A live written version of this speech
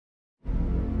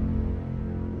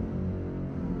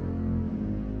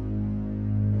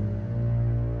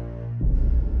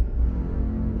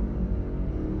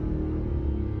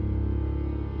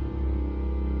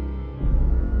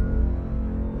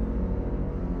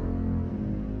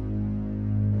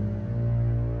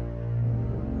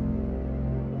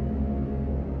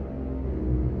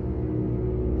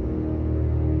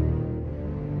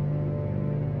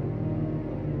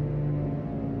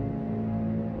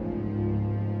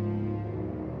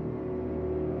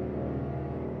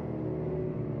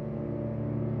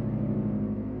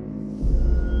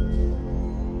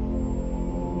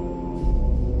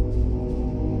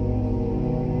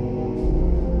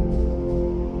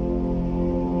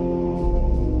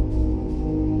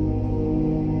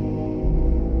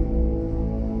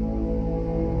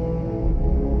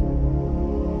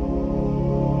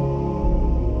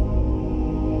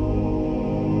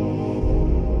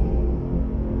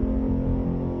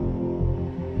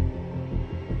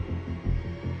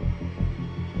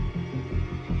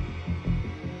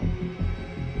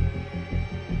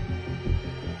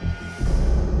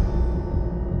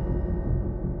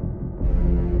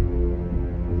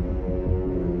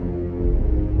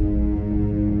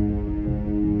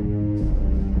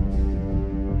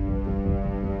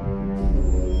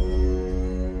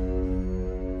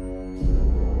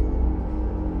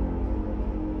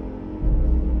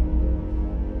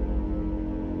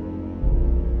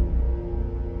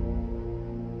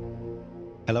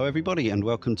Hello, everybody, and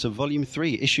welcome to Volume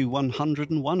 3, Issue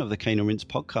 101 of the Cane and Rinse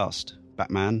podcast,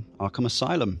 Batman Arkham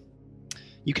Asylum.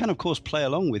 You can, of course, play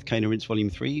along with Cane and Rinse Volume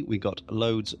 3. We got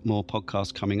loads more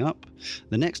podcasts coming up,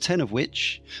 the next 10 of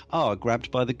which are Grabbed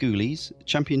by the Ghoulies,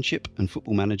 Championship and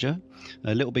Football Manager,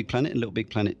 Little Big Planet and Little Big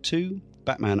Planet 2,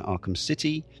 Batman Arkham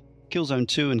City, Killzone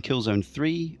 2 and Killzone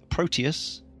 3,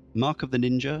 Proteus, Mark of the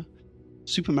Ninja,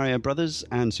 Super Mario Brothers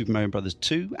and Super Mario Brothers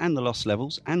 2, and The Lost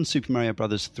Levels, and Super Mario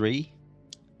Brothers 3.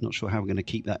 Not sure how we're going to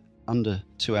keep that under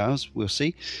 2 hours. We'll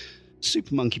see.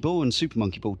 Super Monkey Ball and Super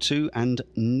Monkey Ball 2 and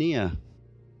Nier.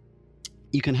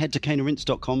 You can head to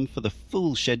caneandrinse.com for the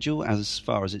full schedule, as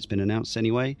far as it's been announced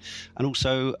anyway. And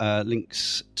also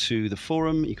links to the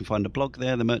forum. You can find a blog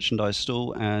there, the merchandise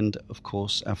store, and, of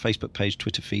course, our Facebook page,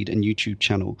 Twitter feed, and YouTube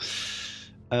channel.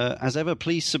 As ever,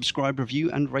 please subscribe,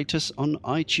 review, and rate us on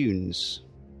iTunes.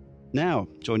 Now,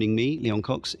 joining me, Leon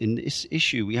Cox, in this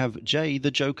issue, we have Jay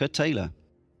the Joker Taylor.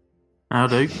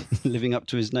 Howdy. Living up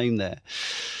to his name there.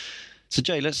 So,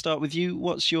 Jay, let's start with you.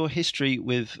 What's your history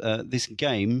with this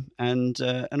game? And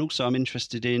also, I'm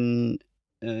interested in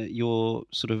your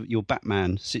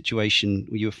Batman situation.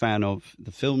 Were you a fan of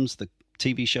the films, the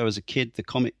TV show as a kid, the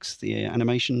comics, the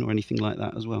animation, or anything like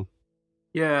that as well?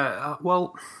 Yeah,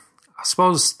 well, I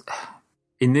suppose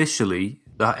initially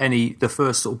the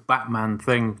first sort of Batman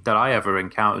thing that I ever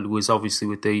encountered was obviously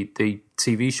with the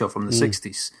TV show from the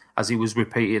 60s, as it was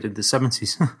repeated in the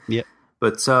 70s. Yeah.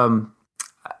 But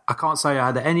I can't say I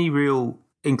had any real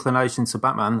inclination to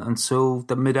Batman until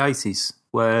the mid-80s,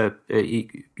 where,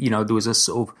 there was a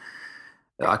sort of,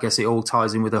 I guess it all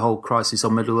ties in with the whole Crisis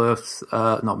on Middle-earth,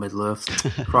 not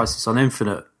Middle-earth, Crisis on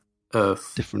Infinite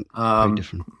Earth. Very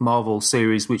different. Marvel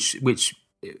series, which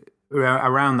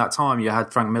around that time you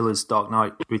had Frank Miller's Dark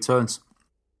Knight Returns.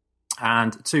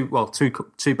 And two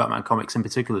Batman comics in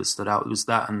particular that stood out. It was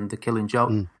that and The Killing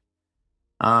Joke.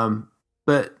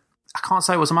 But I can't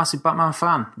say I was a massive Batman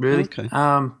fan, really. Okay.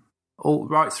 All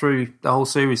right through the whole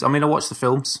series. I mean, I watched the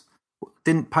films,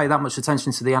 didn't pay that much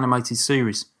attention to the animated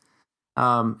series.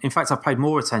 In fact, I've paid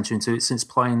more attention to it since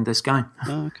playing this game.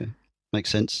 Oh, okay. Makes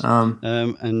sense.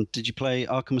 And did you play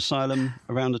Arkham Asylum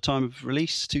around the time of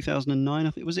release, 2009? I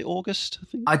think was it August?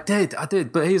 I did.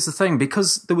 But here's the thing: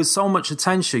 because there was so much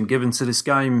attention given to this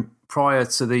game prior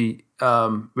to the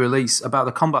release about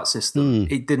the combat system,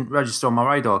 it didn't register on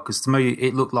my radar. Because to me,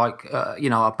 it looked like a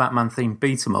Batman themed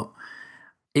beat 'em up.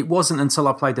 It wasn't until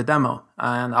I played the demo,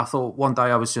 and I thought one day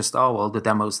I was just, the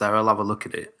demo's there. I'll have a look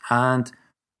at it, and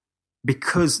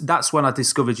because that's when I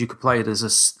discovered you could play it as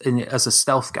a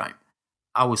stealth game.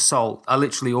 I was sold. I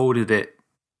literally ordered it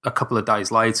a couple of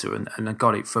days later and I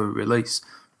got it for release.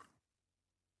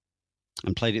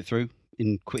 And played it through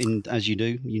in as you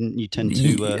do. You tend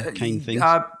to cane things.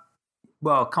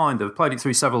 Well, kind of. Played it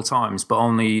through several times, but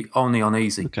only on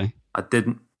easy. Okay. I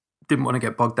didn't want to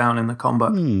get bogged down in the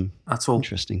combat at all.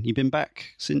 Interesting. You've been back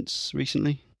since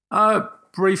recently?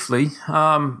 Briefly.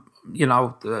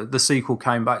 The sequel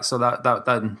came back, so that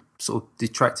then sort of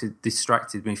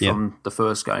distracted me from the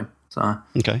first game. So,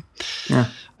 okay. Yeah.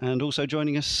 And also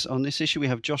joining us on this issue, we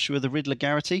have Joshua the Riddler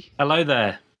Garrity. Hello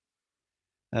there.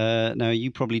 Now, you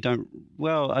probably don't...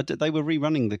 Well, they were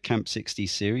rerunning the Camp 60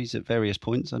 series at various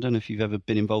points. I don't know if you've ever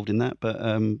been involved in that, but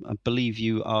I believe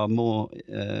you are more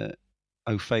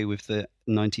au fait with the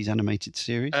 90s animated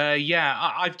series.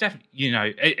 I've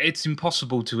definitely... it's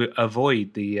impossible to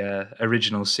avoid the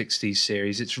original 60s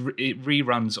series. It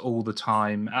reruns all the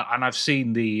time, and I've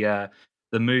seen the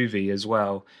movie as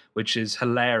well, which is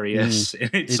hilarious in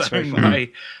its own way.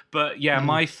 But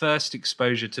my first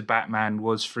exposure to Batman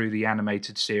was through the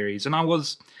animated series. And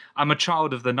I'm a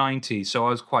child of the 90s, so I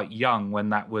was quite young when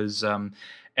that was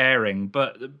airing.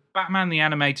 But Batman the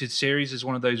Animated Series is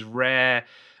one of those rare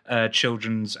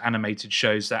children's animated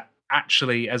shows that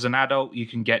actually, as an adult, you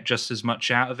can get just as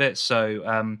much out of it.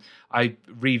 So I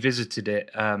revisited it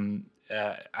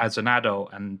as an adult,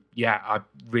 and I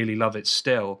really love it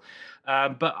still.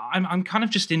 But I'm kind of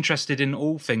just interested in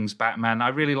all things Batman. I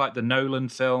really like the Nolan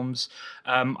films.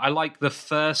 I like the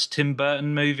first Tim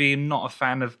Burton movie. I'm not a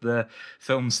fan of the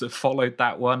films that followed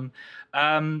that one.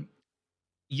 And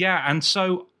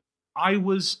so I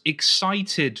was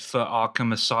excited for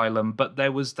Arkham Asylum, but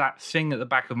there was that thing at the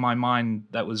back of my mind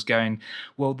that was going,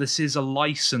 well, this is a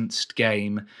licensed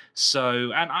game.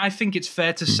 So, and I think it's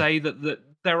fair to say that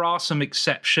there are some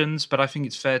exceptions, but I think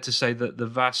it's fair to say that the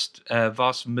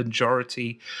vast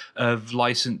majority of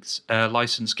licensed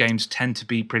games tend to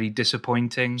be pretty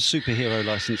disappointing. Superhero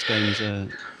licensed games are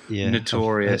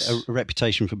notorious. A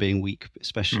reputation for being weak,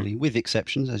 especially with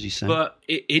exceptions, as you say. But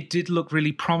it did look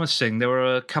really promising. There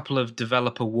were a couple of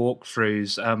developer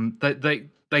walkthroughs.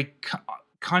 They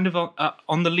kind of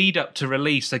on the lead up to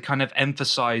release, they kind of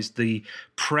emphasized the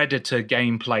Predator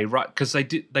gameplay, right? Because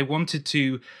they wanted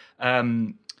to.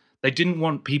 They didn't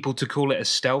want people to call it a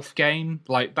stealth game.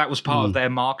 Like, that was part of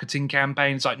their marketing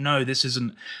campaign. It's like, no, this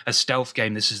isn't a stealth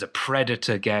game. This is a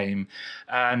Predator game.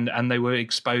 And they were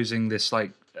exposing this,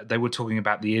 like, they were talking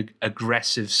about the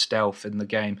aggressive stealth in the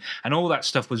game. And all that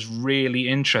stuff was really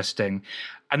interesting.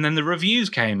 And then the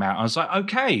reviews came out. I was like,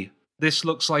 okay, this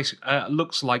looks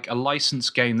like a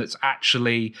licensed game that's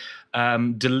actually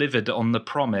delivered on the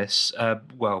promise.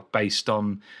 Based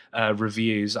on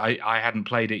reviews. I hadn't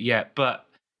played it yet, but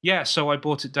yeah, so I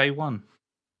bought it day one.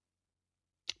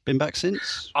 Been back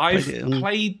since? I've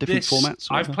played different this. Formats,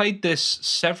 I've played this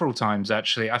several times,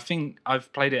 actually. I think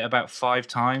I've played it about 5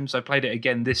 times. I played it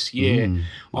again this year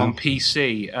on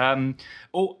PC.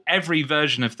 Every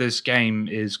version of this game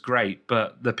is great,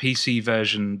 but the PC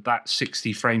version, that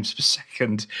 60 frames per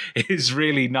second, is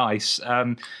really nice.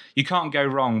 You can't go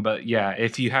wrong, but yeah,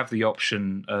 if you have the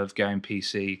option of going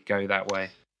PC, go that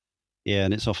way. Yeah,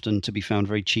 and it's often to be found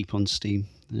very cheap on Steam,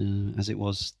 as it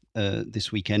was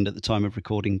this weekend at the time of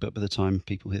recording, but by the time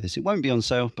people hear this, it won't be on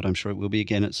sale, but I'm sure it will be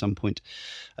again at some point.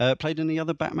 Played any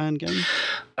other Batman games?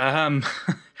 Apart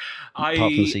from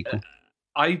the sequel.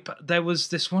 There was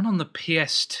this one on the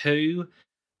PS2,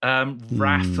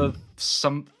 Wrath of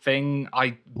something.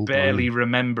 I barely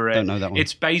remember it. Don't know that one.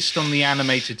 It's based on the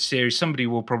animated series. Somebody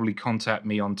will probably contact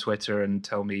me on Twitter and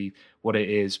tell me what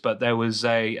it is, but there was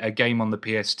a game on the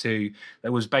PS2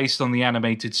 that was based on the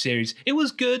animated series. It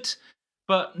was good,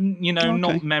 but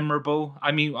not memorable.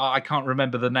 I mean, I can't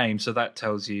remember the name, so that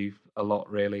tells you a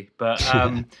lot, really. But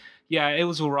yeah, it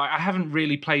was all right. I haven't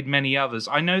really played many others.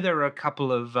 I know there are a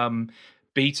couple of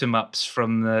beat-em-ups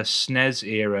from the SNES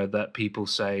era that people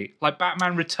say, like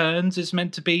Batman Returns is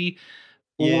meant to be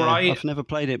all right. I've never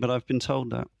played it, but I've been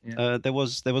told that. Yeah. There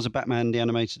was a Batman the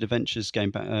Animated Adventures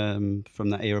game from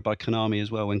that era by Konami as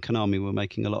well, when Konami were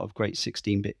making a lot of great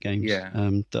 16-bit games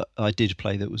that I did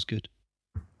play that was good,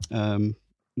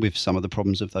 with some of the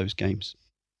problems of those games.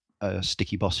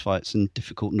 Sticky boss fights and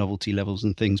difficult novelty levels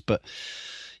and things. But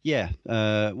yeah,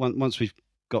 once we've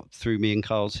got through me and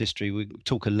Carl's history, we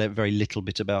talk very little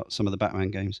bit about some of the Batman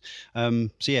games.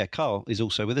 So yeah, Carl is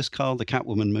also with us. Carl, the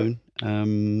Catwoman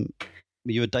Moon.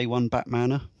 Were you a day one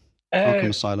Batmaner? Arkham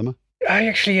Asylum?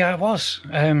 I was.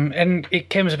 And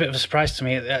it came as a bit of a surprise to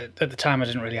me. At the time, I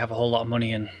didn't really have a whole lot of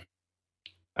money, and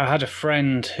I had a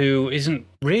friend who isn't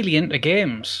really into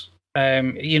games.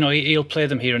 He'll play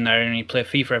them here and there, and he'd play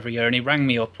FIFA every year, and he rang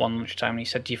me up one lunchtime, and he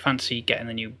said, do you fancy getting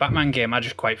the new Batman game? I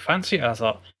just quite fancy it. I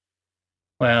thought,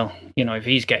 well, if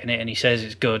he's getting it and he says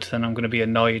it's good, then I'm going to be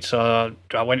annoyed. So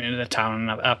I went into the town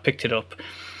and I picked it up.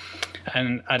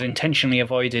 And I'd intentionally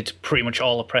avoided pretty much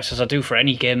all the press, as I do for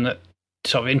any game that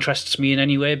sort of interests me in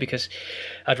any way, because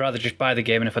I'd rather just buy the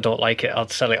game, and if I don't like it, I'll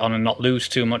sell it on and not lose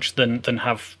too much than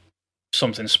have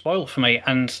something spoiled for me.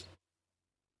 And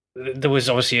there was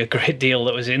obviously a great deal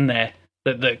that was in there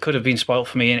that could have been spoiled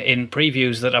for me in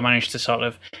previews that I managed to sort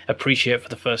of appreciate for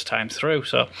the first time through.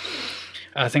 So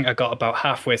I think I got about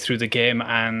halfway through the game,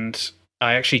 and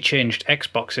I actually changed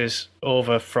Xboxes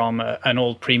over from an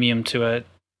old premium to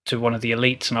one of the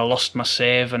elites, and I lost my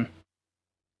save, and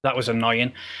that was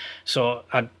annoying. So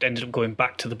I ended up going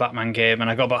back to the Batman game, and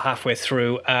I got about halfway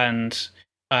through, and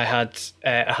I had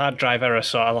a hard drive error,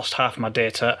 so I lost half my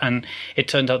data. And it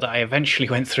turned out that I eventually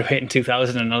went through it in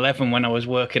 2011 when I was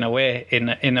working away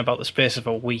in about the space of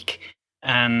a week,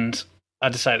 and I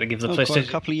decided to give the PlayStation quite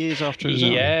a couple of years after it was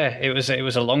out. Yeah, it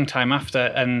was a long time after,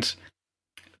 and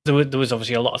there was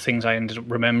obviously a lot of things I ended up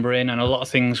remembering, and a lot of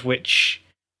things which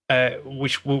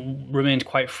remained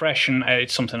quite fresh, and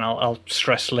it's something I'll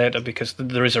stress later because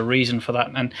there is a reason for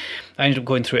that. And I ended up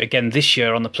going through it again this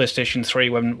year on the PlayStation 3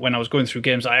 when I was going through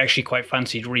games I actually quite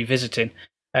fancied revisiting.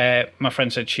 My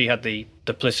friend said she had the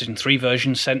PlayStation 3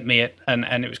 version, sent me it,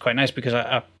 and it was quite nice because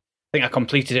I think I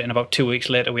completed it, and about 2 weeks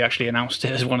later we actually announced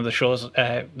it as one of the shows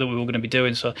that we were going to be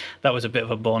doing, so that was a bit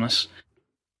of a bonus.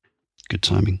 Good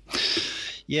timing.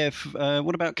 Yeah.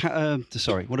 What about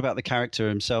the character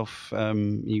himself?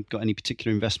 You got any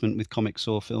particular investment with comics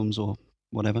or films or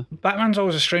whatever? Batman's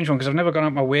always a strange one because I've never gone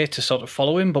out my way to sort of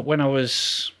follow him. But when I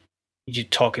was, you're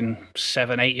talking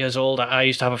 7, 8 years old, I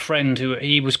used to have a friend who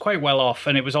he was quite well off,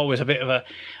 and it was always a bit of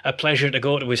a pleasure to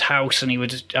go to his house. And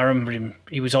I remember him.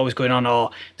 He was always going on,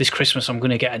 "Oh, this Christmas I'm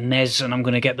going to get a NES and I'm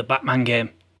going to get the Batman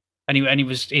game." And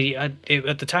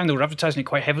at the time they were advertising it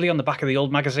quite heavily on the back of the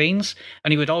old magazines,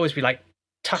 and he would always be like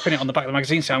tapping it on the back of the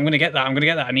magazine, saying, I'm going to get that.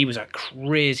 And he was a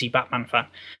crazy Batman fan.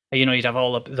 He'd have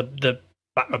all the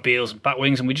Batmobiles and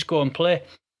Batwings, and we'd just go and play.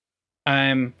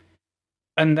 And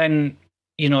then,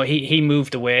 he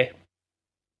moved away.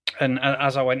 And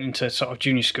as I went into sort of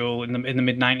junior school in the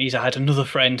mid-90s, I had another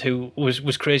friend who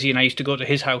was crazy, and I used to go to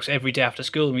his house every day after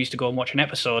school, and we used to go and watch an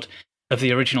episode of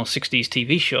the original 60s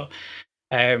TV show,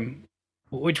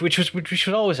 which was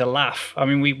always a laugh. I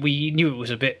mean, we knew it was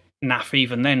a bit naff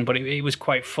even then, but it was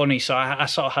quite funny. So I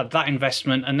sort of had that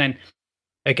investment, and then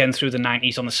again through the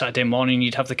 90s on the Saturday morning,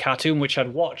 you'd have the cartoon, which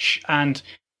I'd watch, and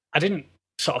I didn't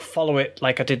sort of follow it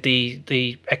like I did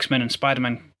the X-Men and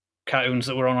Spider-Man cartoons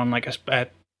that were on like a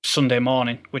Sunday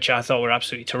morning, which I thought were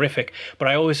absolutely terrific. But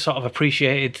I always sort of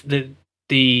appreciated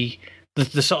the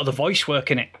sort of the voice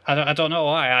work in it. I don't know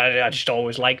why. I just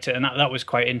always liked it, and that was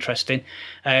quite interesting.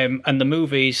 And the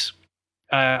movies,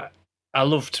 I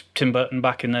loved Tim Burton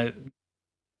back in the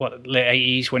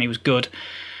late 80s when he was good,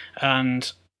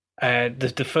 and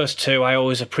the first two I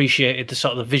always appreciated the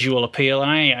sort of the visual appeal,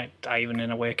 and I even in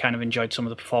a way kind of enjoyed some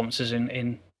of the performances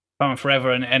in Batman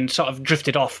Forever, and sort of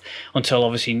drifted off until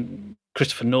obviously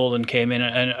Christopher Nolan came in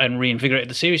and reinvigorated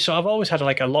the series. So I've always had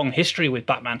like a long history with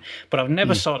Batman, but I've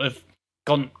never sort of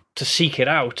gone to seek it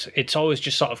out. It's always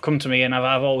just sort of come to me, and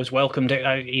I've always welcomed it.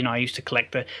 I used to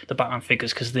collect the Batman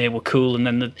figures because they were cool, and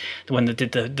then when they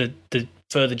did the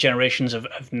further generations of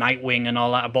Nightwing and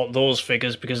all that, I bought those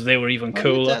figures because they were even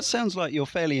cooler. That sounds like you're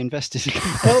fairly invested.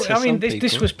 Well, I mean,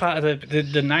 this was part of the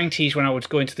 90s when I would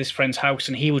go into this friend's house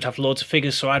and he would have loads of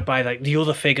figures, so I'd buy like the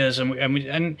other figures,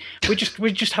 and we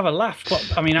just have a laugh.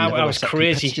 But I mean, I was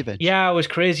crazy. Yeah, I was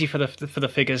crazy for the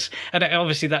figures, and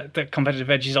obviously that competitive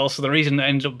edge is also the reason I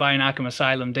ended up buying Arkham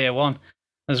Asylum day one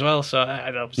as well. So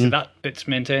obviously that bit's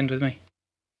maintained with me.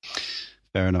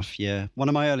 Fair enough, yeah. One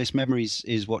of my earliest memories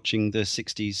is watching the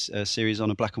 60s series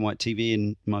on a black and white TV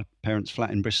in my parents'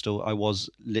 flat in Bristol. I was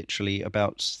literally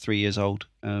about 3 years old,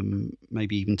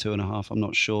 maybe even 2.5, I'm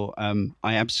not sure.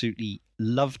 I absolutely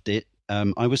loved it.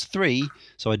 I was 3,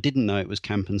 so I didn't know it was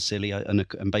camp and silly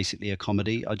and basically a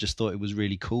comedy. I just thought it was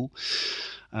really cool.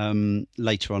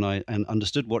 Later on, I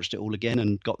understood, watched it all again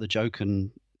and got the joke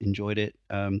and enjoyed it.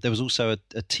 There was also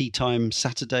a Tea Time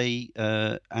Saturday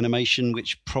animation,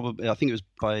 which probably, I think it was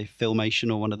by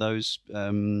Filmation or one of those.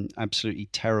 Absolutely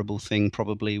terrible thing,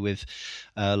 probably, with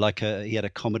he had a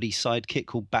comedy sidekick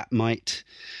called Batmite.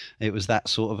 It was that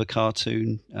sort of a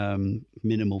cartoon,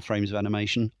 minimal frames of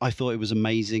animation. I thought it was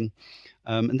amazing.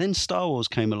 And then Star Wars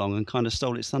came along and kind of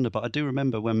stole its thunder. But I do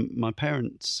remember when my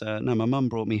mum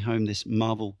brought me home this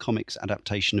Marvel Comics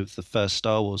adaptation of the first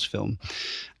Star Wars film.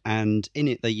 And in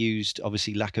it, they used,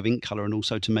 obviously, lack of ink color, and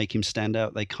also to make him stand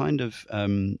out, they kind of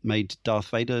made Darth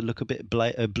Vader look a bit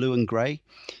blue and grey.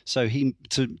 So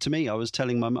to me, I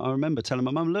remember telling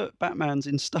my mum, look, Batman's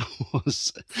in Star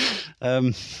Wars.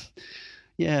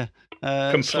 Yeah.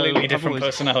 Completely different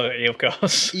personality, of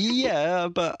course. Yeah,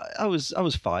 but I was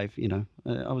 5,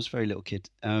 I was a very little kid.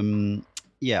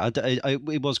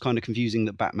 It was kind of confusing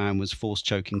that Batman was force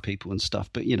choking people and stuff,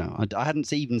 but I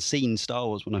hadn't even seen Star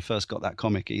Wars when I first got that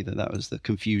comic either. That was the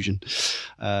confusion.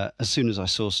 As soon as I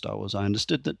saw Star Wars, I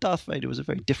understood that Darth Vader was a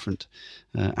very different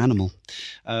animal.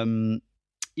 Saw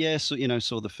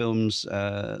the films.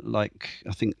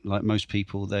 Like most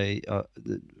people,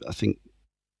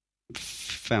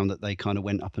 found that they kind of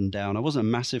went up and down. I wasn't a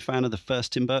massive fan of the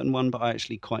first Tim Burton one, but I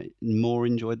actually quite more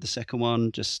enjoyed the second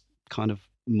one, just kind of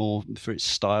more for its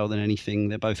style than anything.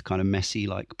 They're both kind of messy,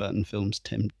 like Burton films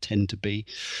tend to be.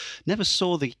 Never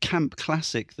saw the camp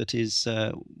classic that is,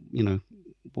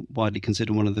 widely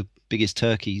considered one of the biggest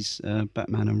turkeys,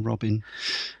 Batman and Robin.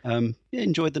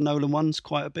 Enjoyed the Nolan ones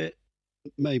quite a bit.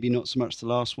 Maybe not so much the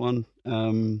last one.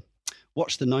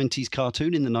 Watched the 90s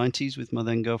cartoon in the 90s with my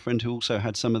then girlfriend, who also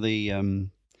had some of the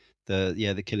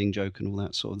Killing Joke and all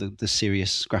that sort of the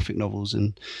serious graphic novels,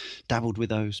 and dabbled with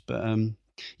those. But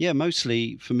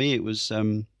mostly for me it was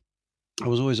I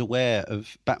was always aware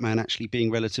of Batman actually being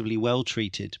relatively well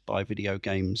treated by video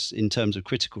games in terms of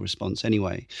critical response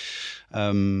anyway,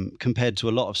 compared to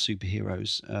a lot of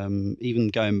superheroes. Even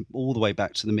going all the way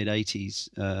back to the mid-80s,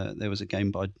 there was a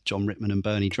game by John Rittman and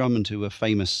Bernie Drummond who were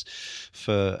famous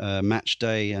for Match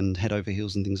Day and Head Over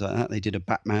Heels and things like that. They did a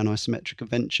Batman isometric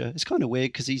adventure. It's kind of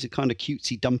weird because he's a kind of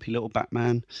cutesy, dumpy little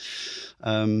Batman.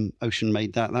 Ocean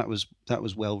made that. That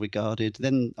was well regarded.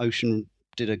 Then Ocean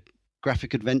did a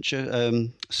graphic adventure,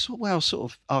 sort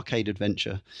of arcade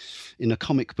adventure in a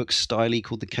comic book style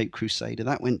called the Cape Crusader.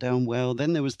 That went down well.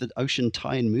 Then there was the Ocean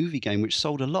tie-in movie game, which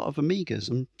sold a lot of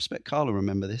Amigas. I expect Carla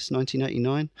remember this,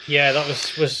 1989. Yeah, that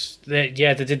was they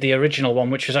did the original one,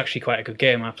 which was actually quite a good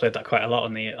game. I played that quite a lot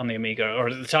on the Amiga, or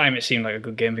at the time it seemed like a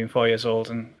good game being 4 years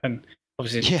old, and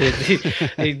obviously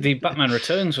the Batman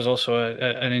Returns was also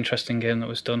an interesting game that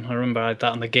was done. I remember I had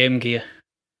that on the Game Gear.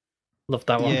 Loved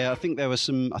that one. Yeah, I think there were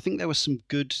some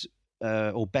good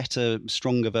or better,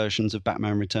 stronger versions of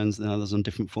Batman Returns than others on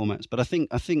different formats. But I think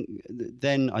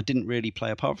then I didn't really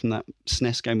play, apart from that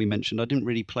SNES game we mentioned, I didn't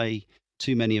really play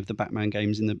too many of the Batman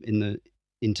games in the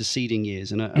interceding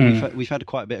years. And we've had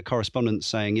quite a bit of correspondence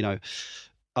saying,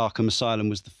 Arkham Asylum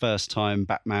was the first time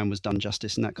Batman was done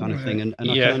justice and that kind of thing. And I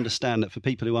can understand that for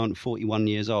people who aren't 41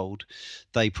 years old,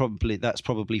 that's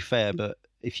probably fair. But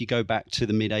if you go back to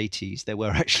the mid-'80s, there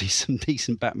were actually some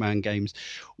decent Batman games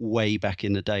way back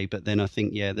in the day. But then I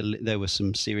think, there were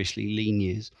some seriously lean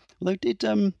years. Although, did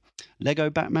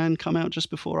Lego Batman come out just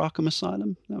before Arkham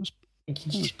Asylum? That was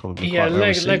probably quite well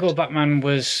received. Lego Batman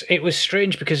was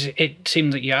strange because it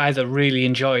seemed that you either really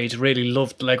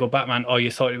loved Lego Batman, or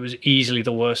you thought it was easily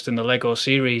the worst in the Lego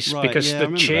series, because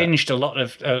they changed a lot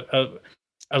of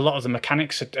the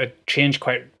mechanics had changed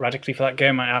quite radically for that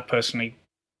game. I personally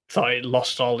thought it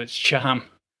lost all its charm.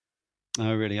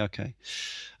 Oh, really? Okay.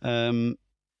 I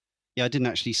didn't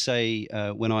actually say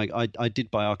when I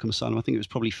did buy Arkham Asylum. I think it was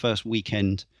probably first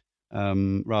weekend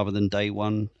rather than day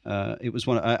one. It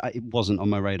wasn't on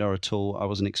my radar at all. I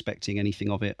wasn't expecting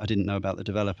anything of it. I didn't know about the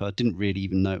developer. I didn't really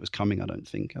even know it was coming, I don't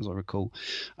think, as I recall.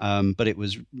 But it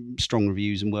was strong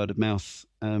reviews and word of mouth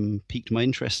piqued my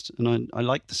interest, and I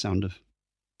liked the sound of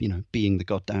being the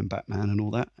goddamn Batman and all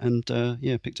that. And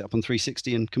picked it up on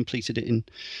 360 and completed it in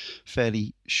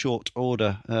fairly short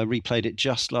order. Replayed it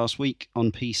just last week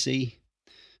on PC.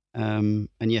 And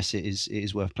yes, it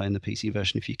is worth playing the PC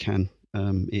version if you can.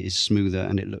 It is smoother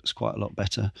and it looks quite a lot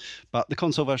better. But the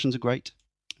console versions are great.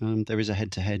 There is a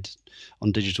head-to-head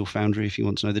on Digital Foundry if you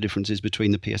want to know the differences between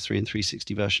the PS3 and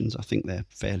 360 versions. I think they're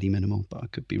fairly minimal, but I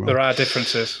could be wrong. There are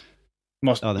differences.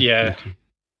 Yeah. Okay.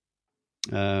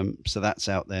 So that's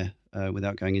out there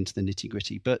without going into the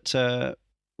nitty-gritty. But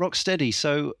Rocksteady,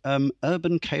 so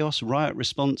Urban Chaos Riot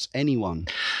Response, anyone?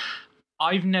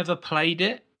 I've never played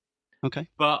it. Okay.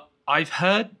 But I've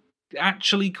heard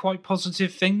actually quite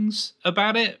positive things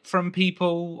about it from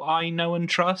people I know and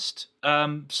trust.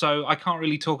 So I can't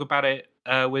really talk about it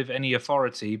with any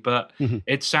authority, but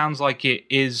it sounds like it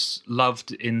is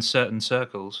loved in certain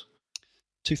circles.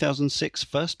 2006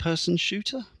 first-person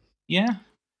shooter? Yeah.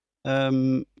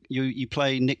 You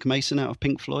play Nick Mason out of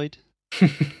Pink Floyd.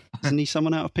 Isn't he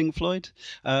someone out of Pink Floyd?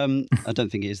 I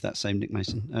don't think it is that same Nick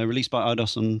Mason. Released by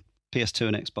Eidos on PS2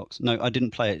 and Xbox. No, I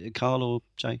didn't play it. Carl or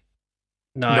Jay?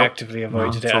 No, I actively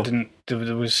avoided it. I didn't.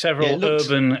 There was several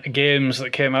urban games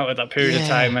that came out at that period of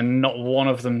time, and not one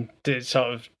of them did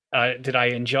I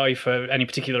enjoy for any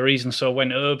particular reason. So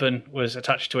when urban was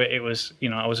attached to it, it was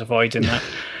I was avoiding that.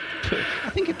 I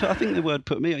think the word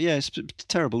put me. Yeah, it's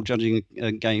terrible judging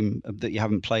a game that you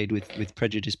haven't played with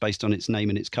prejudice based on its name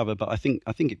and its cover. But I think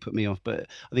it put me off. But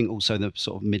I think also the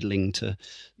sort of middling to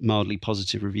mildly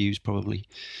positive reviews probably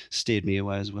steered me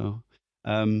away as well.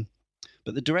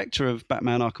 But the director of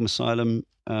Batman Arkham Asylum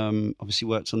obviously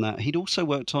worked on that. He'd also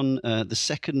worked on the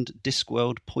second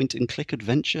Discworld point-and-click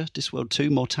adventure, Discworld 2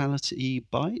 Mortality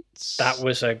Bites. That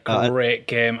was a great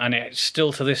game, and it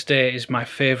still to this day is my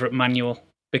favourite manual,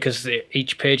 because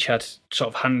each page had sort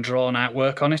of hand-drawn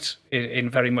artwork on it in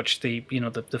very much the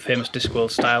famous Discworld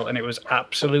style, and it was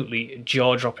absolutely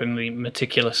jaw-droppingly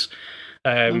meticulous.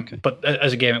 But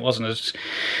as a game, it wasn't as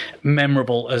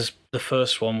memorable as the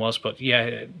first one was. But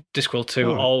yeah, Discworld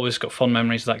 2 always got fond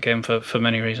memories of that game for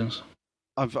many reasons.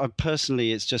 I've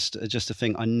personally, it's just a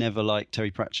thing. I never liked Terry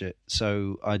Pratchett,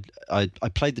 so I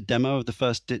played the demo of the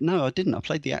first. No, I didn't. I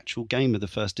played the actual game of the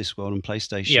first Discworld on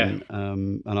PlayStation,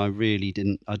 and I really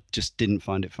didn't. I just didn't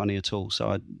find it funny at all. So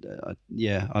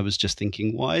I was just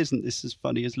thinking, why isn't this as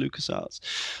funny as LucasArts?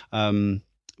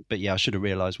 But yeah, I should have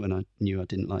realised when I knew I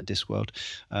didn't like Discworld.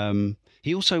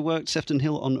 He also worked, Sefton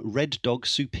Hill, on Red Dog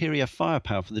Superior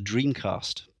Firepower for the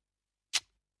Dreamcast.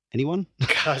 Anyone?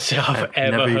 Can't I've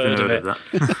ever heard of it. That.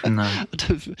 No.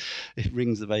 It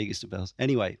rings the vaguest of bells.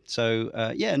 Anyway, so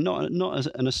not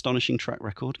an astonishing track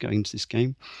record going into this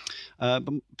game. But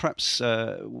perhaps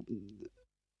the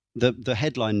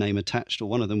headline name attached, or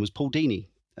one of them, was Paul Dini,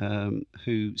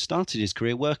 who started his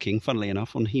career working, funnily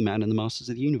enough, on He-Man and the Masters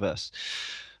of the Universe.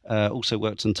 Also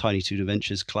worked on Tiny Toon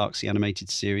Adventures, Clark's the Animated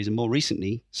Series, and more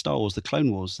recently, Star Wars, The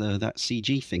Clone Wars, that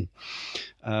CG thing.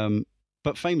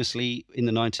 But famously, in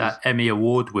the 90s... That Emmy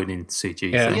Award-winning CG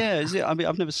thing. Yeah, is it? I mean,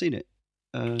 I've never seen it.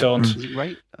 Don't. Is it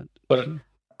great? But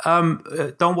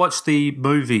don't watch the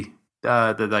movie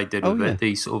that they did with it,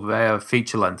 the sort of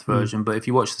feature-length version, but if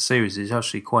you watch the series, it's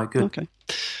actually quite good. Okay.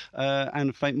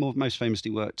 And most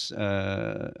famously worked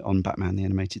on Batman, the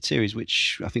Animated Series,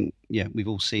 which I think, we've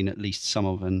all seen at least some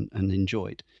of and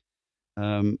enjoyed.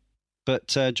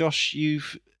 But Josh,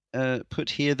 you've put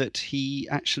here that he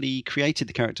actually created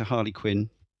the character Harley Quinn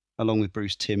along with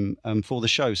Bruce Timm for the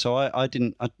show. So I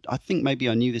didn't. I think maybe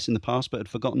I knew this in the past, but had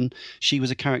forgotten she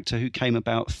was a character who came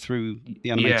about through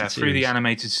the animated series. Yeah, through the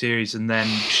animated series, and then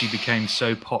she became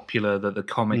so popular that the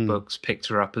comic books picked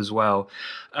her up as well.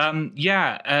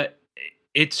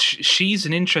 She's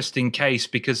an interesting case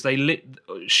because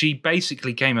she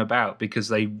basically came about because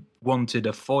they wanted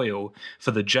a foil for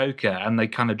the Joker, and they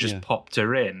kind of just popped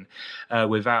her in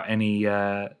without any.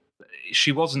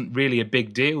 She wasn't really a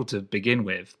big deal to begin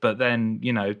with, but then,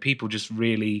 you know, people just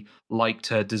really liked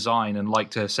her design and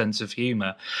liked her sense of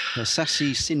humour. A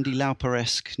sassy Cyndi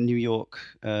Lauper-esque New York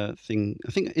thing.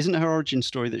 I think, isn't her origin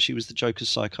story that she was the Joker's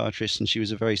psychiatrist and she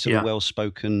was a very sort of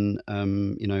well-spoken,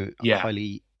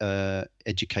 highly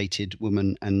educated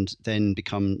woman, and then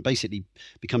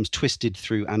becomes twisted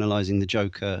through analysing the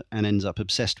Joker and ends up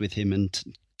obsessed with him and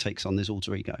takes on this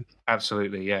alter ego.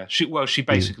 Absolutely, yeah. She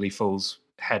basically falls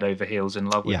head over heels in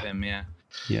love with him.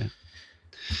 Yeah,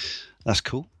 that's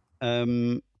cool.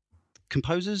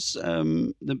 Composers,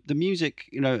 the music,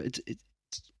 you know, it's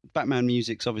Batman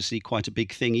music's obviously quite a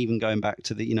big thing, even going back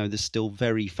to the, you know, the still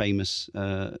very famous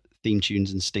theme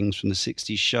tunes and stings from the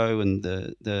 60s show and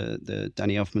the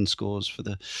Danny Elfman scores for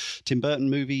the Tim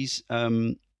Burton movies.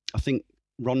 I think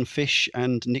Ron Fish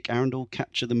and Nick Arundel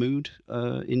capture the mood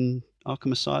in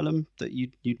Arkham Asylum that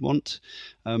you'd want.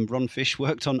 Ron Fish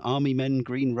worked on Army Men,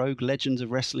 Green Rogue, Legends of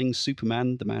Wrestling,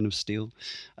 Superman, The Man of Steel,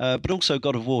 but also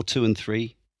God of War 2 and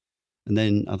 3, and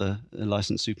then other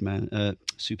licensed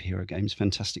superhero games,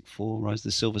 Fantastic Four, Rise of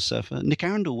the Silver Surfer. Nick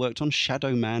Arundel worked on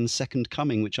Shadow Man Second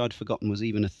Coming, which I'd forgotten was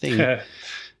even a thing,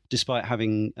 despite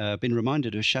having been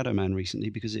reminded of Shadow Man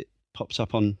recently because it pops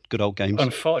up on Good Old Games.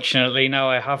 Unfortunately, now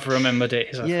I have remembered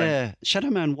it. Shadow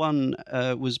Man 1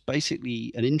 was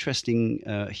basically an interesting,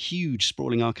 huge,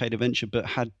 sprawling arcade adventure, but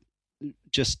had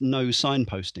just no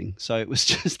signposting. So it was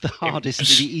just the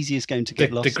easiest game to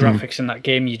get lost in. The graphics in that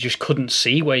game, you just couldn't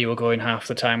see where you were going half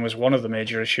the time, was one of the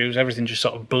major issues. Everything just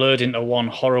sort of blurred into one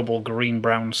horrible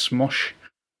green-brown smush.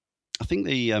 I think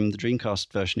the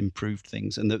Dreamcast version improved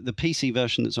things, and the PC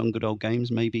version that's on Good Old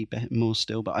Games maybe more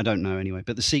still, but I don't know anyway.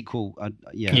 But the sequel, I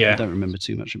don't remember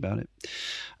too much about it.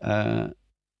 But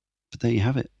there you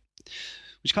have it.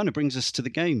 Which kind of brings us to the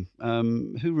game.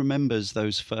 Who remembers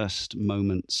those first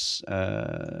moments?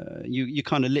 You're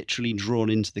kind of literally drawn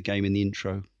into the game in the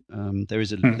intro. There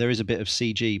is a bit of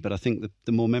CG, but I think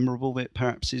the more memorable bit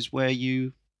perhaps is where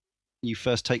you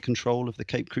first take control of the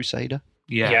Caped Crusader.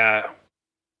 Yeah.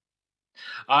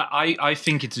 I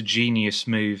think it's a genius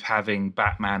move having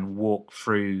Batman walk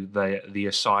through the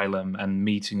asylum and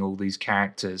meeting all these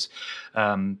characters.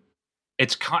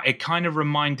 It kind of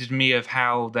reminded me of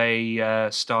how they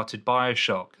started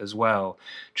BioShock as well.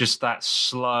 Just that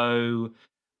slow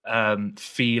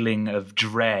feeling of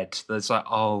dread. That's like,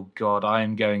 oh God, I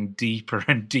am going deeper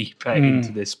and deeper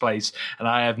into this place, and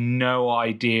I have no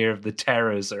idea of the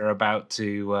terrors that are about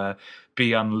to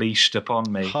be unleashed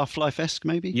upon me. Half-Life-esque,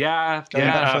 maybe? Yeah,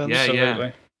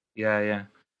 absolutely. Yeah.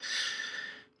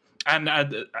 And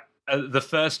the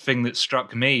first thing that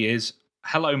struck me is,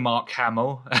 hello, Mark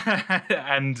Hamill,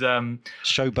 and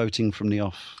showboating from the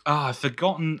off. I've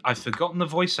forgotten the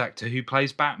voice actor who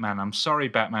plays Batman. I'm sorry,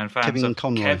 Batman fans.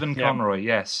 Kevin Conroy,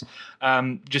 yes.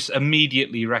 Just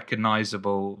immediately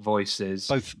recognisable voices.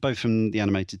 Both from the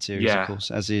animated series, of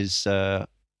course, as is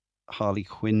Harley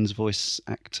Quinn's voice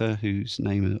actor, whose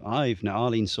name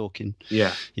Arlene Sorkin.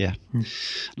 Yeah.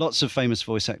 Lots of famous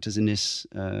voice actors in this.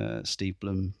 Steve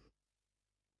Blum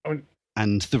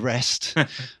and the rest.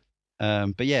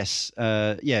 But yes,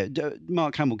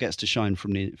 Mark Hamill gets to shine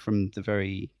from the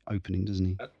very opening, doesn't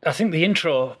he? I think the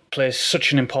intro plays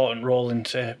such an important role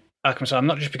into Arkham Asylum,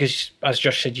 not just because, as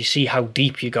Josh said, you see how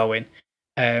deep you go in.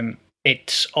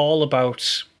 It's all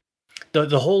about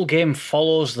the whole game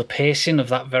follows the pacing of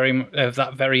that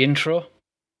very intro.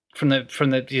 From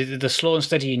the slow and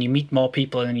steady, and you meet more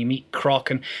people, and then you meet Croc.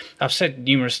 And I've said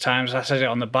numerous times, I said it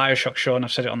on the BioShock show, and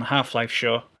I've said it on the Half-Life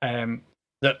show,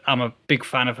 that I'm a big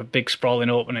fan of a big sprawling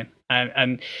opening.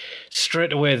 And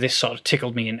straight away, this sort of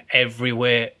tickled me in every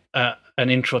way an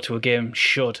intro to a game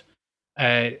should.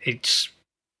 It's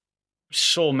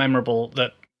so memorable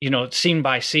that, you know, scene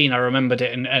by scene, I remembered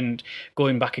it, and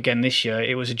going back again this year,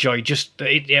 it was a joy.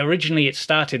 Originally it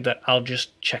started that I'll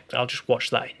just watch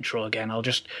that intro again. I'll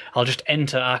just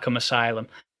enter Arkham Asylum,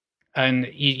 and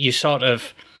you sort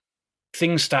of,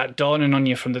 things start dawning on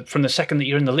you from the second that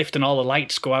you're in the lift and all the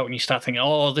lights go out and you start thinking,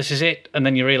 oh, this is it, and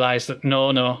then you realise that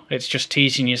no, it's just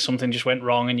teasing you, something just went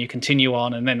wrong, and you continue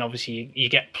on, and then obviously you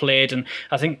get played. And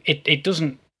I think it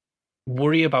doesn't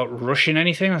worry about rushing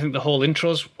anything. I think the whole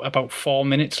intro's about 4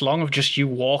 minutes long of just you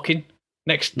walking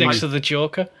next to the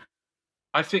Joker.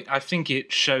 I think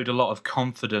it showed a lot of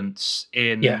confidence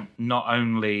in not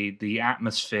only the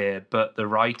atmosphere but the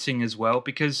writing as well,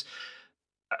 because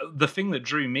the thing that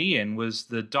drew me in was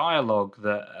the dialogue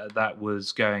that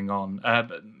was going on.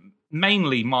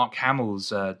 Mainly Mark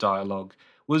Hamill's dialogue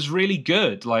was really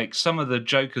good. Like, some of the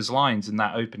Joker's lines in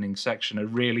that opening section are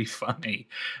really funny,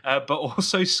 but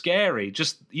also scary.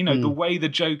 Just, the way the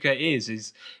Joker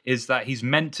is that he's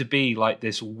meant to be like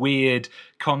this weird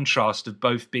contrast of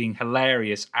both being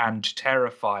hilarious and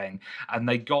terrifying, and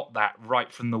they got that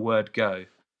right from the word go.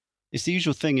 It's the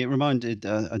usual thing. It reminded,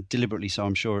 deliberately so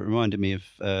I'm sure, it reminded me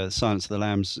of Silence of the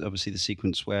Lambs, obviously the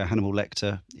sequence where Hannibal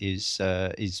Lecter is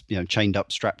chained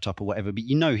up, strapped up or whatever, but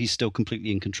he's still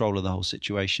completely in control of the whole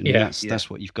situation. Yeah. And that's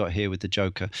what you've got here with the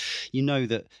Joker. You know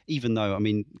that even though,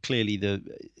 clearly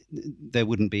there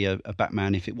wouldn't be a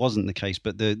Batman if it wasn't the case,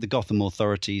 but the Gotham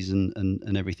authorities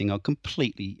and everything are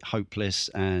completely hopeless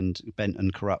and bent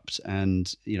and corrupt,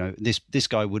 and this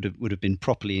guy would have been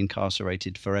properly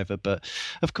incarcerated forever. But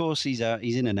of course he's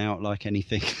in and out like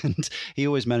anything, and he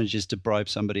always manages to bribe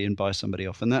somebody and buy somebody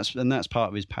off, and that's part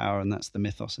of his power, and that's the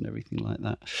mythos and everything like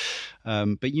that.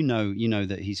 But you know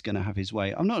that he's going to have his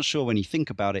way. I'm not sure, when you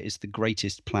think about it, it's the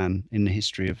greatest plan in the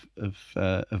history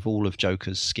of all of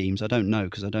Joker's schemes. I don't know,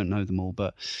 because I don't know them all,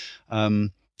 but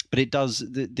it does,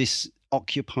 this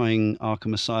occupying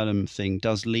Arkham Asylum thing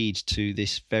does lead to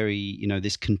this very,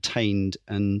 this contained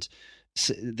and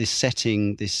this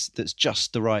setting, that's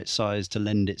just the right size to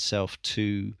lend itself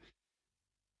to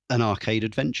an arcade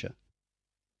adventure.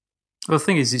 Well, the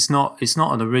thing is, it's not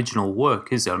an original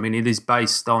work, is it? It is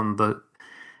based on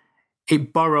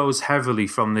it borrows heavily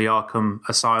from the Arkham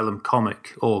Asylum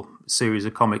comic, or series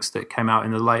of comics that came out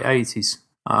in the late 80s.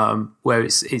 Where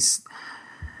it's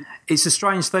a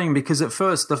strange thing, because at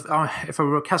first, if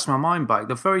I cast my mind back,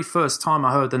 the very first time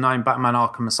I heard the name Batman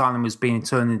Arkham Asylum was being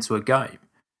turned into a game,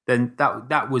 then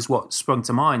that was what sprung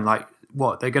to mind. Like,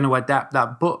 what, they're going to adapt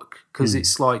that book? Because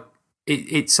it's like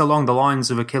it's along the lines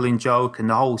of A Killing Joke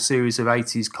and the whole series of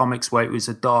 80s comics where it was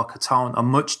a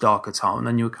much darker tone,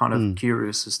 and you were kind of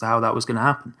curious as to how that was going to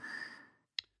happen.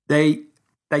 They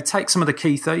take some of the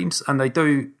key themes and they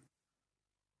do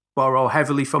borrow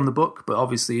heavily from the book, but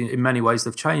obviously in many ways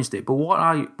they've changed it. But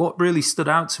what really stood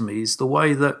out to me is the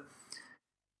way that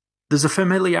there's a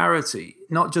familiarity,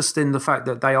 not just in the fact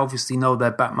that they obviously know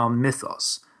their Batman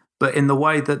mythos, but in the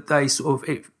way that they sort of,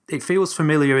 it feels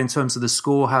familiar in terms of the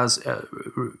score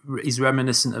is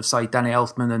reminiscent of, say, Danny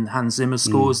Elfman and Hans Zimmer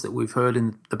scores that we've heard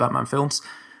in the Batman films.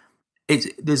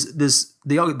 There's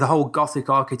the whole Gothic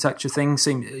architecture thing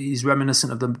is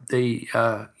reminiscent of the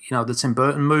Tim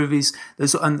Burton movies.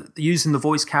 And using the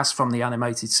voice cast from the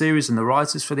animated series and the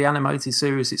writers for the animated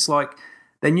series, it's like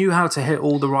they knew how to hit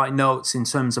all the right notes in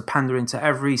terms of pandering to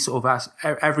every sort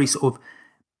of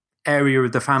area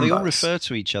of the fan base. They all refer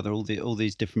to each other, all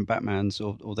these different Batmans,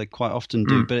 or they quite often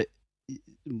do. But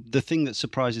the thing that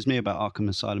surprises me about Arkham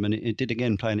Asylum, and it did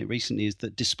again playing it recently, is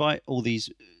that despite all these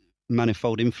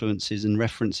manifold influences and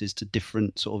references to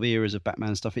different sort of eras of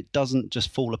Batman stuff, it doesn't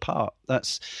just fall apart.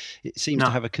 It seems to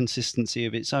have a consistency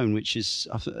of its own, which it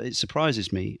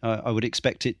surprises me. I would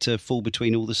expect it to fall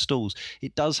between all the stools.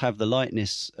 It does have the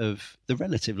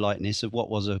relative lightness of what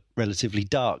was a relatively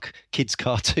dark kids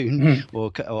cartoon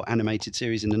or animated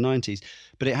series in the 90s,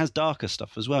 but it has darker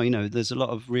stuff as well. There's a lot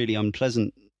of really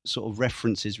unpleasant sort of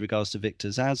references regards to Victor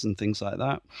Zsasz and things like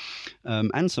that,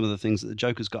 and some of the things that the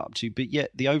Joker's got up to, but yet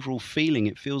the overall feeling,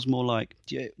 it feels more like,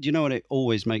 do you know what it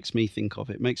always makes me think of?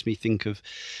 It makes me think of,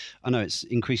 I know it's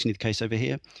increasingly the case over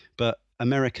here, but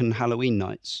American Halloween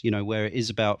nights, where it is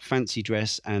about fancy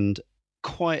dress and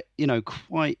quite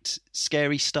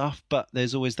scary stuff, but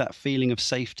there's always that feeling of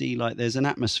safety, like there's an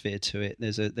atmosphere to it.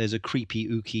 There's a creepy,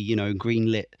 ooky,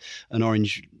 green lit and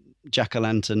orange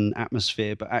jack-o'-lantern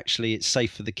atmosphere, but actually it's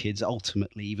safe for the kids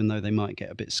ultimately, even though they might get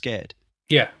a bit scared.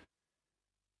 Yeah.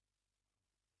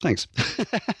 Thanks.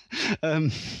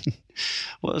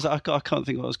 What was I can't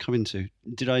think what I was coming to.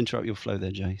 Did I interrupt your flow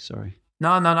there, Jay? Sorry.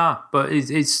 No. But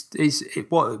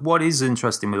what is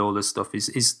interesting with all this stuff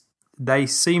is they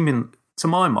seem, to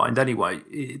my mind anyway,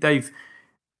 they've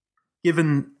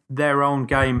given their own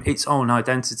game its own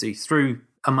identity through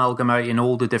amalgamating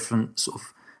all the different sort of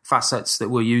facets that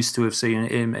we're used to have seen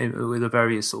with the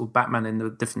various sort of Batman in the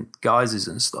different guises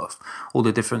and stuff, all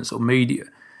the different sort of media.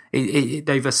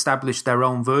 They've established their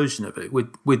own version of it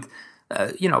with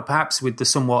perhaps with the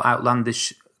somewhat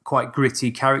outlandish, quite gritty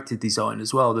character design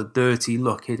as well, the dirty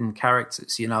look, hidden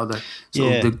characters. They've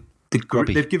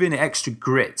given it extra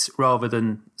grit rather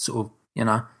than sort of you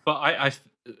know. But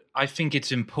I think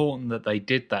it's important that they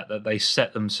did that they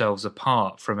set themselves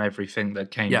apart from everything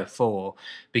that came before,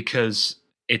 because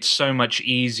it's so much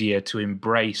easier to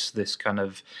embrace this kind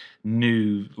of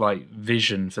new like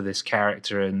vision for this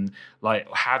character, and like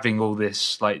having all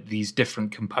this like these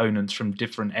different components from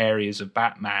different areas of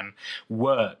Batman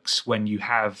works when you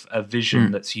have a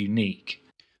vision that's unique.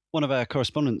 One of our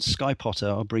correspondents, Sky Potter,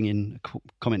 I'll bring in a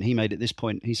comment he made at this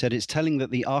point. He said, it's telling that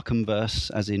the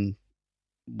Arkhamverse, as in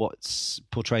what's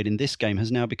portrayed in this game,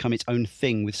 has now become its own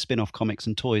thing with spin-off comics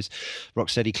and toys.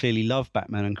 Rocksteady clearly loved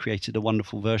Batman and created a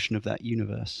wonderful version of that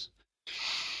universe.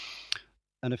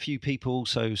 And a few people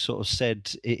also sort of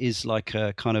said it is like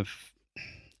a kind of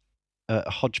a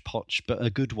hodgepodge, but a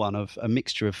good one, of a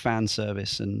mixture of fan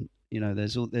service, and you know,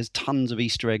 there's tons of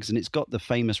Easter eggs, and it's got the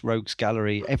famous Rogues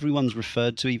Gallery. Everyone's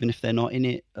referred to, even if they're not in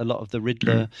it. A lot of the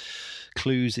Riddler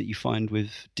clues that you find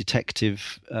with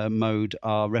detective mode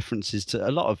are references to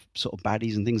a lot of sort of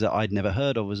baddies and things that I'd never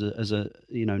heard of as a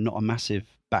you know, not a massive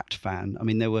Bat fan. I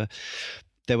mean, there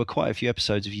were quite a few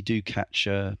episodes, if you do catch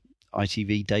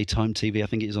ITV daytime TV, I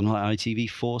think it is on like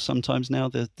ITV4 sometimes now,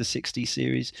 the 60s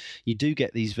series, you do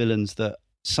get these villains that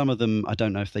some of them, I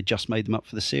don't know if they just made them up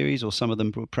for the series, or some of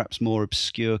them were perhaps more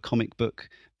obscure comic book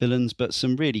villains, but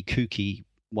some really kooky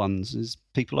ones. There's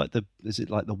people like is it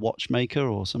like the Watchmaker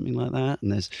or something like that?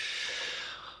 And there's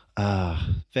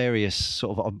various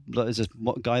sort of, there's a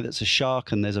guy that's a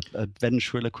shark, and there's a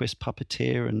ventriloquist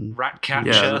puppeteer, and Ratcatcher.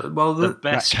 Yeah, well, the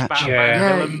best Ratcatcher.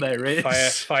 Batman villain there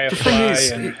is. Firefly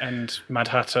and Mad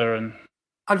Hatter. And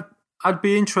I'd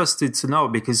be interested to know,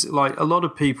 because like a lot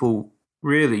of people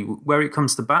really, where it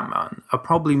comes to Batman, are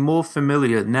probably more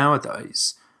familiar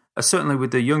nowadays, certainly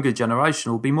with the younger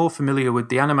generation, will be more familiar with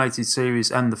the animated series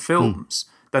and the films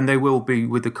than they will be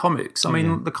with the comics. I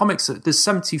mean, the comics, there's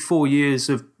 74 years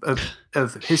of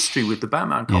history with the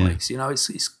Batman comics. You know,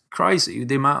 it's crazy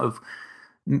the amount of,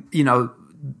 you know,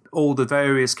 all the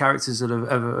various characters that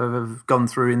have gone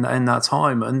through in that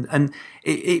time, and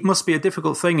it must be a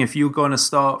difficult thing if you're going to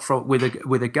start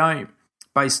with a game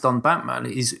based on Batman.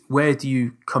 Is where do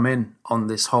you come in on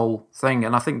this whole thing?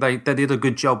 And I think they did a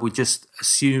good job with just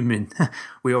assuming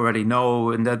we already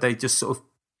know, and they just sort of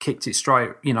kicked it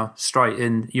straight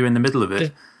in. You're in the middle of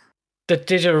it. They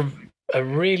did a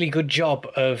really good job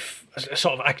of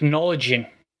sort of acknowledging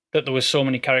that there were so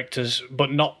many characters,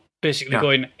 but not basically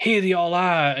going, here they all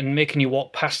are, and making you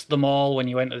walk past them all when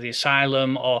you enter the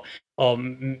asylum, or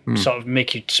sort of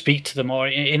make you speak to them, or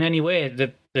in any way.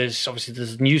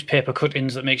 There's newspaper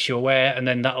cuttings that makes you aware, and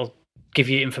then that'll give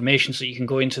you information so you can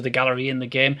go into the gallery in the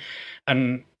game.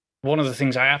 And one of the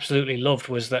things I absolutely loved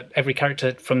was that every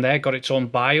character from there got its own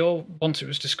bio once it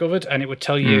was discovered, and it would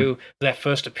tell you their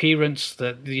first appearance,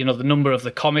 the number of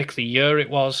the comic, the year it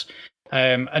was,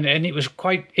 and it was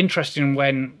quite interesting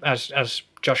when, as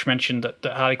Josh mentioned, that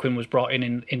Harley Quinn was brought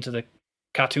into the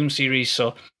cartoon series,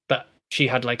 so that she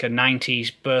had like a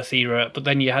 90s birth era, but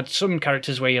then you had some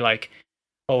characters where you're like,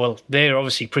 oh, well, they're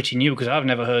obviously pretty new because I've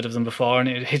never heard of them before, and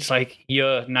it's like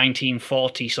year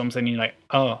 1940 something, and you're like,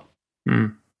 oh.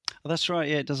 Well, that's right,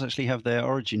 yeah, it does actually have their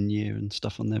origin year and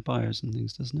stuff on their bios and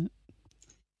things, doesn't it?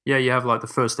 Yeah, you have like the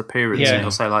first appearance, and you'll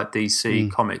say like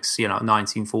DC Comics,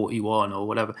 1941 or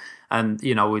whatever. And,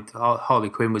 with Harley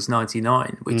Quinn was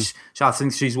 99, which I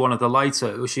think she's one of the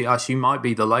later, she might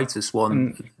be the latest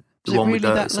one. The one really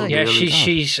with the, yeah,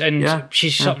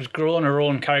 she's sort of grown her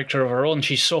own character of her own.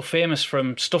 She's so famous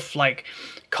from stuff like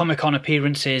Comic-Con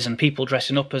appearances and people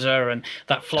dressing up as her, and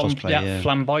that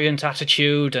flamboyant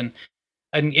attitude, and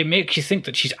it makes you think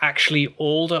that she's actually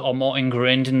older or more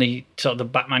ingrained in the sort of the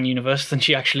Batman universe than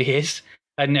she actually is.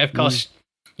 And of course,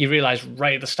 you realise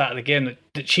right at the start of the game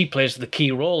that she plays the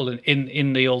key role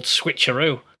in the old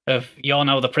switcheroo of you're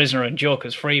now the prisoner and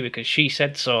Joker's free because she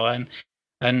said so, and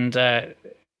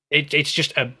it's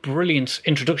just a brilliant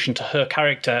introduction to her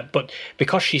character. But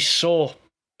because she's so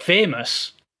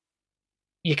famous,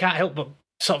 you can't help but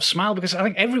sort of smile, because I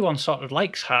think everyone sort of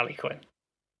likes Harley Quinn.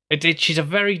 She's a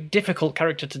very difficult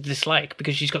character to dislike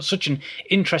because she's got such an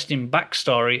interesting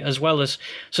backstory, as well as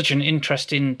such an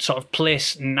interesting sort of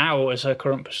place now as her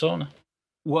current persona.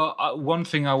 Well, one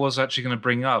thing I was actually going to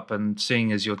bring up, and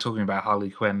seeing as you're talking about Harley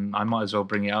Quinn, I might as well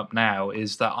bring it up now,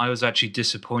 is that I was actually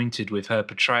disappointed with her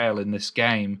portrayal in this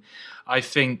game. I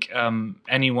think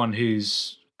anyone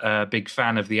who's a big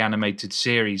fan of the animated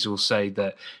series will say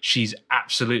that she's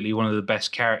absolutely one of the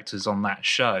best characters on that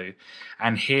show.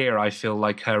 And here I feel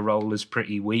like her role is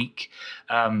pretty weak,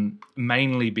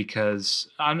 mainly because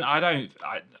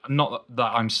not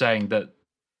that I'm saying that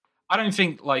I don't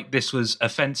think like this was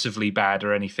offensively bad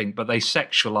or anything, but they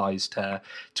sexualized her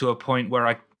to a point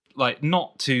where like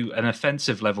not to an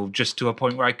offensive level, just to a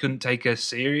point where I couldn't take her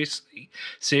seriously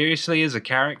as a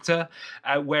character.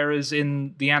 Whereas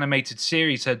in the animated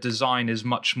series, her design is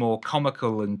much more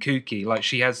comical and kooky. Like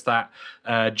she has that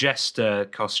jester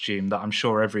costume that I'm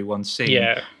sure everyone's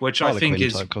seen, which Harlequin I think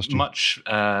is costume.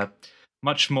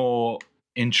 much more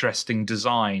interesting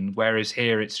design, whereas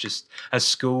here it's just a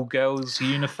schoolgirl's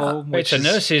uniform. It's a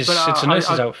nurse's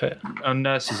outfit. A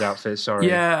nurse's outfit, sorry.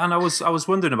 Yeah, and I was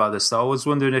wondering about this though. I was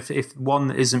wondering if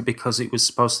one isn't because it was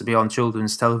supposed to be on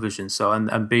children's television, so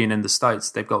and being in the States,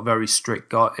 they've got very strict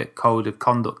code of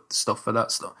conduct stuff for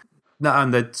that stuff. No,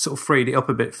 and they sort of freed it up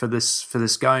a bit for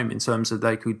this game in terms of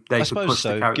they could push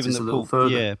the characters a little further.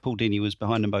 Yeah, Paul Dini was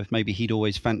behind them both. Maybe he'd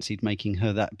always fancied making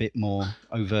her that bit more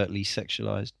overtly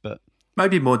sexualised, but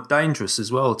maybe more dangerous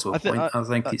as well to a point. I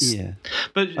think it's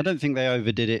but I don't think they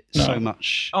overdid it so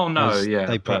much. Oh no,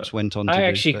 they perhaps went on. I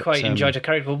actually quite enjoyed her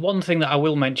character. But one thing that I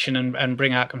will mention and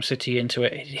bring Arkham City into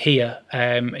it here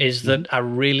is that I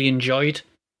really enjoyed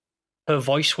her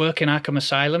voice work in Arkham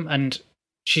Asylum, and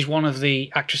she's one of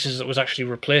the actresses that was actually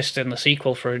replaced in the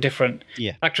sequel for a different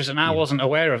actress, and I wasn't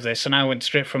aware of this, and I went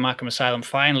straight from Arkham Asylum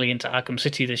finally into Arkham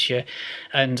City this year,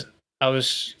 and I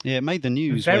was it made the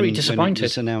news very disappointed. When it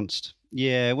was announced.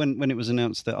 Yeah, when it was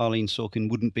announced that Arlene Sorkin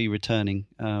wouldn't be returning,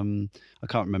 I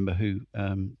can't remember who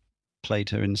played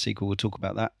her in the sequel. We'll talk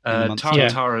about that.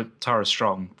 Tara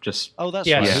Strong. Just that's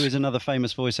right. Who is another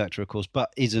famous voice actor, of course,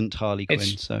 but isn't Harley Quinn.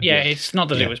 It's not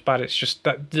that it was bad. It's just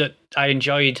that I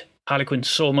enjoyed Harley Quinn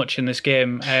so much in this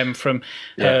game, from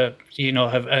what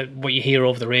you hear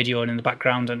over the radio and in the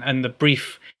background, and the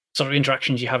brief sort of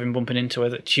interactions you have in bumping into her.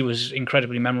 That she was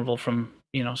incredibly memorable from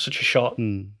such a short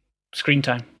screen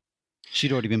time.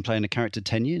 She'd already been playing a character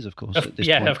 10 years, of course, at this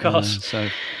point. Of course.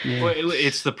 Well,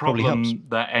 it's the problem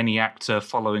that any actor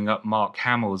following up Mark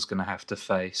Hamill is going to have to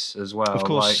face as well. Of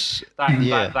course.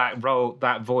 That role,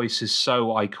 that voice is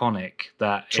so iconic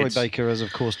that Troy Baker has,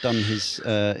 of course, done his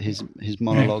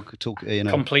monologue,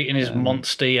 completing his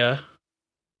monster year,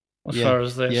 as far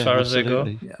as they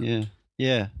go.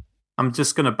 Yeah. I'm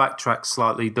just going to backtrack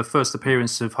slightly. The first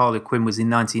appearance of Harley Quinn was in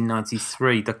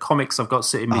 1993. The comics I've got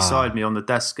sitting beside me on the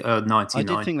desk are 99. I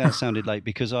did think that sounded late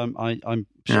because I'm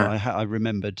sure I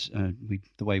remembered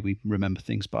the way we remember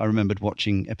things, but I remembered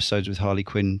watching episodes with Harley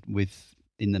Quinn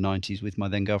in the 90s with my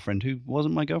then girlfriend, who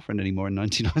wasn't my girlfriend anymore in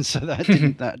 99, so that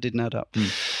didn't add up.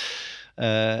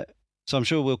 So I'm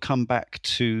sure we'll come back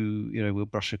to, we'll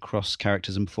brush across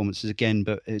characters and performances again,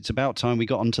 but it's about time we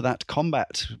got onto that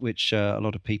combat, which a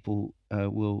lot of people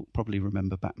will probably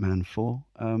remember Batman for.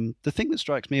 The thing that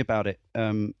strikes me about it,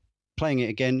 playing it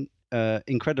again,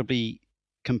 incredibly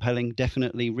compelling,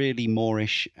 definitely really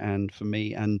Moorish, and for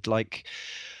me, and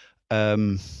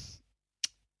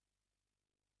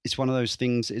it's one of those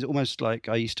things, it's almost like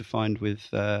I used to find with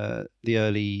the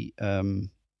early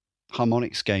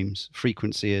harmonics games,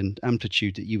 frequency and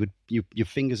amplitude, that your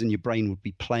fingers and your brain would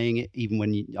be playing it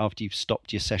even after you've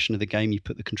stopped your session of the game. You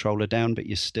put the controller down, but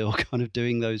you're still kind of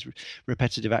doing those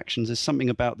repetitive actions. There's something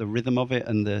about the rhythm of it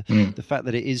and the fact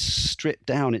that it is stripped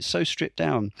down. It's so stripped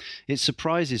down. It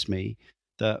surprises me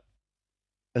that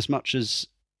as much as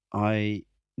I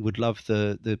would love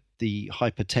the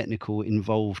hyper technical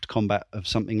involved combat of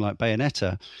something like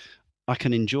Bayonetta, I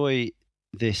can enjoy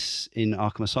this in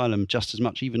Arkham Asylum just as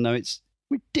much, even though it's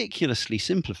ridiculously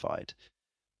simplified.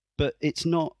 But it's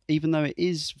not, even though it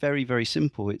is very, very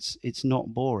simple, it's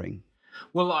not boring.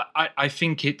 Well, I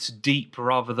think it's deep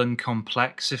rather than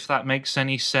complex, if that makes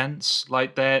any sense.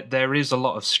 Like there is a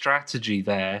lot of strategy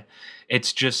there.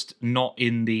 It's just not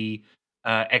in the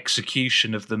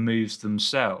execution of the moves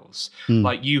themselves.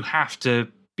 Like you have to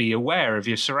be aware of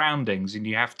your surroundings, and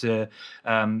you have to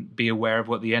be aware of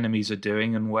what the enemies are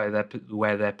doing and where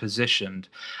they're positioned.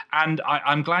 And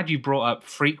I'm glad you brought up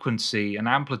frequency and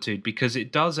amplitude, because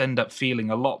it does end up feeling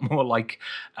a lot more like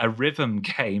a rhythm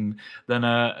game than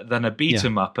a beat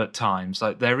 'em up at times.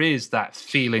 Like there is that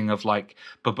feeling of like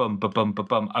ba-bum, ba-bum,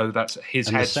 ba-bum. Oh, that's his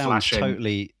head flashing.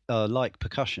 Totally like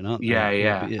percussion, aren't they?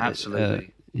 Yeah,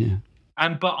 absolutely.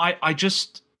 But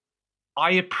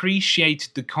I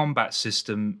appreciated the combat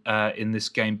system in this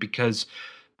game, because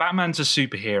Batman's a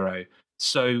superhero,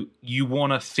 so you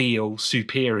want to feel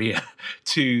superior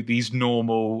to these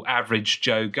normal average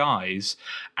Joe guys.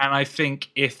 And I think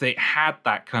if they had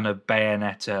that kind of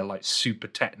Bayonetta, like super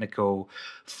technical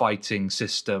fighting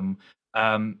system,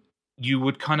 you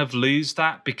would kind of lose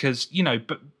that, because,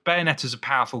 Bayonetta's a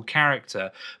powerful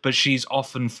character, but she's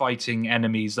often fighting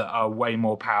enemies that are way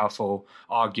more powerful,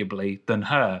 arguably, than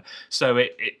her. So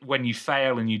when you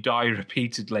fail and you die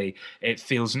repeatedly, it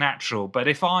feels natural. But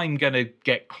if I'm going to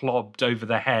get clobbed over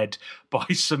the head by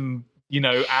some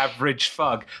average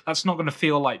thug. That's not going to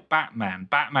feel like Batman.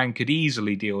 Batman could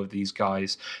easily deal with these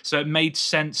guys. So it made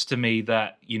sense to me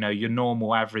that, your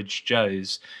normal average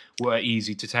Joes were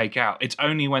easy to take out. It's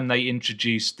only when they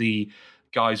introduced the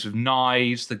guys with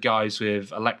knives, the guys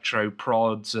with electro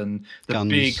prods, and the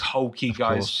guns, big hulky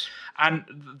guys. Course. And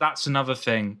that's another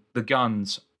thing, the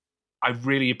guns. I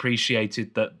really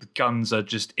appreciated that the guns are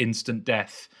just instant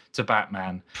death to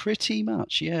Batman. Pretty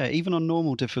much, yeah. Even on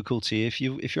normal difficulty, if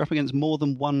you're up against more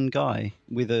than one guy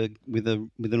with an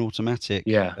automatic,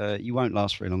 you won't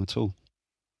last very long at all.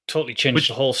 Totally changed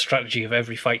the whole strategy of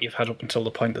every fight you've had up until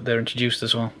the point that they're introduced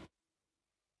as well.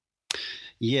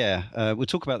 Yeah, we'll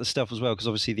talk about the stuff as well, because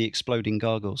obviously the exploding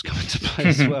gargoyles come into play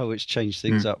as well, which changed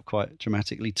things up quite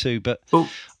dramatically too. But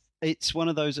it's one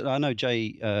of those, I know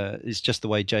Jay, it's just the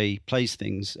way Jay plays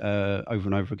things over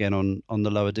and over again on the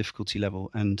lower difficulty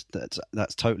level, and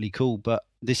that's totally cool. But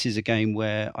this is a game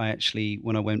where I actually,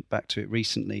 when I went back to it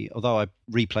recently, although I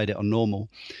replayed it on normal,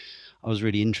 I was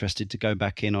really interested to go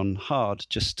back in on hard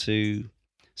just to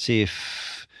see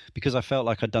if, because I felt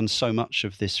like I'd done so much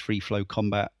of this free flow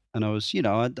combat. And I was,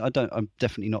 I'm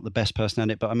definitely not the best person at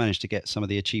it, but I managed to get some of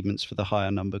the achievements for the higher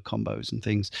number combos and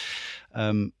things.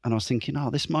 And I was thinking,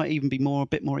 this might even be a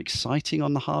bit more exciting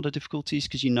on the harder difficulties,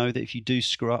 because that if you do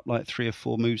screw up like 3 or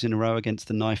 4 moves in a row against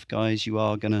the knife guys, you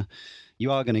are gonna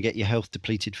get your health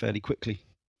depleted fairly quickly.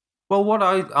 Well,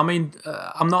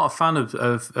 I'm not a fan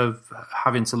of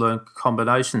having to learn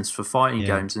combinations for fighting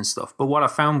games and stuff. But what I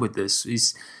found with this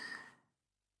is,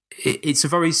 it's a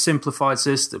very simplified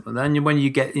system, and then when you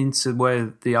get into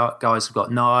where the guys have got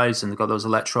knives and they've got those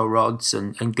electro rods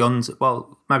and guns,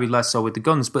 well, maybe less so with the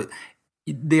guns, but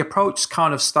the approach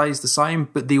kind of stays the same,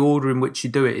 but the order in which you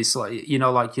do it is like,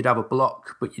 like you'd have a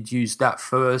block, but you'd use that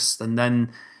first, and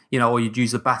then, or you'd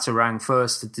use the batarang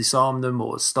first to disarm them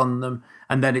or stun them,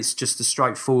 and then it's just a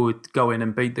straightforward go in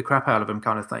and beat the crap out of them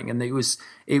kind of thing. And it was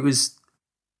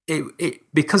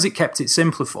because it kept it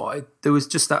simplified, there was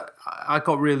just that I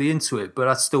got really into it, but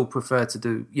I still prefer to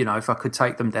do, if I could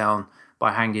take them down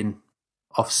by hanging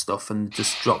off stuff and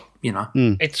just drop,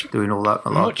 it's doing all that.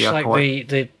 Much like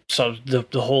the sort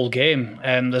of the whole game.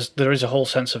 There is a whole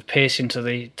sense of pacing to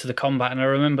the combat, and I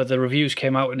remember the reviews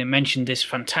came out and it mentioned this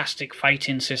fantastic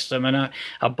fighting system, and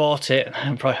I bought it and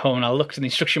I brought it home and I looked at the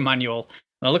instruction manual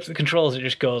and I looked at the controls. It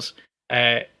just goes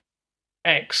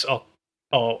X or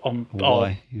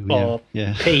Y, or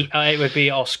P. It would be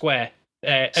or square.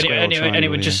 And it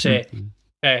would just say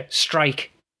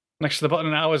strike next to the button,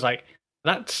 and I was like,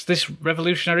 that's this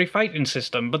revolutionary fighting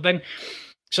system. But then,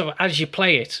 so as you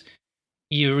play it,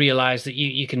 you realise that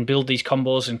you can build these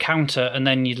combos and counter, and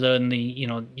then you learn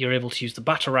you're able to use the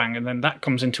batarang, and then that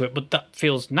comes into it. But that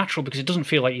feels natural because it doesn't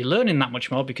feel like you're learning that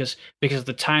much more because of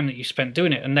the time that you spent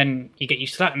doing it, and then you get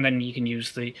used to that, and then you can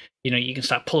use you can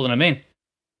start pulling them in.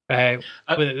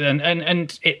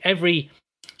 Every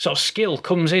sort of skill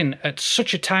comes in at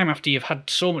such a time after you've had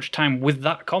so much time with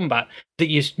that combat that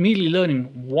you're merely learning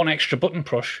one extra button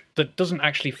push that doesn't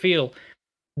actually feel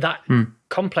that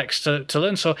complex to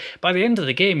learn. So by the end of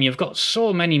the game, you've got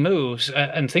so many moves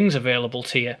and things available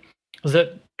to you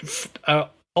that are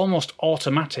almost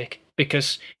automatic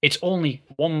because it's only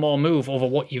one more move over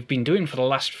what you've been doing for the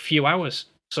last few hours.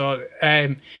 So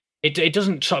it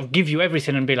doesn't sort of give you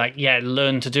everything and be like,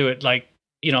 learn to do it. Like,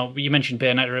 you mentioned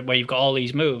Bayonetta where you've got all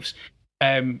these moves.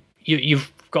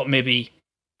 You've got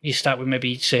you start with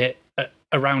maybe, say,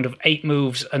 a round of 8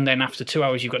 moves, and then after 2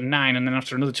 hours you've got 9, and then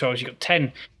after another 2 hours you've got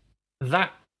 10.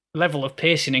 That level of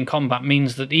pacing in combat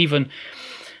means that even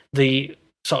the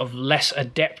sort of less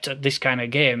adept at this kind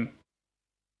of game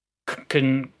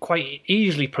can quite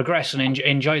easily progress and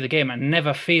enjoy the game and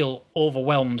never feel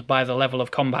overwhelmed by the level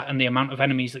of combat and the amount of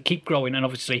enemies that keep growing, and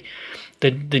obviously the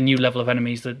new level of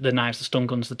enemies, the knives, the stun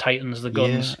guns, the titans, the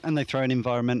guns. And they throw in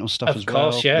environmental stuff as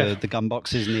well. The gun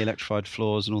boxes and the electrified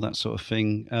floors and all that sort of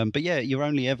thing. But you're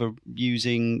only ever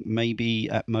using maybe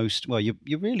at most,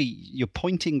 you're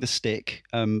pointing the stick,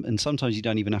 and sometimes you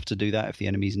don't even have to do that if the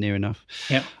enemy's near enough.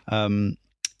 Yeah.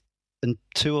 And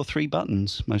 2 or 3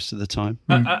 buttons most of the time.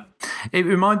 It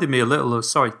reminded me a little of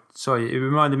It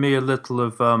reminded me a little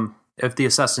of the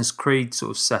Assassin's Creed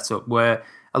sort of setup, where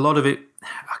a lot of it,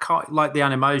 I can't like the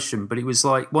animation, but it was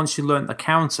like once you learnt the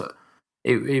counter,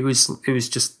 it was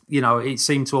just it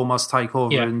seemed to almost take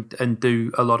over and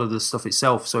do a lot of the stuff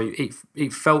itself. So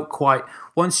it felt quite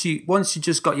once you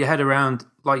just got your head around,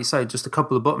 like you say, just a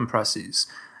couple of button presses.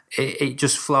 It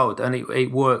just flowed, and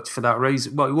it worked for that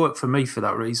reason. Well, it worked for me for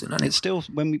that reason. And it's still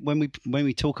when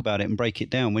we talk about it and break it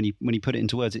down, when you put it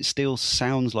into words, it still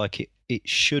sounds like it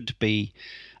should be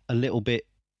a little bit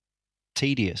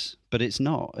tedious, but it's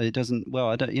not. It doesn't. Well,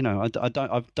 I don't. I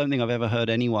don't think I've ever heard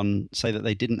anyone say that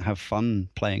they didn't have fun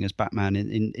playing as Batman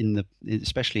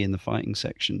especially in the fighting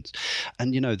sections.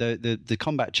 And the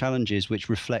combat challenges which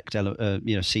reflect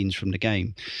scenes from the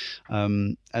game.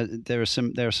 There are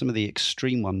some of the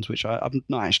extreme ones which I've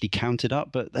not actually counted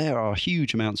up, but there are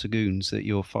huge amounts of goons that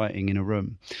you're fighting in a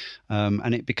room,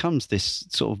 and it becomes this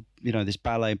sort of this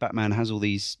ballet. Batman has all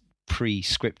these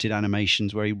pre-scripted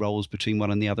animations where he rolls between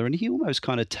one and the other, and he almost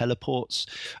kind of teleports,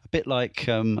 a bit like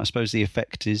I suppose the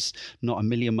effect is not a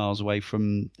million miles away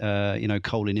from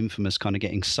Cole in Infamous kind of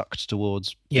getting sucked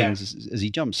towards things as he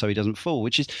jumps so he doesn't fall,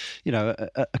 which is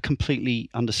a completely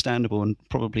understandable and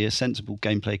probably a sensible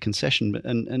gameplay concession,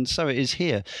 and so it is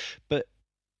here. But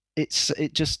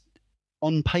it just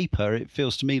on paper, it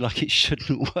feels to me like it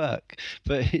shouldn't work,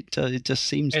 but it just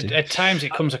seems to. At times,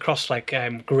 it comes across like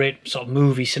great sort of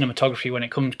movie cinematography when it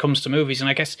comes to movies, and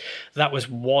I guess that was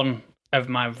one of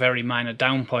my very minor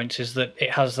down points, is that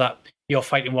it has that you're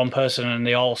fighting one person and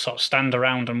they all sort of stand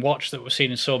around and watch, that we've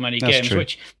seen in so many games, true.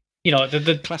 Which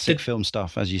the classic film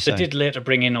stuff, as you say. They did later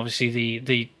bring in obviously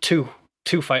the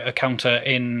two fighter counter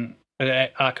in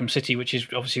Arkham City, which is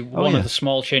obviously one of the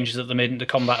small changes that they made into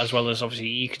combat, as well as obviously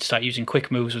you could start using quick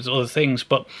moves with other things.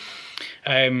 But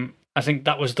I think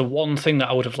that was the one thing that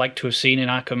I would have liked to have seen in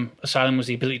Arkham Asylum, was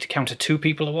the ability to counter two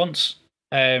people at once.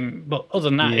 But other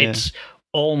than that, it's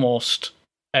almost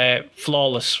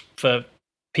flawless for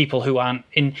people who aren't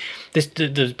in this.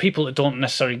 The people that don't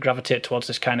necessarily gravitate towards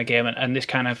this kind of game, and this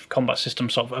kind of combat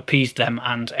system sort of appeased them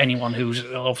and anyone who's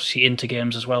obviously into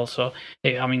games as well. So,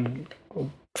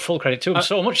 full credit to them.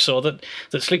 So much so that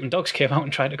Sleeping Dogs came out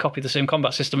and tried to copy the same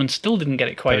combat system and still didn't get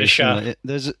it quite as sharp.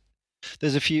 There's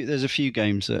a few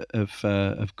games that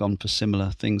have gone for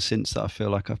similar things since that I feel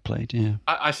like I've played. Yeah,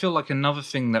 I feel like another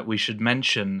thing that we should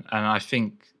mention, and I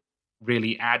think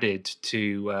really added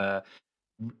to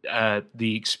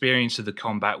the experience of the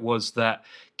combat, was that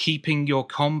keeping your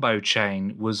combo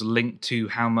chain was linked to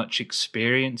how much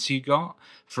experience you got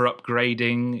for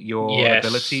upgrading your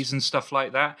abilities and stuff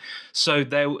like that. So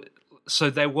there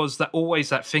was always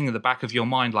that thing in the back of your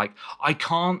mind, like, I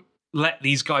can't let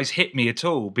these guys hit me at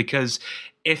all, because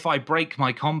if I break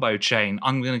my combo chain,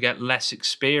 I'm going to get less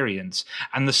experience.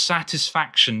 And the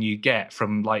satisfaction you get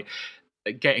from like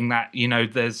getting that,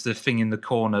 there's the thing in the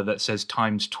corner that says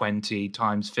times 20,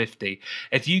 times 50.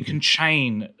 If you can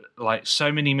chain like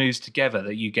so many moves together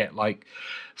that you get like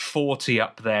 40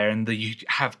 up there, and that you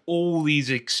have all these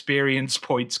experience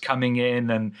points coming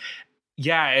in, and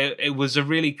it was a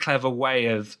really clever way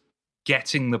of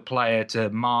getting the player to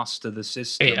master the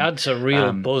system. It adds a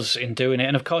real buzz in doing it,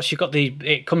 and of course you've got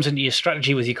it comes into your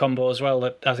strategy with your combo as well.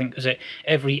 That I think is it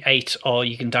every 8, or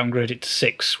you can downgrade it to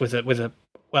 6 with a.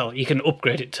 Well, you can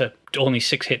upgrade it to only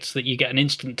 6 hits, that you get an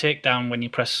instant takedown when you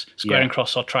press square and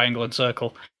cross or triangle and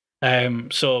circle.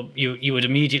 So you would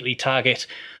immediately target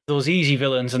those easy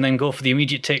villains and then go for the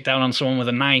immediate takedown on someone with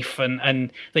a knife,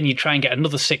 and then you try and get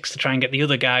another 6 to try and get the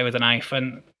other guy with a knife.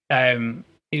 And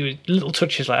little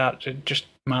touches like that, just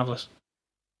marvellous.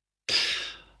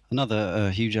 Another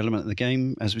huge element of the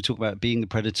game, as we talk about being the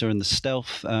predator and the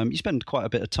stealth, you spend quite a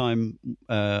bit of time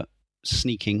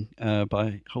sneaking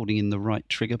by holding in the right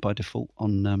trigger by default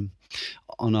on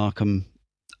Arkham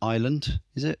Island,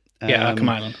 is it? Arkham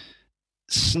Island.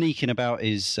 Sneaking about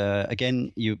is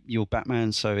again, you're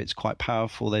Batman, so it's quite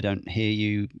powerful. They don't hear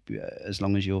you as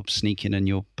long as you're sneaking and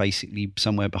you're basically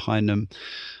somewhere behind them.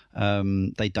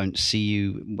 They don't see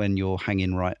you when you're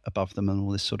hanging right above them and all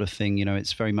this sort of thing.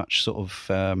 It's very much sort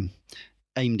of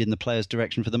aimed in the player's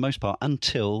direction for the most part,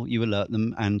 until you alert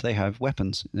them and they have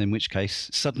weapons, in which case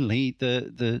suddenly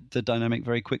the dynamic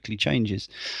very quickly changes.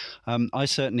 I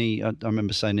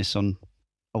remember saying this on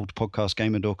old podcast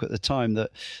Gamer Dork at the time,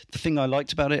 that the thing I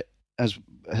liked about it, as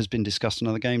has been discussed in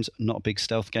other games, I'm not a big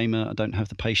stealth gamer, I don't have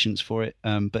the patience for it,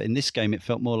 but in this game it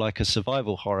felt more like a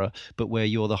survival horror, but where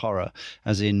you're the horror,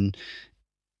 as in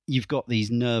you've got these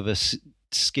nervous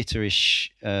skittish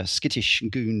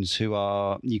goons who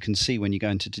are, you can see when you go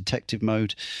into detective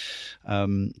mode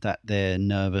that they're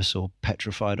nervous or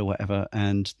petrified or whatever,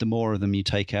 and the more of them you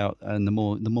take out and the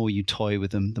more you toy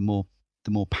with them, the more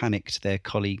panicked their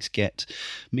colleagues get.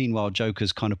 Meanwhile,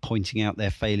 Joker's kind of pointing out their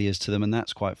failures to them, and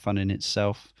that's quite fun in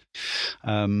itself.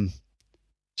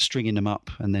 Stringing them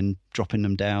up and then dropping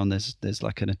them down. There's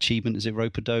like an achievement, is it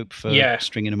rope-a-dope, for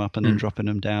stringing them up and then dropping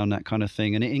them down, that kind of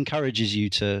thing. And it encourages you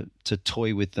to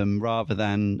toy with them rather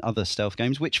than other stealth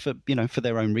games, which for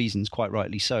their own reasons, quite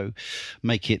rightly so,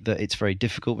 make it that it's very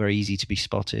difficult, very easy to be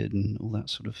spotted and all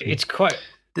that sort of thing. It's quite.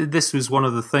 This was one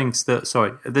of the things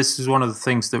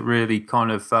that really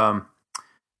kind of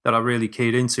that I really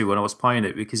keyed into when I was playing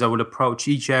it, because I would approach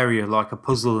each area like a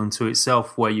puzzle unto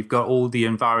itself, where you've got all the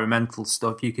environmental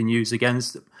stuff you can use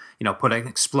against them. You know, put an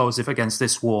explosive against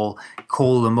this wall,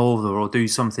 call them over, or do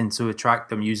something to attract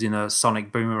them using a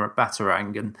sonic boomer or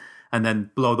batarang, and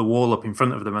then blow the wall up in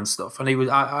front of them and stuff. And it was,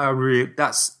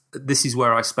 this is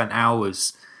where I spent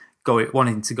hours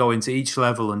wanting to go into each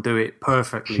level and do it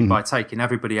perfectly by taking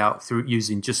everybody out through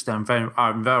using just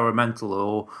environmental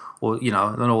or you know,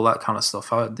 and all that kind of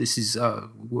stuff. This is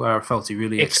where I felt he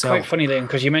really excelled. It's quite funny then,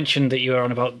 because you mentioned that you were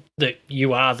on about that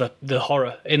you are the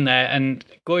horror in there, and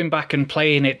going back and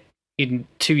playing it in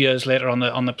 2 years later on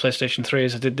the PlayStation 3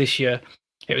 as I did this year.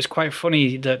 It was quite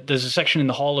funny that there's a section in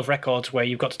the Hall of Records where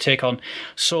you've got to take on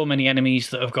so many enemies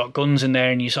that have got guns in there,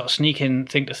 and you sort of sneak in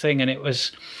thing to thing, and it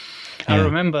was... I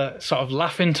remember sort of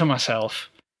laughing to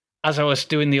myself as I was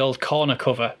doing the old corner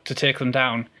cover to take them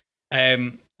down.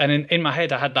 And in my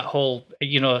head, I had that whole,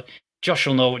 you know, Josh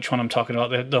will know which one I'm talking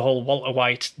about, the whole Walter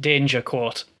White danger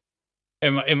quote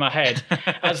in my head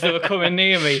as they were coming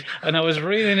near me. And I was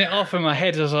reeling it off in my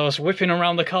head as I was whipping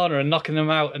around the corner and knocking them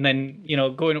out, and then, you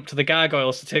know, going up to the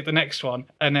gargoyles to take the next one.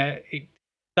 And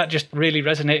that just really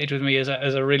resonated with me as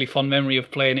a really fond memory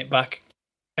of playing it back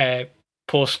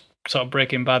post sort of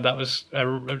Breaking Bad. That was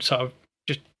sort of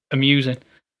just amusing.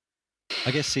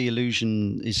 I guess the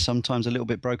illusion is sometimes a little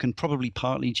bit broken, probably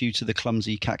partly due to the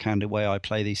clumsy cat-handed way I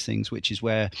play these things, which is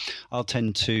where I'll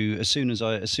tend to, as soon as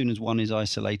one is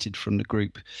isolated from the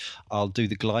group, I'll do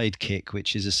the glide kick,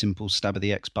 which is a simple stab of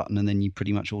the X button, and then you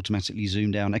pretty much automatically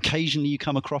zoom down. Occasionally you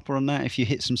come a cropper on that if you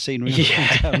hit some scenery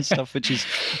and stuff, which is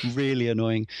really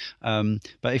annoying.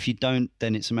 But if you don't,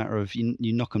 then it's a matter of you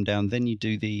knock them down, then you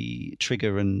do the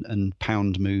trigger and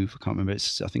pound move. I can't remember.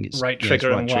 I think it's right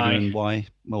trigger and Y.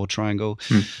 Or triangle,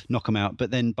 knock them out.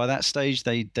 But then by that stage,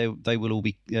 they will all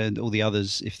be all the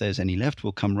others, if there's any left,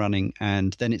 will come running,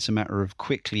 and then it's a matter of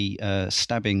quickly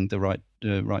stabbing the right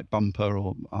bumper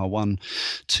or R1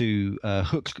 to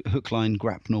hook, line,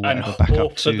 grapnel, or whatever, and back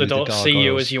hope up to that they don't see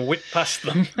you as you whip past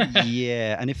them.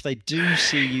 Yeah, and if they do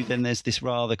see you, then there's this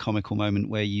rather comical moment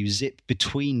where you zip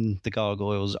between the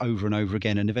gargoyles over and over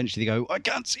again, and eventually they go, I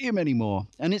can't see him anymore.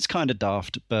 And it's kind of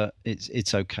daft, but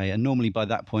it's okay. And normally by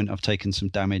that point I've taken some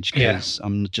damage because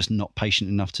I'm just not patient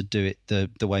enough to do it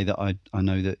the way that I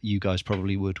know that you guys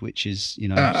probably would, which is, you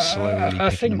know, slowly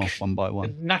picking them off one by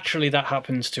one. Naturally that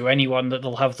happens to anyone, that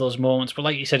they'll have those moments, but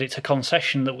like you said, it's a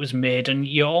concession that was made, and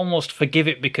you almost forgive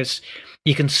it because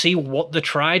you can see what they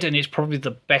tried, and it's probably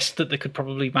the best that they could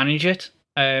probably manage it.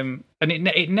 And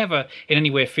it never in any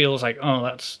way feels like, oh,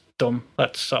 that's dumb,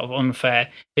 that's sort of unfair.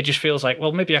 It just feels like,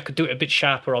 well, maybe I could do it a bit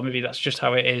sharper, or maybe that's just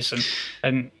how it is,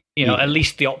 and you know, at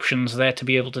least the options there to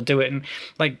be able to do it. And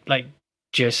like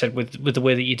Jay said, with the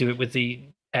way that you do it with the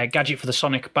gadget for the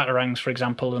sonic batarangs, for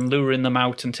example, and luring them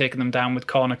out and taking them down with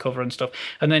corner cover and stuff.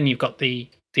 And then you've got the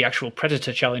actual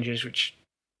predator challenges, which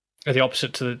are the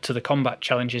opposite to the combat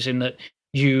challenges, in that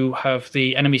you have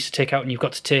the enemies to take out, and you've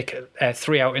got to take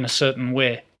 3 out in a certain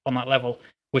way on that level,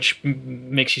 which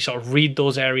makes you sort of read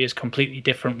those areas completely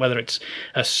different, whether it's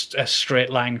a straight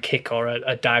line kick or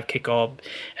a dive kick, or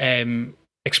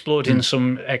exploding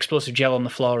some explosive gel on the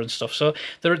floor and stuff. So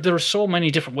there are so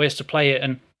many different ways to play it.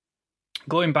 And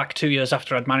going back 2 years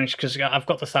after I'd managed, because I've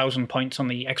got the 1,000 points on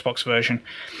the Xbox version,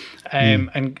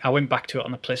 and I went back to it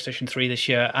on the PlayStation 3 this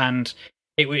year, and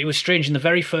it was strange. In the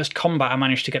very first combat, I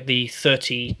managed to get the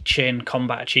 30 chain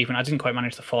combat achievement. I didn't quite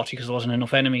manage the 40 because there wasn't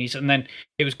enough enemies, and then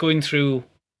it was going through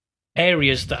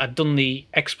areas that I'd done the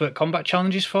expert combat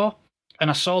challenges for, and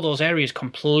I saw those areas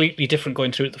completely different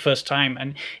going through it the first time.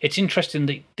 And it's interesting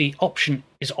that the option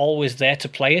is always there to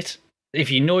play it.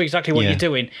 If you know exactly what you're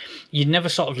doing, you're never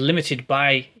sort of limited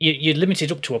by... You're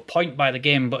limited up to a point by the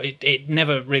game, but it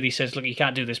never really says, look, you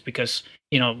can't do this because,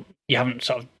 you know, you haven't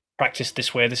sort of practiced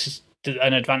this way. This is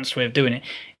an advanced way of doing it.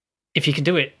 If you can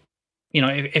do it, you know,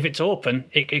 if it's open,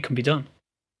 it can be done.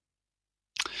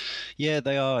 Yeah,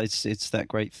 they are. It's that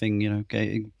great thing, you know,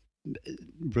 getting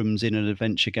rooms in an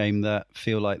adventure game that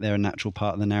feel like they're a natural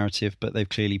part of the narrative, but they've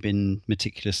clearly been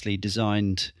meticulously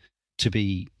designed to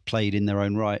be played in their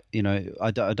own right. You know,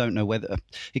 I don't know whether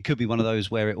it could be one of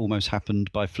those where it almost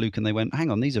happened by fluke and they went,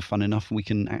 hang on, these are fun enough and we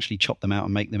can actually chop them out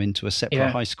and make them into a separate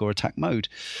high score attack mode.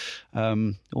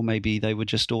 Or maybe they were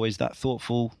just always that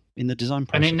thoughtful in the design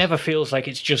process. And it never feels like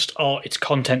it's just, it's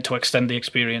content to extend the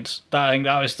experience. I think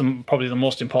that is probably the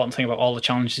most important thing about all the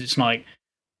challenges. It's not like,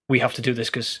 we have to do this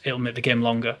because it'll make the game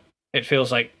longer. It feels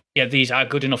like, yeah, these are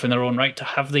good enough in their own right to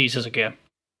have these as a game.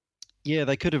 Yeah,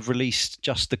 they could have released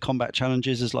just the combat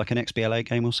challenges as like an XBLA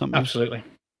game or something. Absolutely.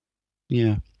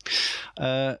 Yeah.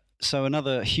 So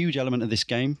another huge element of this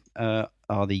game are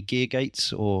the gear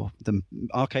gates, or the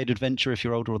arcade adventure if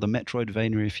you're older, or the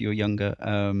Metroidvania if you're younger.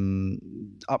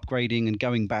 Upgrading and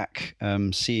going back,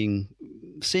 seeing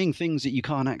things that you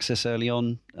can't access early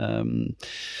on,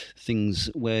 things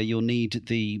where you'll need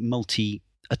the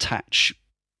multi-attach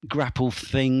grapple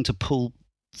thing to pull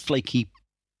flaky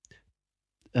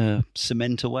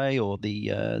cement away, or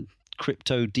the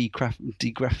crypto degraph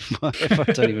I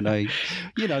don't even know.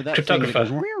 You know, that thing that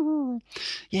goes.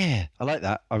 Yeah, I like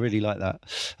that. I really like that.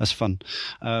 That's fun.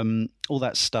 All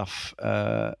that stuff.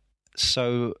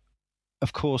 So,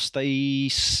 of course, they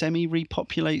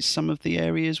semi-repopulate some of the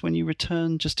areas when you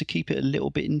return, just to keep it a little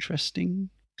bit interesting.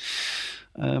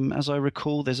 As I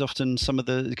recall, there's often some of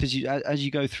the, because as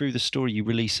you go through the story, you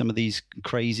release some of these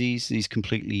crazies, these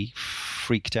completely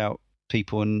freaked out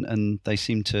people, and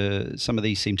some of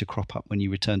these seem to crop up when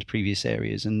you return to previous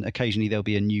areas, and occasionally there'll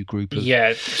be a new group of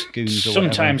goons.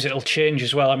 Sometimes it'll change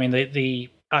as well. I mean, the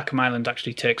Arkham Island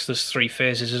actually there's 3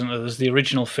 phases, isn't there? There's the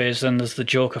original phase, then there's the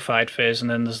Joker-fied phase, and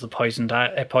then there's the Poison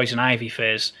Ivy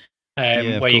phase.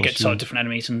 Where you get sort of different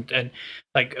enemies, and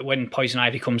like when Poison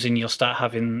Ivy comes in, you'll start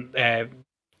having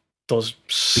those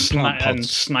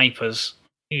snipers.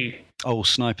 Oh,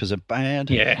 snipers are bad.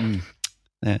 Yeah.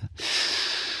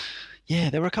 Yeah,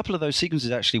 there were a couple of those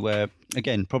sequences actually where,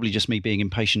 again, probably just me being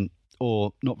impatient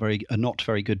or not very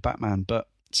good Batman, but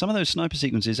some of those sniper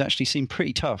sequences actually seemed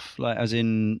pretty tough. Like, as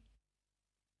in,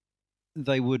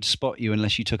 they would spot you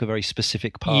unless you took a very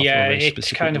specific path. Yeah,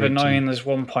 it's kind of annoying. There's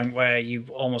one point where you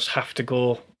almost have to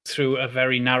go through a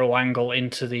very narrow angle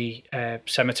into the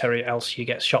cemetery, else you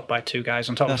get shot by 2 guys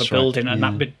on top of a building. And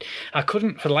that bit, I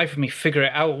couldn't for the life of me figure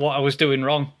it out what I was doing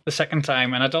wrong the second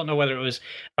time, and I don't know whether it was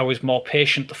I was more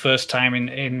patient the first time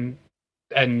in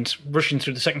and rushing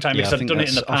through the second time, because I've done it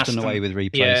in the past. Often the way with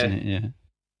replays, isn't it?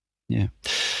 Yeah.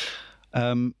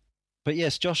 But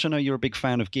yes, Josh, I know you're a big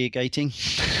fan of gear gating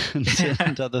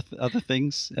and other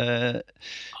things. Do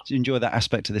you enjoy that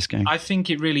aspect of this game? I think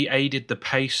it really aided the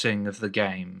pacing of the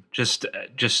game, just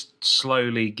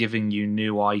slowly giving you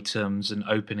new items and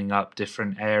opening up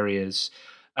different areas.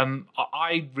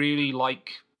 I really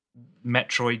like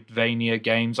Metroidvania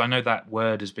games. I know that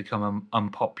word has become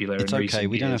unpopular in recent years. It's okay.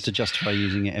 We don't have to justify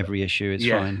using it every issue. It's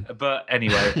fine. But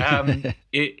anyway,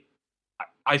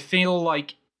 I feel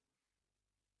like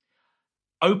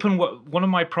one of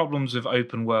my problems with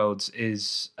open worlds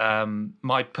is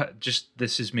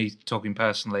this is me talking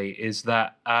personally, is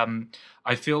that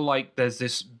I feel like there's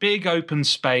this big open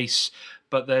space,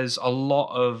 but there's a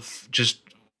lot of just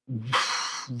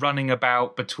running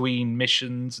about between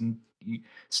missions and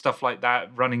stuff like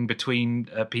that, running between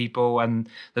people, and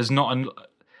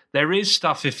there is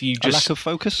stuff if you just... A lack of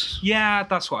focus? Yeah,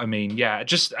 that's what I mean, yeah.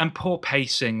 And poor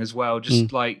pacing as well,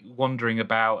 just like wandering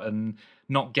about and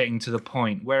not getting to the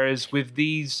point. Whereas with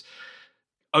these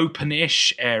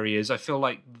open-ish areas, I feel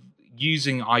like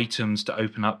using items to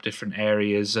open up different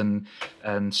areas and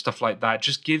stuff like that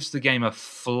just gives the game a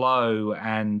flow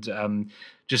and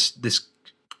just this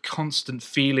constant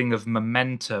feeling of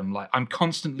momentum. Like, I'm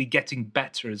constantly getting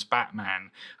better as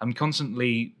Batman. I'm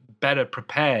constantly better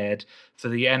prepared for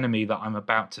the enemy that I'm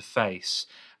about to face.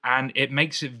 And it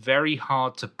makes it very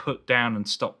hard to put down and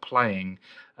stop playing.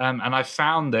 And I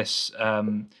found this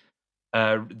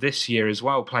this year as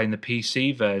well, playing the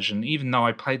PC version. Even though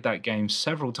I played that game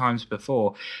several times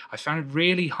before, I found it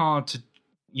really hard to,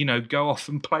 go off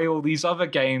and play all these other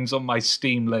games on my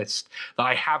Steam list that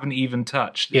I haven't even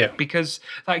touched. Yeah. Because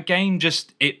that game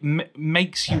just,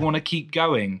 makes you want to keep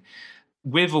going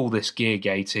with all this gear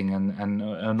gating and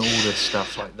all this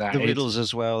stuff like that. The riddles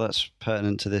as well, that's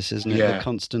pertinent to this, isn't it? Yeah.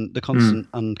 The constant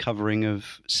uncovering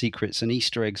of secrets and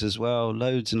Easter eggs as well.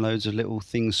 Loads and loads of little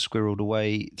things squirreled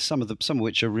away. Some of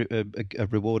which are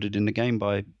rewarded in the game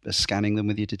by scanning them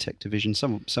with your detective vision.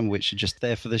 Some of which are just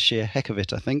there for the sheer heck of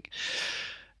it, I think.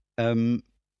 I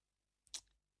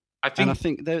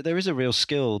think there is a real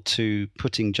skill to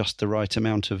putting just the right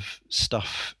amount of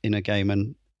stuff in a game,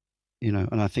 and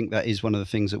I think that is one of the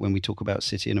things that when we talk about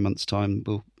City in a month's time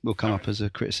will come up as a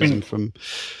criticism from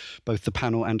both the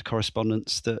panel and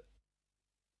correspondents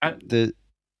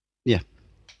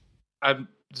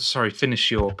sorry,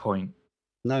 finish your point.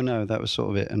 No, that was sort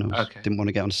of it, and I didn't want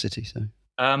to get on City.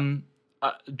 So,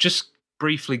 just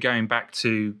briefly going back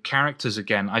to characters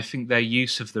again, I think their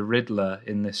use of the Riddler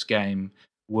in this game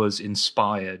was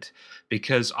inspired,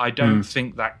 because I don't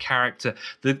think that character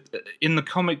in the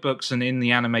comic books and in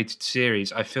the animated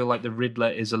series, I feel like the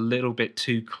Riddler is a little bit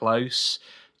too close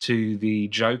to the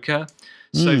Joker.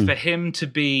 So for him to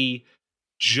be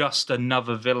just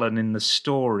another villain in the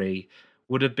story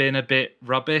would have been a bit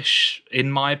rubbish,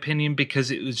 in my opinion, because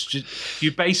it was just,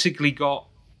 you basically got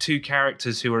two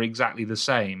characters who are exactly the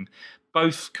same,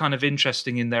 both kind of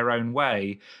interesting in their own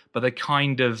way, but they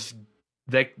kind of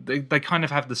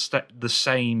have the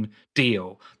same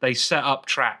deal. They set up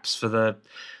traps for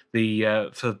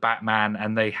for Batman,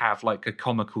 and they have like a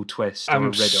comical twist or a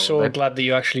riddle. I'm so glad that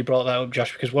you actually brought that up,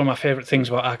 Josh, because one of my favourite things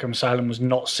about Arkham Asylum was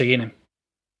not seeing him.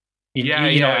 You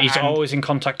know, he's always in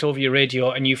contact over your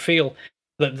radio, and you feel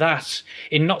that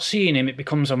in not seeing him, it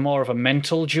becomes more of a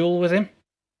mental duel with him.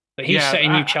 But he's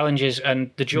setting new challenges,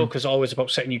 and the Joker's always about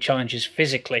setting new challenges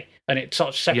physically, and it sort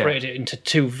of separated it into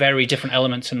two very different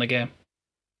elements in the game.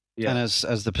 Yeah. And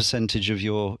as the percentage of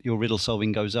your riddle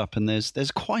solving goes up, and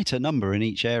there's quite a number in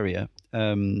each area,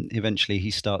 eventually he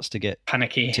starts to get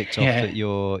panicky, ticked off that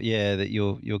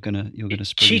you're gonna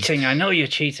spring. Cheating. I know you're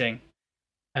cheating.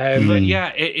 But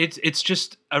it's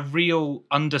just a real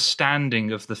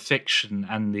understanding of the fiction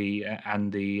and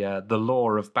the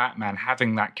lore of Batman,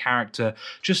 having that character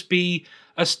just be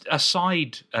a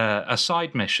side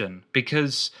mission,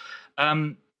 because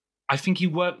I think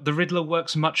the Riddler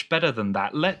works much better than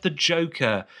that. Let the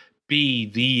Joker be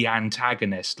the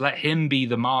antagonist. Let him be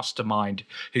the mastermind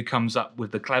who comes up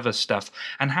with the clever stuff,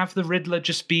 and have the Riddler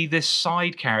just be this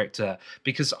side character,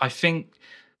 because I think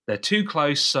they're too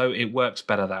close, so it works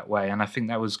better that way. And I think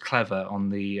that was clever on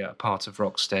the part of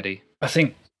Rocksteady. I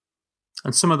think,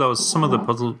 and some of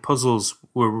the puzzles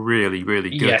were really, really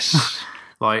good. Yes,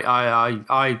 like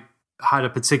I had a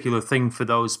particular thing for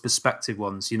those perspective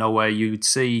ones. You know, where you would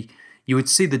see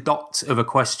the dot of a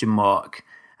question mark,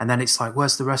 and then it's like,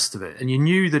 where's the rest of it? And you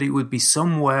knew that it would be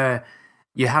somewhere.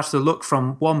 You have to look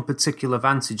from one particular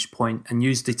vantage point and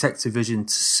use detective vision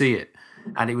to see it.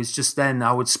 And it was just then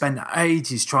I would spend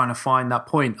ages trying to find that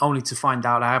point, only to find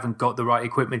out I haven't got the right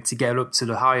equipment to get up to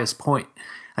the highest point.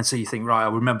 And so you think, right,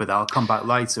 I'll remember that, I'll come back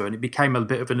later. And it became a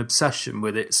bit of an obsession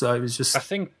with it. So it was just... I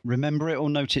think... Remember it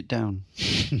or note it down.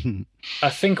 I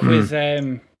think with...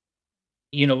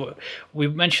 we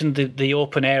mentioned the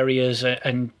open areas,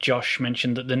 and Josh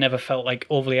mentioned that they never felt like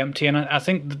overly empty. And I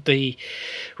think that the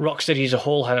Rocksteady as a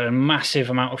whole had a massive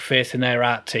amount of faith in their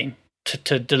art team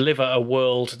to deliver a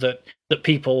world that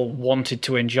people wanted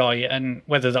to enjoy, and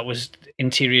whether that was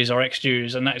interiors or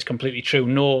exteriors, and that is completely true.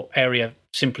 No area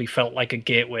simply felt like a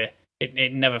gateway.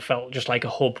 It never felt just like a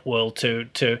hub world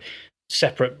to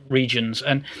separate regions.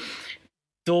 And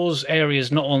those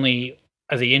areas, not only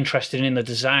are they interested in the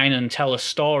design and tell a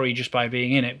story just by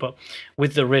being in it, but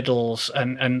with the riddles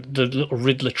and the little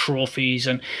Riddler trophies,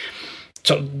 and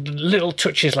so little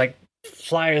touches like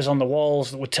flyers on the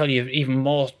walls that would tell you even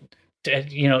more,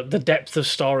 the depth of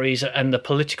stories, and the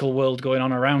political world going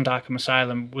on around Arkham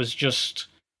Asylum was just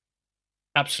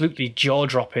absolutely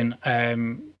jaw-dropping.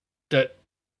 That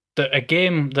a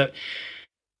game that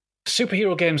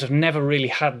superhero games have never really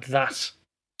had that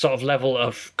sort of level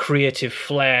of creative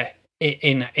flair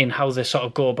in how they sort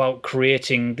of go about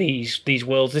creating these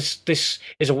worlds. This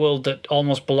is a world that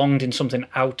almost belonged in something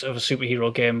out of a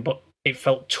superhero game, but it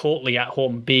felt totally at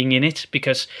home being in it,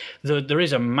 because there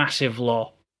is a massive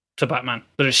lore to Batman.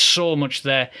 There is so much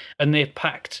there, and they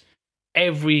packed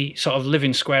every sort of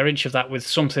living square inch of that with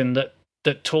something that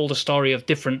told a story of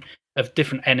different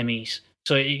enemies.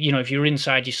 So, if you're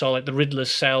inside, you saw like the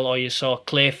Riddler's cell, or you saw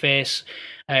Clayface,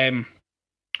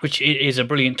 which is a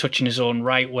brilliant touch in his own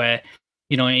right, where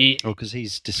because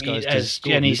he's disguised as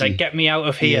Gordon, and he's like, "Get me out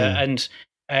of here!" And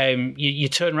you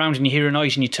turn around and you hear a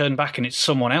noise, and you turn back, and it's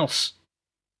someone else,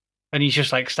 and he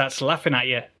just like starts laughing at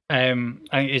you.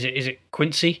 Is it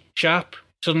Quincy Sharp?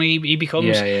 Suddenly he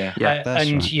becomes, and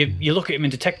right. you look at him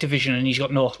in detective vision, and he's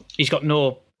got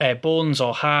no bones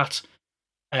or heart,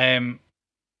 and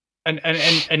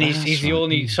he's the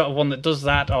only sort of one that does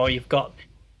that. Or you've got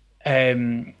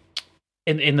in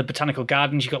the botanical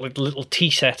gardens, you've got like the little tea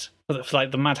set for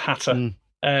like the Mad Hatter.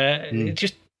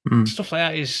 Just stuff like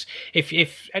that is,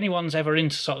 if anyone's ever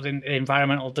into sort of the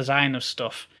environmental design of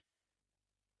stuff,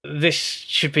 this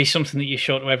should be something that you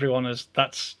show to everyone, as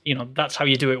that's how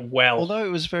you do it well. Although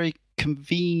it was very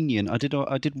convenient, I did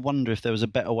wonder if there was a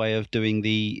better way of doing the,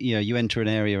 you enter an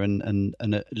area and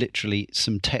literally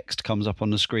some text comes up on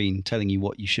the screen telling you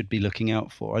what you should be looking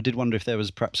out for. I did wonder if there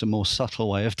was perhaps a more subtle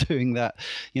way of doing that,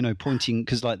 pointing,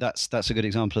 because like that's a good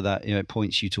example of that. It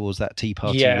points you towards that tea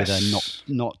party with a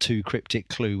not too cryptic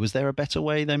clue. Was there a better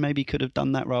way they maybe could have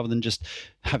done that, rather than just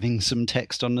having some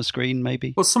text on the screen?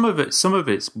 Maybe. Well, some of it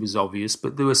was obvious,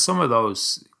 but there were some of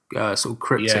those sort of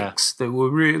cryptics that were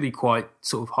really quite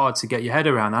sort of hard to get your head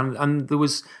around. And there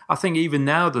was, I think even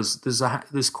now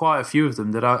there's quite a few of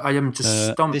them that I am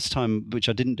just stumped. This time, which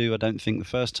I didn't do, I don't think the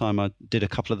first time, I did a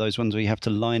couple of those ones where you have to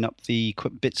line up the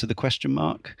bits of the question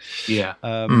mark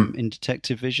in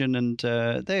Detective Vision, and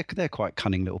they're quite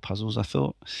cunning little puzzles, I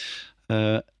thought.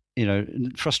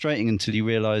 Frustrating until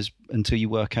you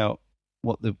work out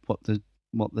what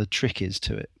the trick is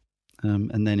to it.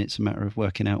 And then it's a matter of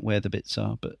working out where the bits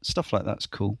are, but stuff like that's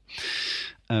cool.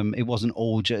 It wasn't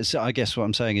all just. I guess what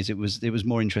I'm saying is it was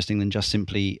more interesting than just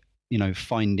simply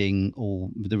finding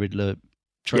all the Riddler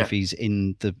trophies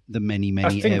in the many I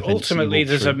think ultimately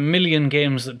there's a million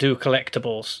games that do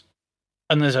collectibles,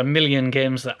 and there's a million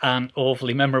games that aren't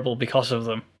overly memorable because of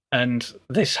them. And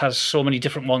this has so many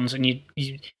different ones, and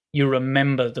you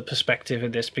remember the perspective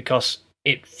of this because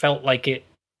it felt like it.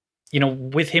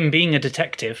 With him being a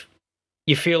detective,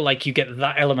 you feel like you get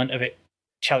that element of it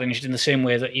challenged in the same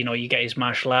way that you get his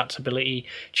martial arts ability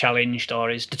challenged or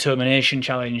his determination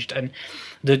challenged, and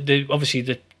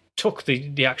took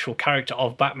the actual character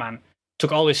of Batman,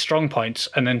 took all his strong points,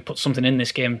 and then put something in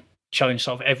this game challenged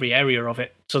sort of every area of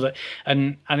it. So that,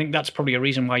 and I think that's probably a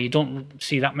reason why you don't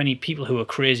see that many people who are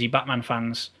crazy Batman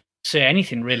fans say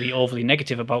anything really overly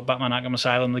negative about Batman Arkham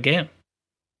Asylum, the game.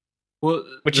 Well,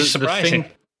 which is surprising.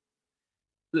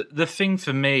 The thing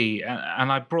for me, and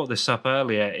I brought this up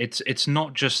earlier, it's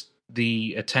not just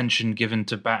the attention given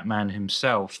to Batman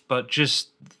himself, but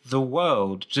just the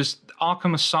world. Just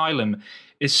Arkham Asylum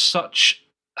is such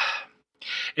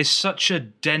a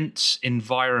dense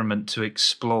environment to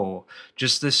explore.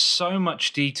 Just there's so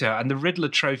much detail, and the Riddler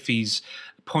trophies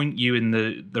point you in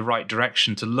the right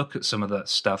direction to look at some of that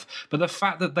stuff. But the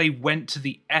fact that they went to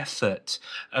the effort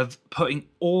of putting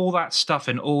all that stuff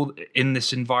in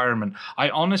this environment, I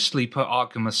honestly put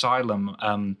Arkham Asylum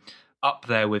up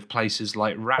there with places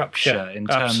like Rapture in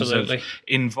terms of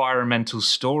environmental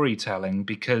storytelling,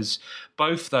 because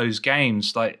both those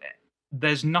games,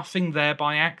 there's nothing there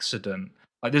by accident.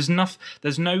 There's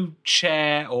no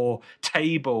chair or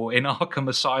table in Arkham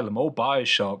Asylum or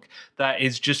BioShock that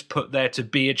is just put there to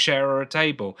be a chair or a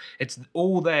table. It's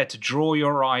all there to draw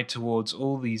your eye towards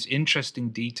all these interesting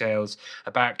details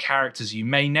about characters you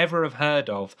may never have heard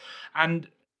of, and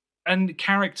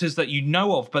characters that you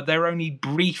know of, but they're only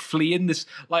briefly in this.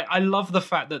 I love the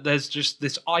fact that there's just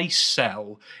this ice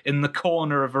cell in the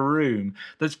corner of a room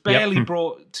that's barely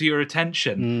brought to your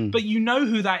attention, but you know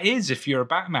who that is if you're a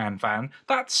Batman fan.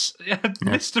 That's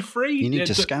Mr. Freeze. You need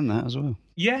to scan that as well.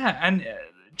 Yeah, and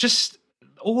just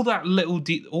all that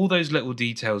all those little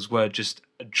details were just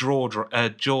jaw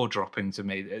dropping to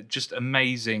me. Just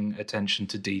amazing attention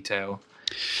to detail.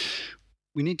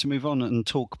 We need to move on and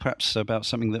talk perhaps about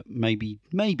something that maybe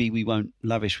we won't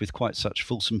lavish with quite such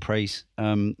fulsome praise,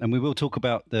 and we will talk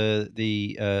about the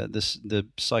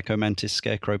Psycho Mantis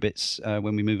Scarecrow bits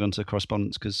when we move on to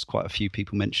correspondence, because quite a few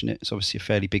people mention it. It's obviously a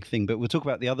fairly big thing, but we'll talk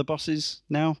about the other bosses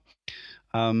now,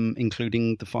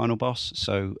 including the final boss.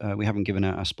 So we haven't given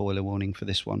out a spoiler warning for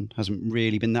this one. Hasn't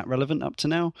really been that relevant up to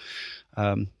now,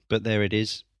 but there it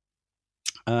is.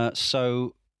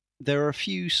 So there are a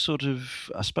few sort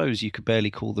of, I suppose you could barely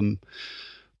call them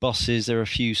bosses. There are a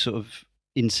few sort of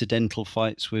incidental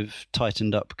fights with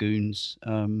tightened up goons,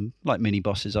 like mini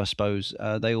bosses, I suppose.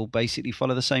 They all basically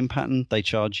follow the same pattern. They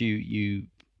charge you, you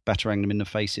batarang them in the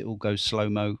face, it all goes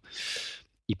slow-mo.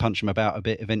 You punch them about a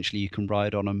bit, eventually you can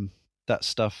ride on them, that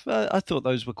stuff. I thought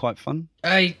those were quite fun.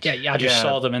 I just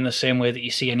saw them in the same way that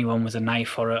you see anyone with a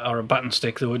knife or a button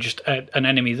stick. They were just an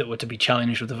enemy that were to be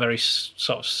challenged with a very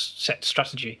sort of set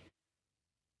strategy.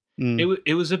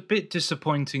 It was a bit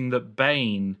disappointing that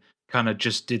Bane kind of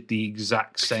just did the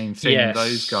exact same thing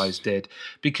those guys did,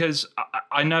 because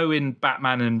I know in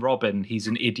Batman and Robin he's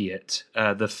an idiot,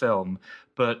 the film,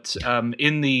 but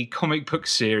in the comic book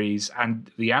series and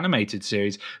the animated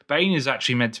series, Bane is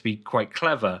actually meant to be quite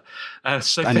clever. And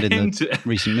in the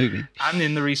recent movie. And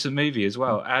in the recent movie as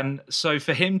well. And so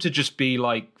for him to just be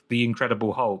like the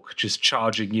Incredible Hulk, just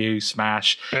charging you,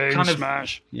 smash,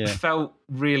 felt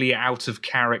really out of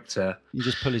character. You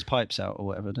just pull his pipes out or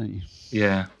whatever, don't you?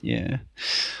 Yeah. Yeah.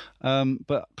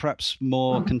 But perhaps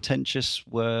more contentious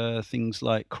were things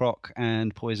like Croc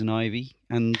and Poison Ivy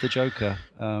and the Joker.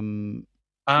 None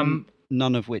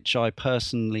of which I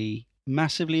personally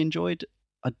massively enjoyed.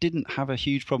 I didn't have a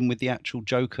huge problem with the actual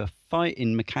Joker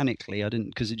fighting mechanically. I didn't,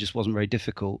 because it just wasn't very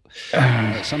difficult.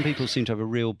 Some people seem to have a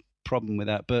real problem with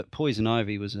that, but Poison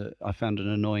Ivy I found an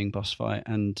annoying boss fight,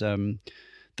 and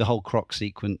the whole Croc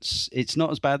sequence, it's not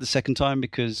as bad the second time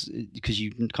because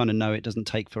you kind of know it doesn't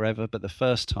take forever, but the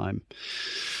first time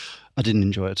I didn't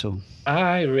enjoy it at all.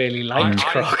 I really liked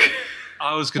Croc.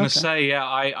 I was going to say, yeah,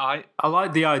 I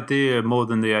like the idea more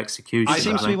than the execution. It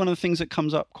seems to be one of the things that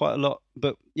comes up quite a lot.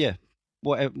 But yeah,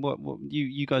 what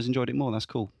you guys enjoyed it more. That's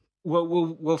cool.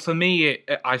 Well, for me,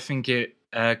 I think it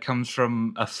comes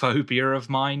from a phobia of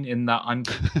mine in that I'm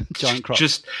giant croc.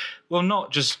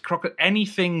 Not just croc.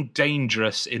 Anything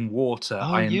dangerous in water,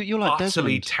 I am you're like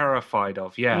utterly Desmond. terrified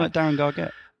of. Yeah, You're like Darren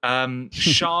Gargett.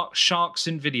 Sharks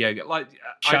in video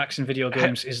Sharks in video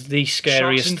games is the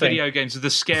scariest thing. Video games are the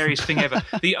scariest thing ever.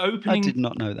 The opening, I did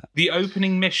not know that. The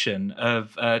opening mission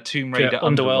of Tomb Raider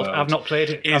Underworld. I've not played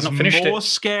it. I've not finished it.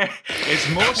 It's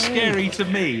more scary to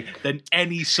me than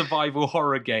any survival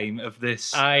horror game of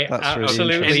this. I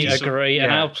absolutely agree,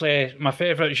 and I'll play. My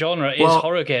favourite genre is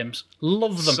horror games.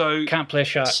 Love them. Can't play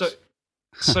sharks.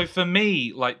 So for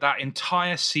me, like that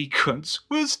entire sequence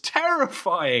was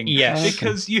terrifying. Yes.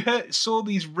 Because you saw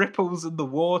these ripples in the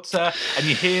water and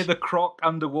you hear the croc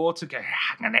underwater go,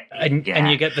 and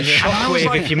you get the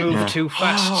shockwave if you move too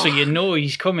fast, so you know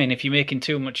he's coming if you're making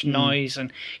too much noise.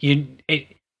 And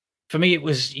for me, it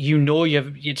was,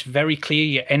 it's very clear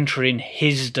you're entering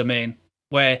his domain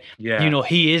where,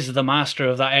 he is the master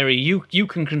of that area. You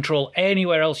can control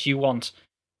anywhere else you want.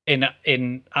 In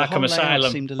Arkham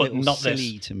Asylum, seemed a but little not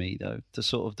silly this. to me, though. The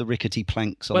sort of the rickety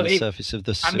planks on the surface of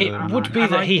the sewer. It would be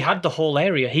that he had the whole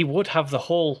area. He would have the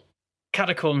whole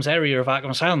catacombs area of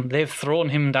Arkham Asylum. They've thrown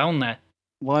him down there.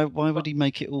 Why would he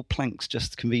make it all planks,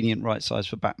 just convenient right size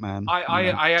for Batman?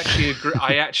 I actually agree.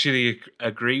 I actually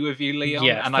agree with you, Leon.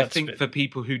 Yeah, and I think for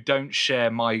people who don't share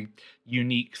my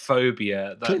unique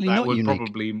phobia, that would unique.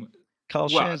 Probably. Carl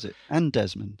shares it, and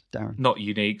Desmond, Darren. Not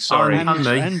unique, sorry.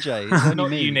 And Jay.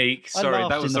 Not unique, sorry,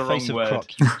 that was the wrong word.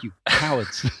 Croc, you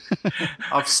cowards.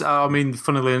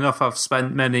 Funnily enough,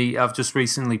 I've just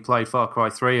recently played Far Cry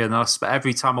 3, and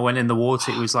every time I went in the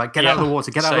water, it was like, get out of the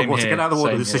water, get out of the water, get out of the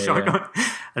water. There's a shotgun.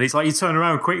 And it's like, you turn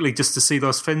around quickly just to see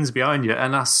those fins behind you,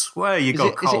 and I swear you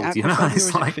got cold. Is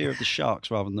it fear of the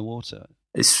sharks rather than the water?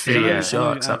 It's fear of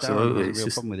sharks, absolutely. It's a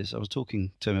real problem with this. I was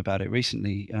talking to him about it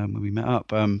recently when we met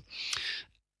up.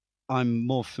 I'm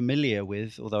more familiar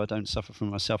with, although I don't suffer from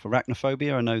myself,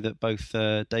 arachnophobia. I know that both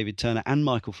David Turner and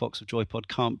Michael Fox of Joypod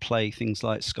can't play things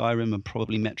like Skyrim and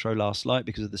probably Metro Last Light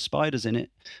because of the spiders in it.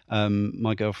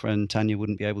 My girlfriend Tanya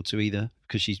wouldn't be able to either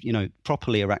because she's,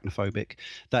 properly arachnophobic.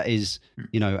 That is,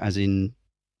 as in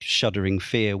shuddering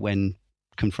fear when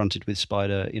confronted with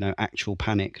spider, actual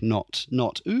panic, not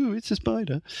ooh, it's a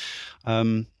spider.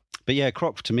 But yeah,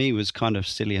 Croc to me was kind of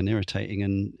silly and irritating.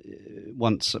 And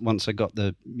once I got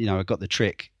the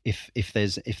trick. If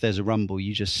there's a rumble,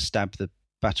 you just stab the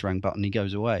Batarang button, he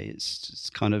goes away.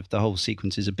 It's kind of, the whole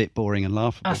sequence is a bit boring and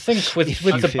laughable. I think with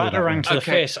the Batarang to the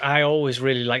face, I always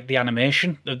really liked the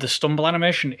animation, the stumble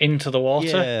animation into the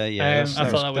water. Yeah. I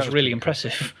thought that was really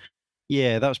impressive.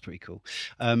 Yeah, that was pretty cool.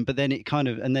 But then it kind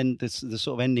of, and then the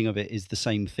sort of ending of it is the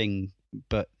same thing,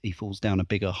 but he falls down a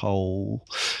bigger hole.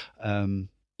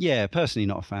 Yeah, personally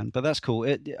not a fan, but that's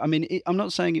cool. I'm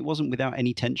not saying it wasn't without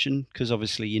any tension, because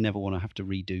obviously you never want to have to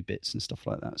redo bits and stuff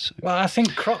like that. So. Well, I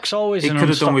think Croc's always an unstoppable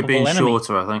enemy. It could have done with being enemy.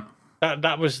 shorter, I think.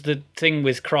 That was the thing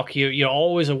with Croc. You're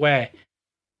always aware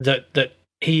that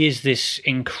he is this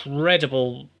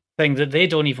incredible thing that they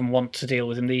don't even want to deal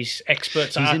with, and these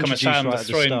experts at Arkham Asylum are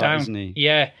throwing down. Isn't he?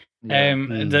 Yeah.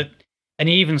 And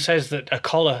he even says that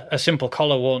a simple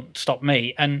collar won't stop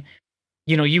me. And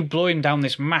you blow him down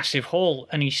this massive hole,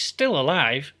 and he's still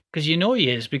alive because he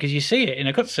is, because you see it in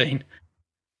a cutscene.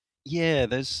 Yeah,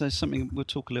 there's something, we'll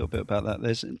talk a little bit about that.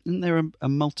 Isn't there a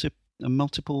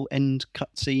multiple end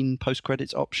cutscene post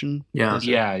credits option? Yeah.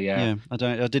 I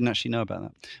didn't actually know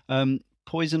about that.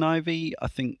 Poison Ivy, I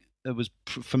think it was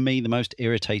for me the most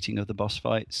irritating of the boss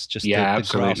fights. Just the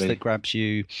grass that grabs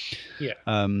you. Yeah.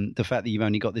 The fact that you've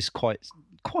only got this quite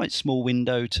small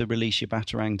window to release your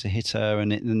Batarang to hit her,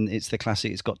 and it's the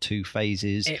classic. It's got two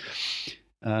phases.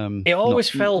 It always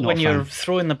felt when you're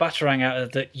throwing the Batarang at her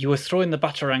that you were throwing the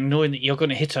Batarang knowing that you're going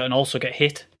to hit her and also get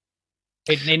hit.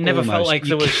 It never felt like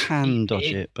there was. You can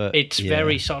dodge it, but it's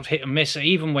very sort of hit and miss.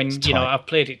 Even when I've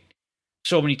played it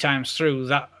so many times through,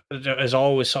 that has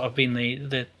always sort of been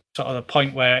the sort of the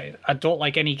point where I don't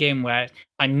like any game where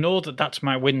I know that that's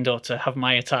my window to have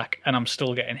my attack and I'm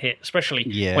still getting hit, especially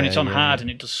when it's on hard and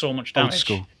it does so much damage. Old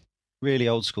school. Really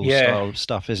old school style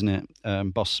stuff, isn't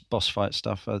it? Boss fight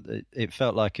stuff. It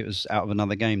felt like it was out of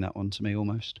another game, that one, to me,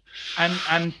 almost.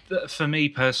 And for me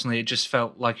personally, it just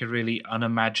felt like a really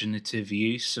unimaginative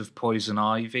use of Poison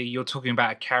Ivy. You're talking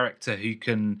about a character who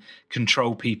can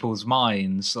control people's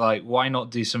minds. Like, why not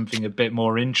do something a bit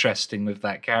more interesting with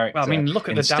that character? Well, I mean, look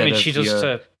at the damage she does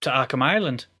to Arkham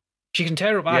Island. She can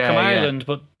tear up Arkham Island,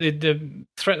 but the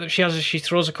threat that she has is she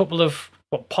throws a couple of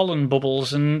pollen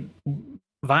bubbles and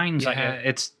vines at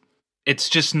you. It's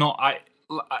just not.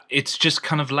 It's just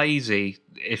kind of lazy,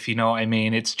 if you know what I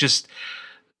mean. It's just,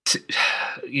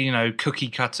 cookie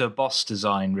cutter boss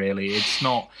design. Really, it's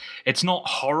not. It's not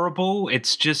horrible.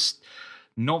 It's just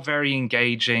not very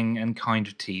engaging and kind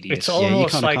of tedious. It's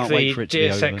almost like the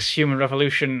Deus Ex Human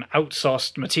Revolution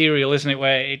outsourced material, isn't it?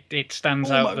 Where it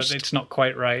stands out that it's not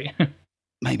quite right.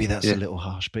 Maybe that's a little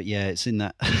harsh, but yeah, it's in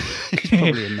that. It's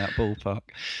probably in that ballpark.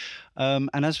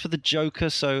 And as for the Joker,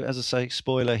 so as I say,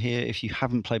 spoiler here, if you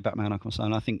haven't played Batman Arkham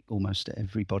Asylum, I think almost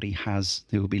everybody has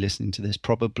who will be listening to this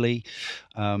probably.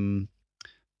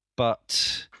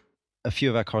 But a few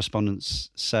of our correspondents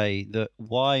say that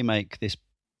why make this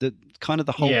the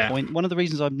whole point. One of the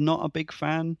reasons I'm not a big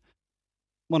fan,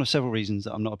 one of several reasons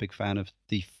that I'm not a big fan of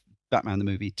the Batman the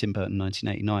movie, Tim Burton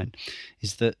 1989,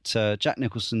 is that Jack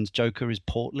Nicholson's Joker is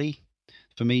portly.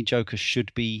 For me, Joker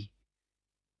should be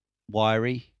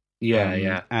wiry.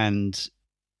 And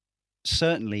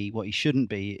certainly what he shouldn't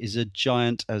be is a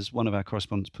giant, as one of our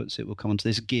correspondents puts it, we'll come on to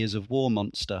this, Gears of War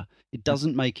monster. It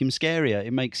doesn't make him scarier.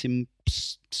 It makes him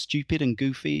stupid and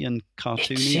goofy and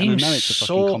cartoony. It seems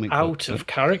so out of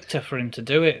character for him to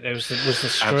do it. There was the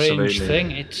strange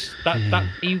thing. It's that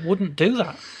he wouldn't do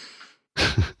that.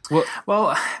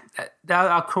 well,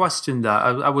 I question that.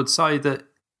 I would say that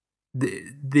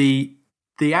the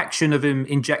action of him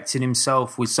injecting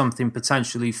himself with something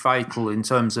potentially fatal in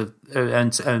terms of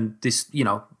and this,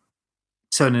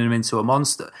 turning him into a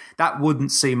monster, that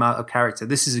wouldn't seem out of character.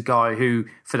 This is a guy who,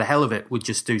 for the hell of it, would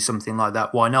just do something like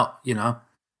that. Why not?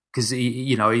 Because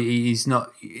he's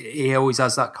not. He always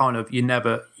has that kind of. You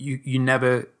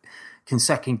never can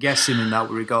second guess him in that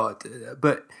regard.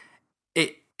 But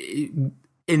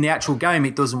in the actual game,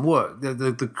 it doesn't work.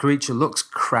 The creature looks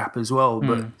crap as well.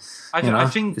 But I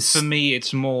think for me,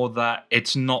 it's more that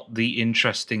it's not the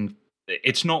interesting.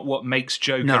 It's not what makes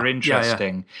Joker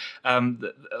interesting.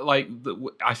 I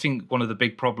think one of the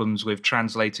big problems with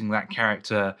translating that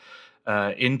character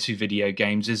into video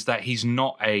games is that he's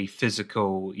not a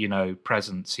physical,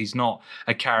 presence. He's not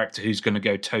a character who's going to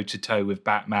go toe to toe with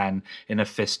Batman in a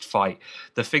fist fight.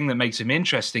 The thing that makes him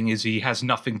interesting is he has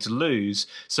nothing to lose.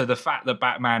 So the fact that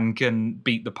Batman can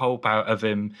beat the pulp out of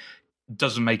him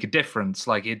doesn't make a difference.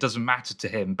 Like, it doesn't matter to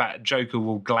him. Joker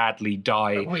will gladly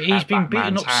die. He's been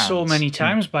beaten up so many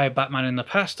times by Batman in the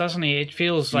past, hasn't he? It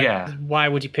feels like, why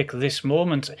would he pick this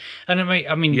moment? And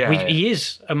he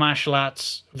is a martial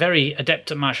arts, very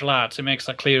adept at martial arts. It makes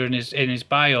that clear in his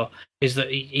bio, is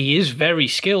that he is very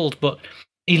skilled, but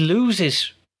he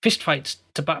loses fistfights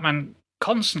to Batman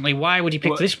constantly. Why would he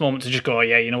pick this moment to just go,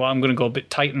 you know what, I'm going to go a bit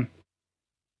Titan?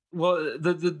 Well,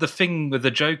 the thing with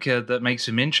the Joker that makes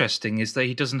him interesting is that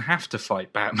he doesn't have to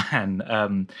fight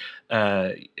Batman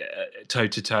toe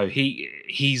to toe.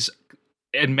 He's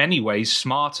in many ways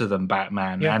smarter than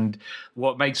Batman, and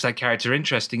what makes that character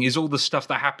interesting is all the stuff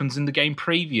that happens in the game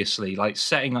previously, like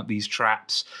setting up these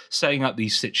traps, setting up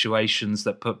these situations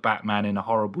that put Batman in a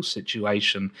horrible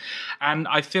situation. And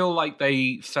I feel like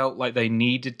they felt like they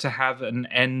needed to have an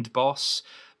end boss.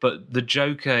 But the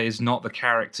Joker is not the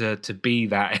character to be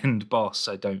that end boss,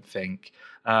 I don't think.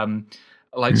 I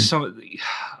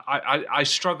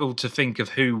struggle to think of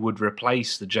who would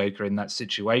replace the Joker in that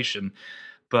situation.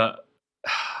 But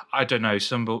I don't know,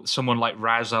 someone like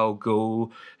Ra's al Ghul,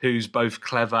 who's both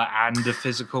clever and a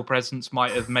physical presence,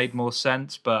 might have made more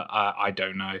sense. But I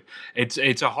don't know. It's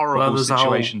a horrible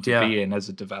situation to be in as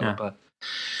a developer.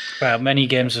 Well, many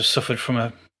games have suffered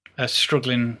from a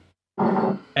struggling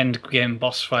end game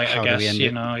boss fight, I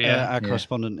guess. Our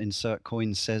correspondent Insert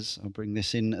Coin says, I'll bring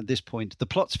this in at this point, the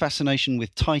plot's fascination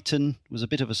with Titan was a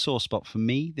bit of a sore spot for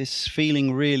me. This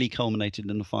feeling really culminated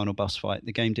in the final boss fight.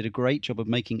 The game did a great job of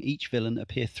making each villain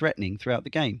appear threatening throughout the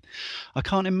game. I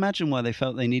can't imagine why they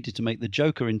felt they needed to make the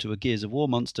Joker into a Gears of War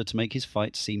monster to make his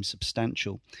fight seem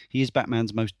substantial. He is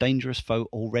Batman's most dangerous foe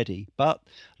already, but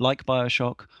like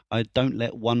Bioshock, I don't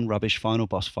let one rubbish final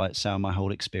boss fight sour my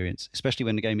whole experience, especially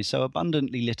when the game is so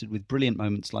abundantly littered with brilliant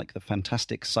moments like the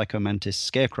fantastic Psycho Mantis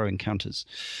Scarecrow encounters.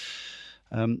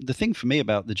 The thing for me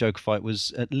about the Joker fight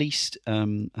was, at least,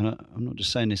 and I'm not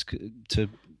just saying this to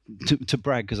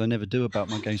brag, because I never do about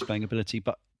my game's playing ability,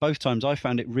 but both times I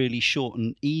found it really short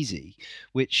and easy,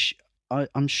 which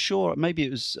I'm sure maybe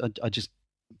it was I just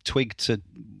twigged to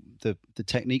the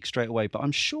technique straight away, but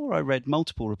I'm sure I read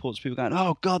multiple reports of people going,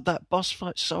 oh god, that boss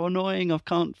fight's so annoying, I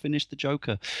can't finish the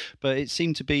Joker. But it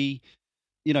seemed to be,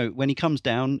 when he comes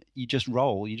down, you just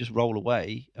roll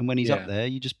away, and when he's up there,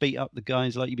 you just beat up the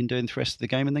guys like you've been doing the rest of the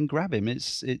game, and then grab him. It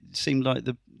seemed like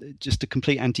just a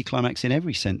complete anticlimax in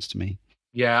every sense to me.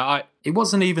 Yeah, it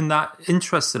wasn't even that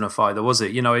interesting a fight, though, was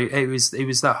it? You know, it was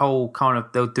that whole kind of,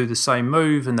 they'll do the same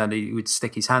move and then he would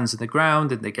stick his hands in the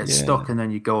ground and they get stuck and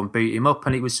then you go and beat him up,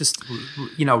 and it was just,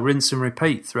 you know, rinse and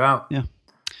repeat throughout. Yeah.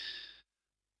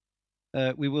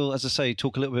 We will, as I say,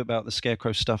 talk a little bit about the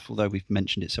Scarecrow stuff, although we've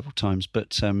mentioned it several times.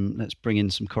 But let's bring in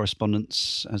some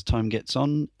correspondence as time gets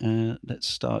on. Let's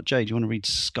start. Jay, do you want to read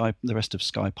the rest of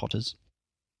Sky Potter's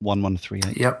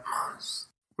 1138? Yep.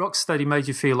 Rocksteady made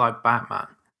you feel like Batman,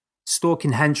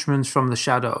 stalking henchmen from the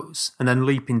shadows and then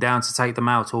leaping down to take them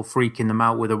out or freaking them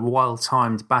out with a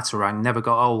well-timed batarang never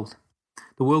got old.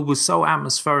 The world was so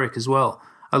atmospheric as well.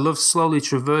 I loved slowly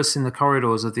traversing the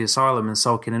corridors of the Asylum and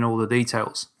soaking in all the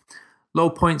details.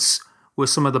 Low points were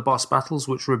some of the boss battles,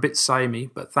 which were a bit samey,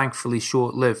 but thankfully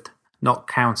short-lived, not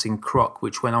counting Croc,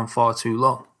 which went on far too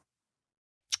long.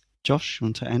 Josh, you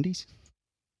want to Andy's?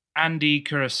 Andy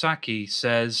Kurosaki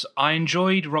says, I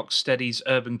enjoyed Rocksteady's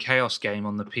Urban Chaos game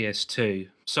on the PS2,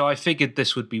 so I figured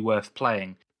this would be worth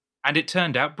playing. And it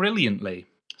turned out brilliantly.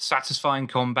 Satisfying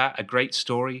combat, a great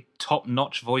story,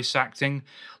 top-notch voice acting.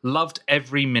 Loved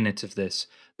every minute of this.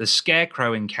 The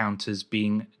Scarecrow encounters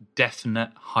being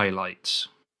definite highlights.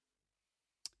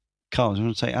 Carl, do you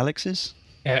want to take Alex's?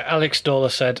 Yeah, Alex Dollar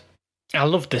said, I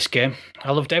loved this game.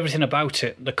 I loved everything about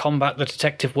it. The combat, the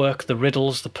detective work, the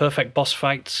riddles, the perfect boss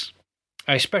fights.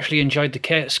 I especially enjoyed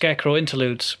the Scarecrow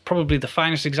interludes, probably the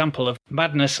finest example of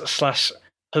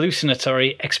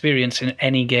madness/hallucinatory experience in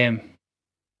any game.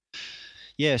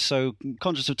 Yeah, so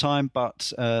conscious of time,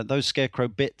 but those Scarecrow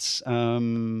bits,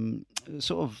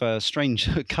 sort of strange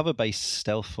cover-based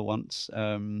stealth for once.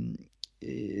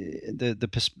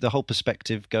 The whole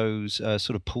perspective goes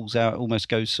sort of pulls out, almost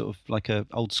goes sort of like a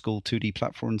old school 2D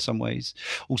platform in some ways.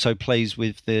 Also plays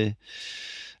with the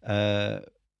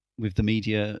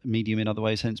medium in other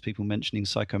ways. Hence, people mentioning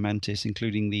Psycho Mantis,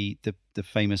 including the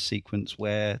famous sequence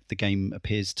where the game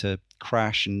appears to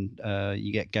crash and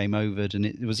you get game overed, and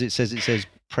it says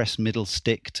press middle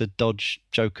stick to dodge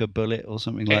Joker bullet or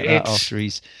something like that after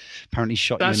he's apparently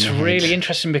shot you in the head. That's really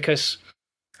interesting because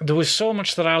there was so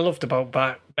much that I loved about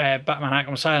Batman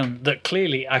Arkham Asylum that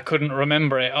clearly I couldn't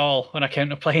remember it all when I came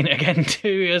to playing it again 2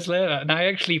 years later. And I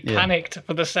actually panicked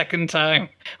for the second time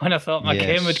when I thought my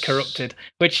game had corrupted,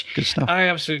 which I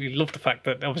absolutely love the fact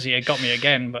that obviously it got me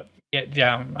again, but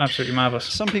yeah, absolutely marvellous.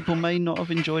 Some people may not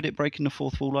have enjoyed it breaking the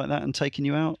fourth wall like that and taking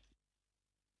you out.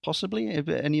 Possibly.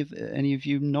 Any of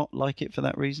you not like it for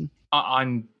that reason?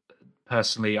 I'm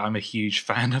a huge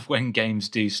fan of when games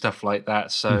do stuff like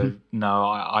that. So no,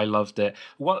 I loved it.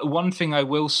 One thing I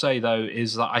will say though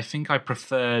is that I think I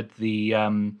preferred the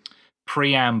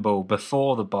preamble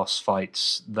before the boss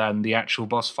fights than the actual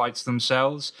boss fights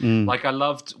themselves. Like I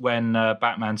loved when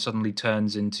Batman suddenly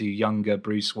turns into younger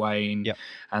Bruce Wayne,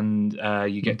 and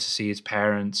you get to see his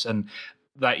parents, and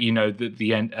that, you know,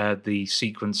 the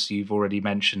sequence you've already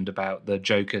mentioned about the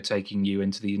Joker taking you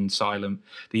into the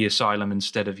asylum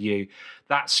instead of you.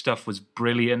 That stuff was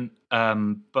brilliant.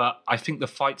 But I think the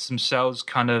fights themselves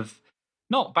kind of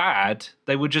not bad.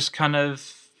 They were just kind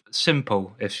of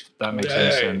simple, if that makes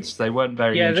any sense. They weren't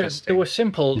very interesting. They were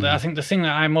simple. I think the thing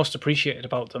that I most appreciated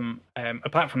about them,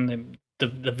 apart from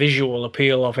the visual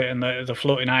appeal of it and the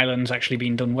floating islands actually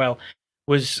being done well,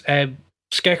 was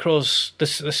Scarecrow's the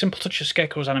simple touch of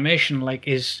Scarecrow's animation, like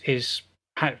his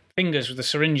fingers with the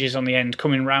syringes on the end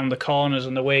coming round the corners,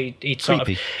 and the way he'd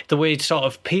sort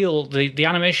of peel the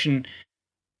animation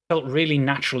felt really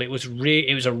natural. It was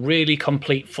a really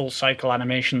complete full cycle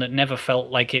animation that never felt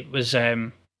like it was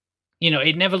it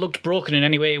never looked broken in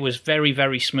any way. It was very,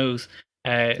 very smooth.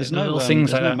 There's no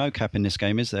mocap in this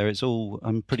game, is there? It's all,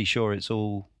 I'm pretty sure it's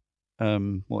all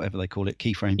whatever they call it,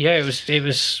 keyframe. Yeah,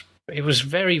 it was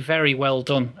very, very well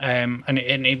done, and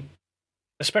it,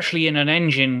 especially in an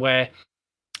engine where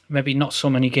maybe not so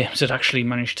many games had actually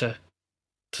managed to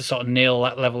sort of nail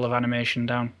that level of animation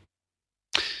down.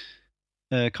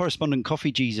 Correspondent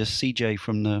Coffee Jesus CJ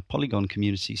from the Polygon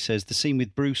community says the scene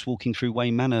with Bruce walking through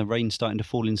Wayne Manor, rain starting to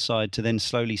fall inside, to then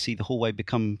slowly see the hallway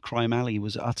become Crime Alley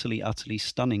was utterly, utterly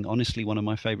stunning. Honestly, one of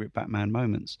my favourite Batman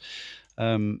moments.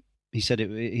 He said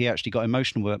he actually got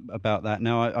emotional about that.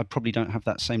 Now, I probably don't have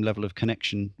that same level of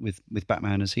connection with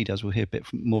Batman as he does. We'll hear a bit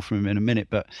more from him in a minute,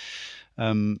 but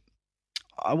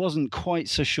I wasn't quite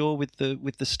so sure with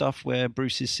the stuff where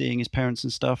Bruce is seeing his parents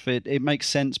and stuff. It makes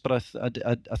sense, but I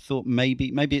thought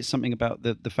maybe it's something about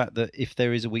the fact that if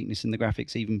there is a weakness in the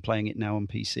graphics, even playing it now on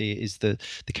PC, it is the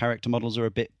character models are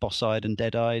a bit boss-eyed and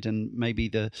dead-eyed, and maybe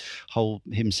the whole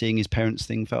him seeing his parents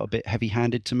thing felt a bit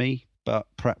heavy-handed to me. But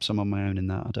perhaps I'm on my own in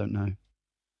that. I don't know.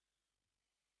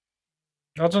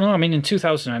 I don't know. I mean, in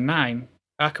 2009,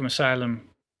 Arkham Asylum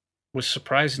was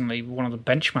surprisingly one of the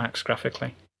benchmarks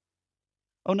graphically.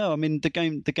 Oh no, I mean the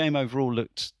game overall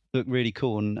looked really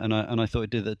cool, and I thought it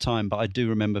did at the time. But I do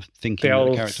remember thinking that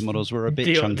the character models were a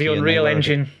bit chunky. The Unreal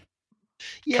Engine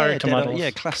character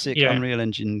models, classic Unreal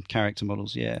Engine character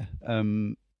models,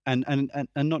 and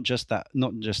not just that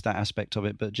aspect of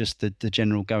it, but just the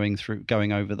general going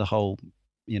over the whole,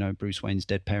 Bruce Wayne's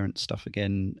dead parent stuff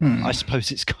again. I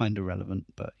suppose it's kind of relevant,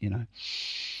 but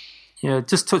Yeah,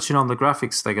 just touching on the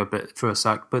graphics thing a bit for a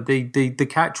sec, but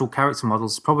the actual character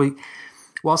models probably,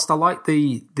 whilst I like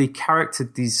the character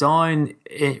design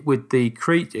with the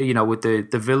with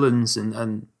the villains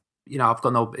and I've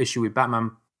got no issue with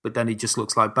Batman, but then he just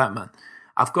looks like Batman.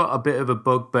 I've got a bit of a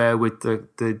bugbear with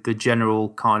the general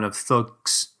kind of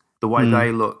thugs, the way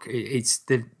they look. It's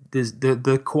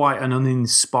they're quite an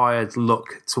uninspired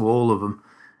look to all of them,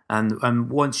 and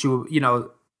once I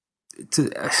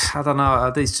don't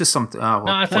know. It's just something. Oh, well,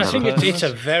 no, I think it's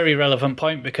a very relevant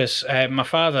point because my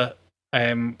father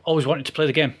always wanted to play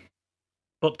the game,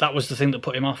 but that was the thing that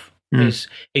put him off. Is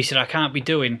he said, I can't be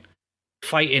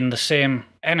fighting the same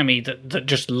enemy that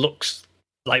just looks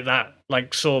like that,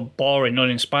 like so boring,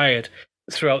 uninspired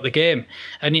throughout the game,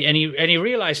 and he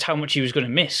realised how much he was going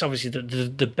to miss. Obviously,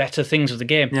 the better things of the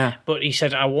game. Yeah. But he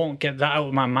said, I won't get that out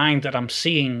of my mind that I'm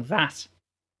seeing that.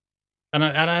 And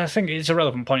I think it's a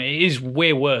relevant point. It is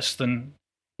way worse than,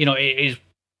 it is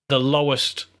the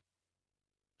lowest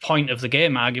point of the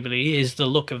game, arguably, is the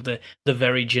look of the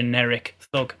very generic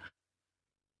thug.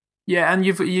 Yeah, and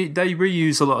they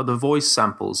reuse a lot of the voice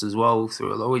samples as well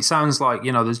through it. It sounds like,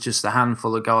 there's just a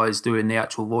handful of guys doing the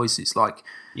actual voices. Like,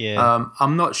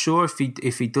 I'm not sure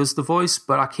if he does the voice,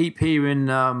 but I keep hearing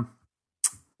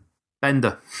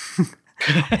Bender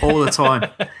all the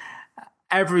time.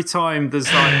 Every time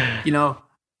there's like,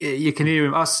 you can hear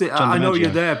him. I know you're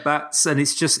there, Bats, and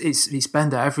it's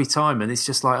Bender every time, and it's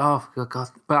just like, oh god.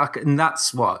 And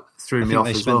that's what threw me off as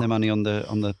well. They spent their money on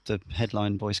the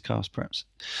headline voice cast, perhaps.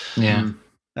 Yeah.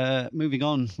 Moving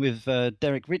on with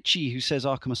Derek Ritchie, who says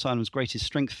Arkham Asylum's greatest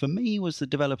strength for me was the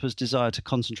developers' desire to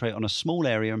concentrate on a small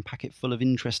area and pack it full of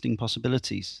interesting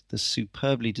possibilities. The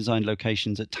superbly designed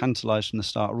locations that tantalise from the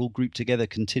start are all grouped together,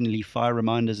 continually fire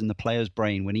reminders in the player's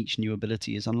brain when each new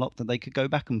ability is unlocked that they could go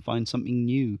back and find something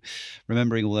new.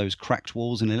 Remembering all those cracked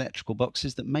walls and electrical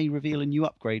boxes that may reveal a new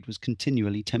upgrade was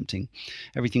continually tempting.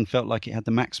 Everything felt like it had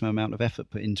the maximum amount of effort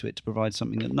put into it to provide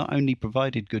something that not only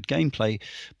provided good gameplay,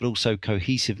 but also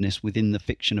cohesiveness within the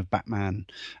fiction of Batman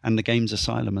and the game's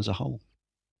Asylum as a whole.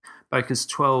 Baker's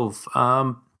 12.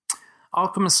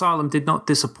 Arkham Asylum did not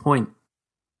disappoint.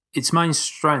 Its main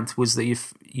strength was that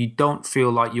if you don't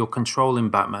feel like you're controlling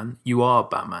Batman, you are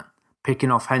Batman. Picking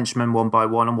off henchmen one by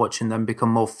one and watching them become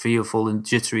more fearful and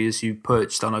jittery as you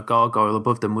perched on a gargoyle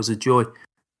above them was a joy.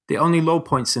 The only low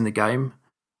points in the game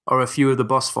are a few of the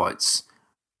boss fights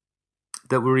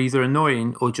that were either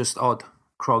annoying or just odd.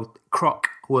 Croc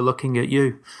were looking at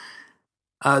you.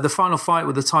 The final fight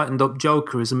with the tightened up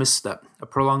Joker is a misstep. A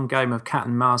prolonged game of cat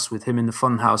and mouse with him in the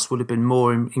funhouse would have been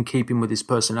more in keeping with his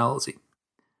personality.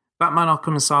 Batman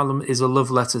Arkham Asylum is a love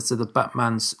letter to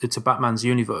Batman's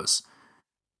universe.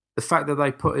 The fact that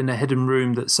they put in a hidden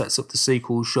room that sets up the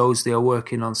sequel shows they are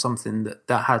working on something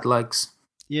that had legs.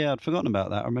 Yeah, I'd forgotten about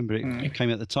that. I remember it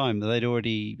came at the time that they'd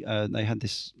already they had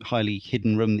this highly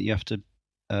hidden room that you have to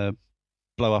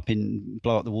blow up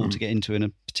the wall to get into in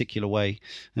a particular way,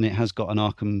 and it has got an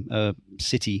Arkham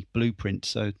City blueprint.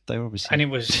 So they're obviously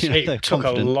it took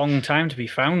confident. A long time to be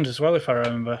found as well, if I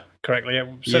remember correctly. It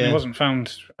certainly wasn't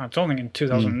found. I don't think in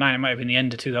 2009. It might have been the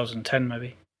end of 2010,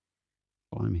 maybe.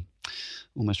 Blimey,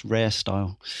 almost Rare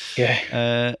style.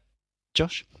 Yeah.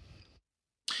 Josh.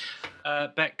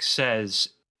 Beck says,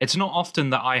 it's not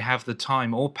often that I have the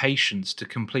time or patience to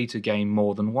complete a game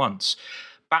more than once.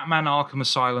 Batman Arkham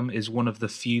Asylum is one of the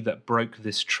few that broke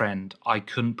this trend. I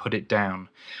couldn't put it down.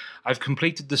 I've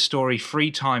completed the story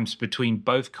 3 times between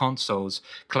both consoles,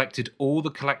 collected all the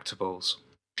collectibles,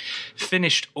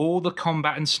 finished all the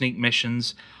combat and sneak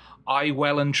missions. I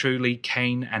well and truly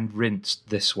cane and rinsed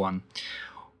this one.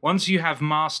 Once you have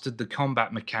mastered the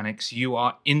combat mechanics, you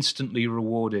are instantly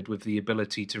rewarded with the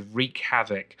ability to wreak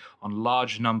havoc on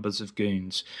large numbers of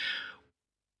goons.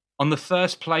 On the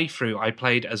first playthrough, I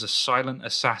played as a silent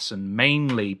assassin,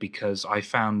 mainly because I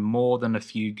found more than a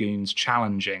few goons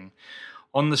challenging.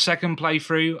 On the second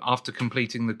playthrough, after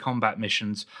completing the combat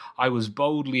missions, I was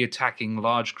boldly attacking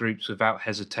large groups without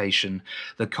hesitation.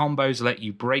 The combos let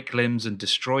you break limbs and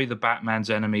destroy the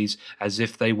Batman's enemies as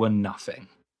if they were nothing.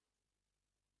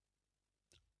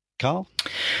 Carl?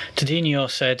 Tadinho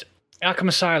said, Arkham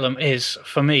Asylum is,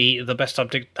 for me, the best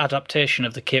adaptation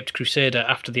of the Caped Crusader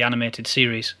after the animated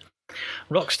series.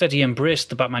 Rocksteady embraced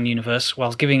the Batman universe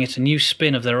while giving it a new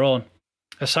spin of their own.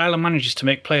 Asylum manages to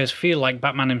make players feel like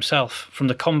Batman himself, from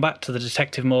the combat to the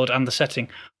detective mode and the setting.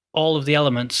 All of the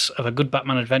elements of a good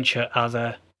Batman adventure are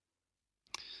there.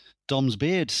 Dom's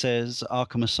Beard says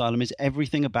Arkham Asylum is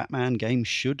everything a Batman game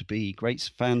should be.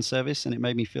 Great fan service, and it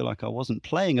made me feel like I wasn't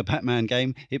playing a Batman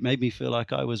game. It made me feel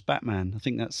like I was Batman. I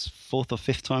think that's 4th or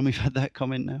 5th time we've had that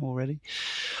comment now already.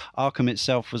 Arkham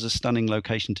itself was a stunning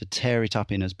location to tear it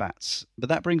up in as Bats. But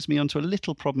that brings me on to a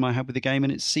little problem I had with the game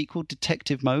and its sequel,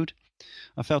 Detective Mode.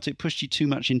 I felt it pushed you too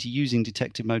much into using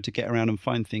detective mode to get around and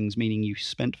find things, meaning you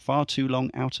spent far too long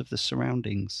out of the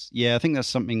surroundings. Yeah, I think that's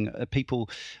something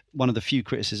one of the few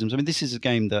criticisms. I mean, this is a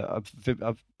game that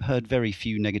I've heard very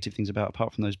few negative things about,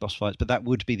 apart from those boss fights, but that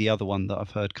would be the other one that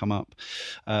I've heard come up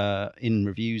in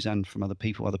reviews and from other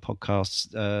people, other podcasts.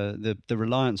 The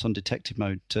reliance on detective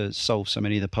mode to solve so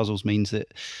many of the puzzles means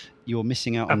that you're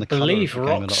missing out on the colour of the game a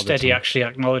lot of the time. I believe Rocksteady actually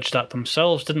acknowledged that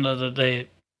themselves, didn't they? That they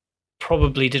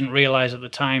probably didn't realise at the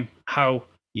time how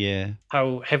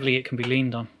heavily it can be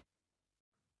leaned on.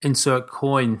 Insert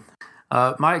coin.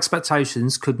 My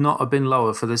expectations could not have been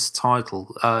lower for this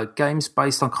title. Games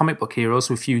based on comic book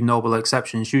heroes, with few notable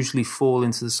exceptions, usually fall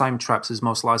into the same traps as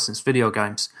most licensed video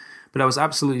games, but I was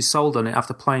absolutely sold on it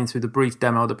after playing through the brief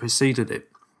demo that preceded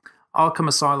it. Arkham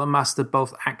Asylum mastered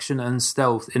both action and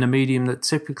stealth in a medium that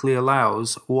typically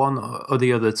allows one or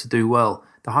the other to do well.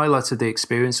 The highlight of the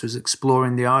experience was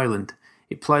exploring the island.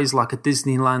 It plays like a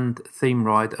Disneyland theme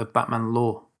ride of Batman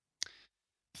lore.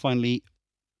 Finally,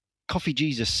 Coffee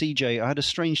Jesus CJ, I had a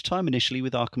strange time initially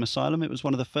with Arkham Asylum. It was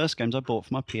one of the first games I bought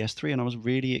for my PS3 and I was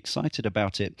really excited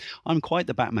about it. I'm quite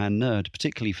the Batman nerd,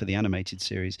 particularly for the animated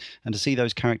series, and to see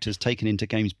those characters taken into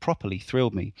games properly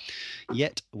thrilled me.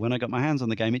 Yet, when I got my hands on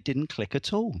the game, it didn't click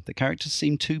at all. The characters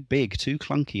seemed too big, too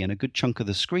clunky, and a good chunk of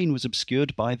the screen was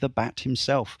obscured by the Bat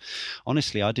himself.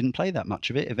 Honestly, I didn't play that much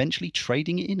of it, eventually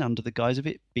trading it in under the guise of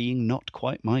it being not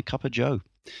quite my cup of joe.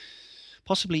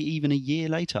 Possibly even a year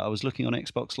later, I was looking on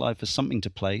Xbox Live for something to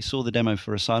play, saw the demo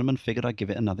for Asylum and figured I'd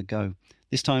give it another go.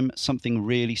 This time, something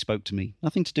really spoke to me.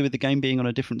 Nothing to do with the game being on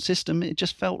a different system, it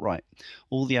just felt right.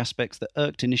 All the aspects that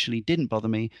irked initially didn't bother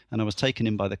me, and I was taken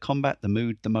in by the combat, the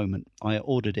mood, the moment. I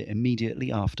ordered it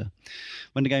immediately after.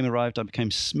 When the game arrived, I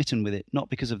became smitten with it, not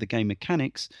because of the game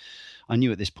mechanics. I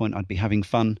knew at this point I'd be having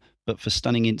fun, but for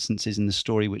stunning instances in the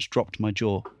story which dropped my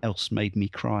jaw, else made me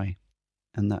cry.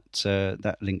 And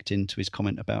that linked into his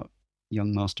comment about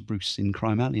young Master Bruce in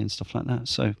Crime Alley and stuff like that.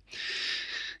 So,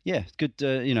 yeah, good.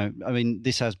 I mean,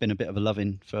 this has been a bit of a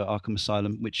love-in for Arkham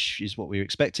Asylum, which is what we were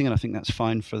expecting, and I think that's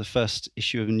fine for the first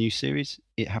issue of a new series.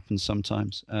 It happens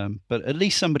sometimes, but at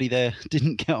least somebody there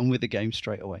didn't get on with the game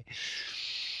straight away.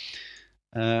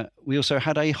 We also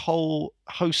had a whole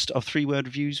host of 3-word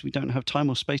reviews. We don't have time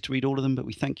or space to read all of them, but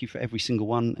we thank you for every single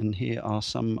one, and here are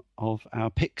some of our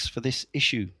picks for this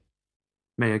issue.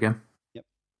 Me again. Yep.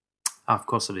 Oh, of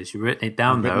course it is. You've written it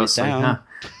down there. Down.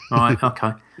 Right,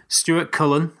 okay. Stuart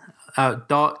Cullen,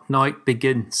 Dark Knight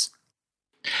Begins.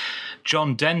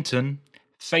 John Denton,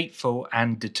 Fateful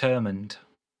and Determined.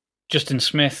 Justin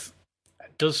Smith,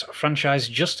 does franchise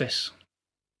justice.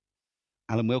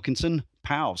 Alan Wilkinson,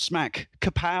 pow, smack,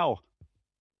 kapow.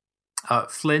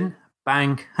 Flynn,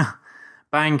 bang,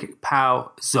 bang,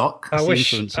 pow, zock. I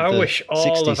wish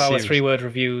all of our 3-word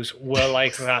reviews were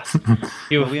like that.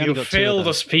 You failed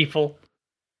us, people.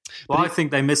 Well, I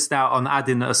think they missed out on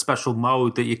adding a special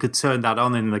mode that you could turn that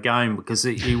on in the game, because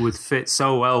it would fit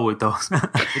so well with those.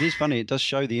 It is funny. It does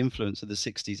show the influence of the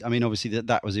 60s. I mean, obviously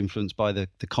that was influenced by the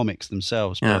comics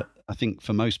themselves, but I think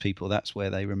for most people that's where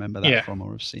they remember that from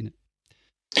or have seen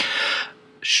it.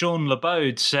 Sean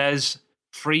LeBode says,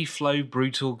 Free Flow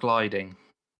Brutal Gliding.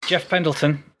 Jeff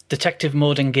Pendleton, Detective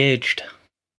Mode Engaged.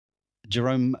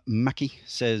 Jerome Mackey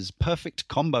says, Perfect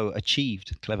combo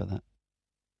achieved. Clever that.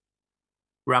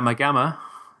 Ramagama,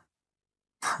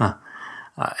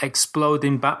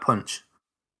 Exploding Bat Punch.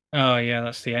 Oh, yeah,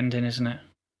 that's the ending, isn't it?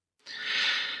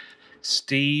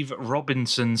 Steve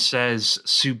Robinson says,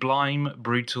 Sublime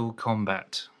Brutal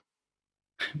Combat.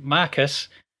 Marcus,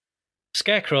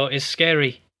 Scarecrow is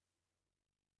scary.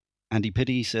 Andy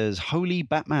Piddy says, Holy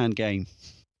Batman game.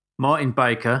 Martin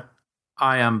Baker,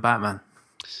 I am Batman.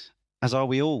 As are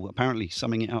we all, apparently,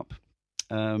 summing it up.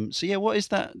 So yeah, what is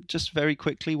that? Just very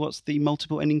quickly, what's the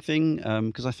multiple ending thing?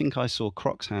 Because I think I saw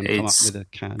Croc's hand come up with a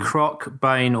can. Croc,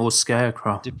 Bane, or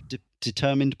Scarecrow.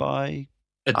 Determined by?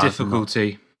 A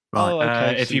difficulty. Right. Oh,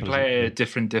 okay. If you play a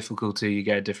different difficulty, you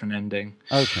get a different ending.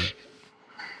 Okay.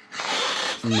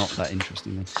 Not that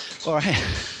interesting then. All right.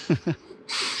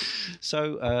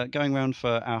 So going round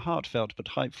for our heartfelt but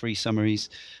hype-free summaries,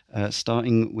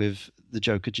 starting with the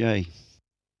Joker J.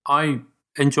 I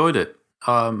enjoyed it.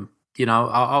 You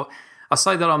know, I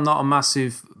say that I'm not a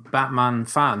massive Batman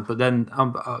fan, but then,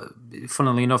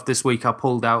 funnily enough, this week I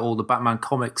pulled out all the Batman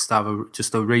comics to have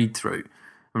just a read through,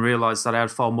 and realised that I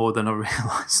had far more than I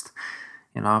realised.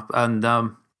 You know, and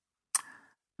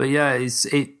but yeah,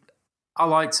 I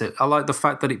liked it. I liked the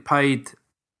fact that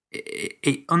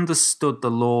it understood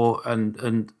the lore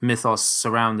and mythos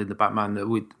surrounding the Batman that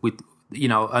with you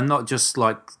know, and not just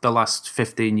like the last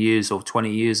 15 years or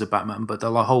 20 years of Batman, but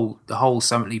the whole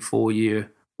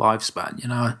 74-year lifespan. You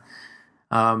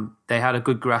know, they had a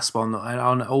good grasp on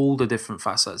all the different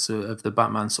facets of the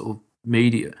Batman sort of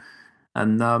media,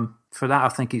 and for that I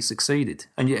think it succeeded.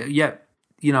 And yet,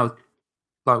 you know,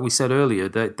 like we said earlier,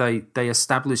 they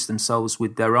established themselves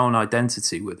with their own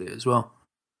identity with it as well.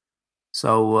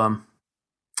 So,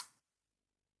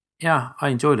 yeah, I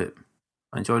enjoyed it.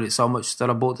 I enjoyed it so much that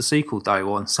I bought the sequel day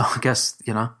one. So I guess,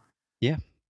 you know. Yeah.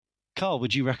 Carl,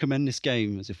 would you recommend this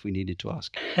game, as if we needed to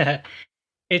ask?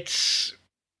 It's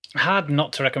hard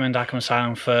not to recommend Arkham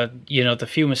Asylum for, you know, the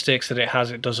few mistakes that it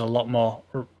has. It does a lot more,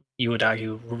 you would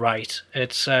argue, right.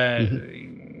 It's,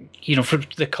 you know, for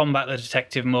the combat, the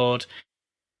detective mode,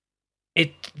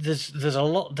 there's a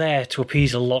lot there to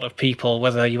appease a lot of people,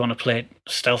 whether you want to play it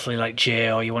stealthily like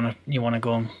Jay or you want to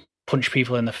go and punch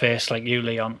people in the face like you,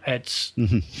 Leon. It's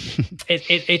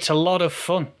it's a lot of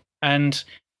fun, and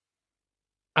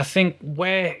I think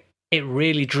where it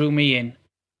really drew me in,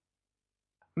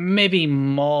 maybe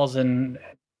more than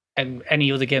any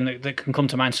other game that can come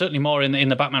to mind, certainly more in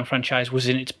the Batman franchise, was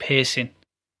in its pacing.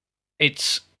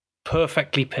 It's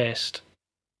perfectly paced.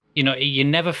 You know, you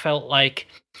never felt like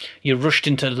you're rushed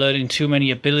into learning too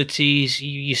many abilities.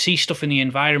 You see stuff in the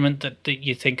environment that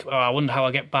you think, oh, I wonder how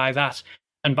I get by that.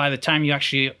 And by the time you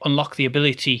actually unlock the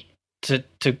ability to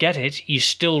get it, you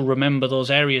still remember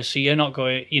those areas. So you're not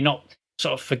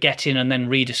sort of forgetting and then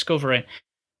rediscovering.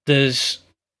 The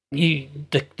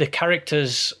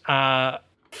characters are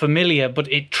familiar, but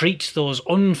it treats those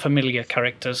unfamiliar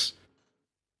characters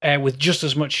with just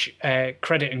as much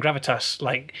credit and gravitas.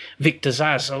 Like Victor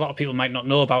Zsasz, a lot of people might not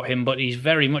know about him, but he's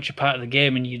very much a part of the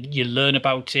game, and you learn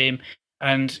about him,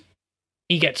 and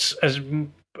he gets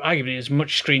arguably as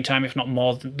much screen time, if not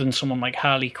more, than someone like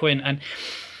Harley Quinn. And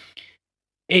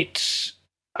it's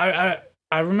I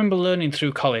remember learning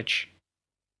through college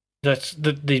that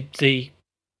the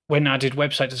when I did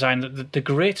website design, that the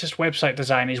greatest website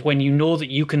design is when you know that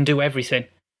you can do everything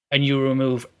and you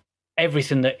remove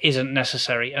everything that isn't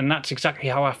necessary. And that's exactly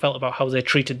how I felt about how they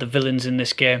treated the villains in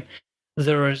this game.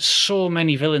 There are so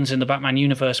many villains in the Batman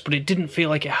universe, but it didn't feel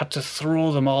like it had to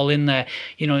throw them all in there.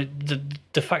 You know,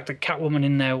 the fact that Catwoman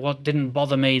in there didn't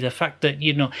bother me. The fact that,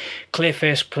 you know,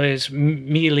 Clayface plays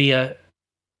merely a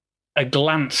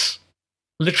glance,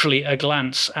 literally a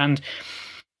glance. And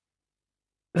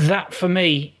that, for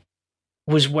me,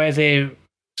 was where they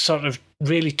sort of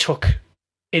really took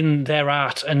in their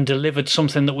art and delivered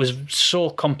something that was so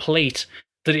complete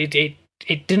that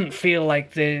it didn't feel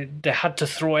like they had to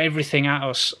throw everything at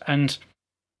us. And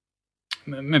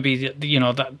maybe, you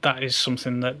know, that is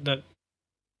something that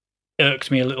irked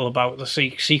me a little about the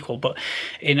sequel. But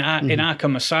in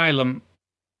Arkham Asylum,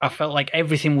 I felt like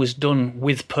everything was done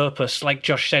with purpose. Like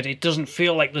Josh said, it doesn't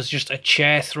feel like there's just a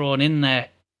chair thrown in there.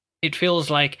 It feels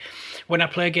like when I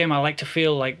play a game, I like to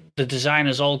feel like the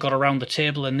designers all got around the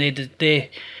table and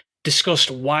they discussed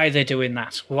why they're doing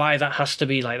that, why that has to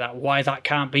be like that, why that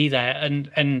can't be there. And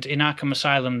in Arkham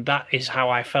Asylum, that is how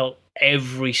I felt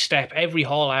every step. Every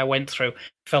hall I went through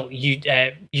felt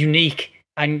unique.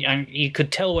 And you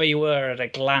could tell where you were at a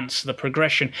glance, the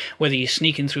progression, whether you're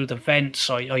sneaking through the vents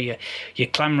or you're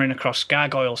clambering across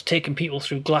gargoyles, taking people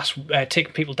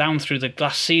down through the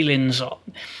glass ceilings,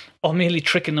 or merely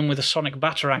tricking them with a sonic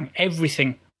batarang.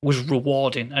 Everything was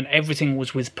rewarding and everything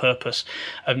was with purpose.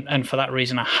 And for that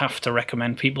reason, I have to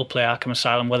recommend people play Arkham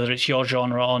Asylum, whether it's your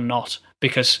genre or not,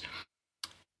 because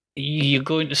you're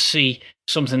going to see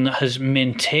something that has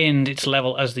maintained its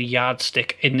level as the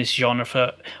yardstick in this genre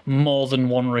for more than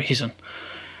one reason.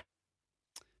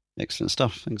 Excellent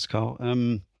stuff. Thanks, Carl.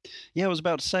 Yeah, I was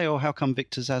about to say, how come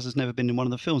Victor Zsasz has never been in one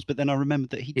of the films? But then I remembered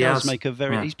that he does make a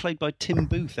very... Yeah. He's played by Tim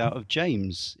Booth out of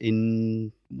James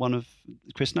in one of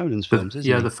Chris Nolan's films, isn't he?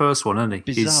 Yeah, the first one, isn't he?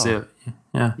 Bizarre.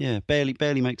 Yeah,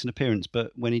 barely makes an appearance,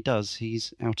 but when he does,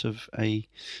 he's out of a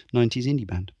 90s indie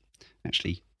band.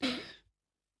 Actually,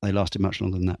 they lasted much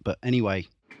longer than that. But anyway,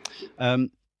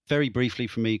 very briefly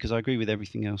from me, because I agree with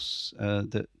everything else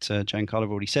that Jay and Carl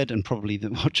have already said, and probably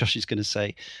what Josh is going to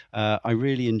say. I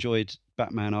really enjoyed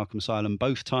Batman Arkham Asylum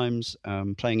both times.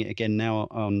 Playing it again now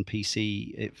on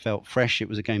PC, it felt fresh. It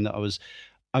was a game that I was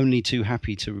only too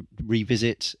happy to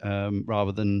revisit,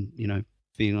 rather than,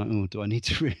 feeling like, oh,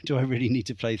 do I really need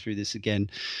to play through this again?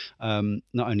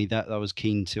 Not only that, I was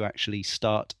keen to actually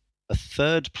start a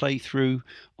third playthrough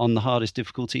on the hardest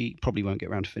difficulty. Probably won't get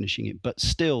around to finishing it, but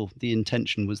still the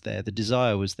intention was there, the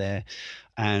desire was there.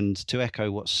 And to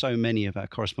echo what so many of our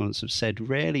correspondents have said,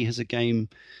 rarely has a game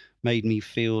made me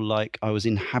feel like I was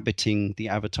inhabiting the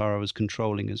avatar I was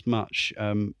controlling as much.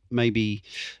 Maybe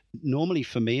normally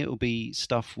for me it will be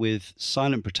stuff with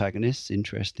silent protagonists,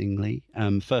 interestingly,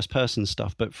 first-person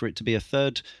stuff. But for it to be a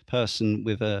third person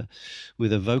with a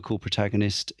vocal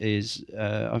protagonist is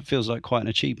it feels like quite an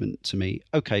achievement to me.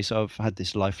 Okay, so I've had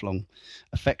this lifelong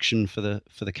affection for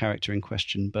the character in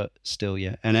question, but still,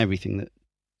 yeah, and everything that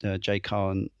Jay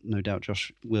Carr and no doubt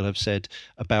Josh will have said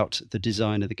about the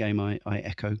design of the game, I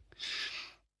echo.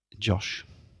 Josh?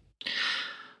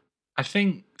 I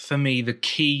think for me the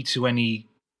key to any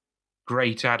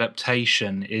great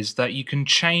adaptation is that you can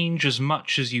change as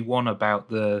much as you want about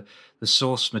the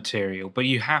source material, but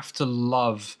you have to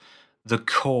love the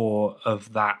core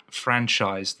of that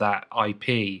franchise, that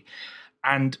IP.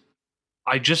 And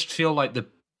I just feel like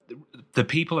the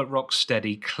people at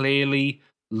Rocksteady clearly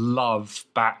love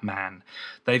Batman.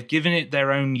 They've given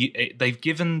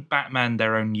Batman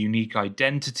their own unique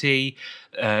identity,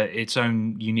 its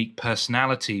own unique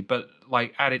personality, but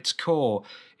like at its core,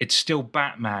 it's still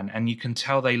Batman, and you can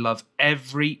tell they love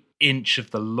every inch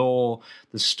of the lore,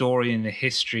 the story, and the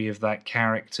history of that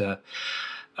character.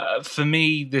 For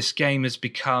me, this game has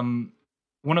become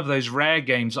one of those rare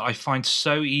games that I find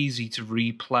so easy to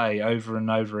replay over and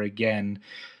over again.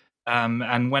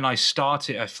 And when I start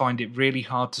it, I find it really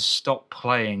hard to stop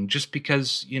playing, just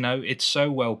because, it's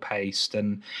so well paced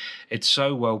and it's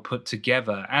so well put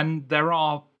together. And there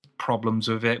are problems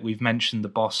with it. We've mentioned the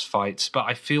boss fights, but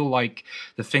I feel like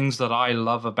the things that I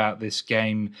love about this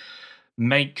game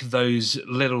make those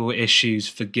little issues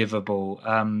forgivable.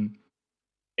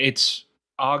 It's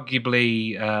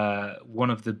arguably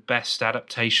one of the best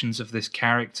adaptations of this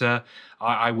character.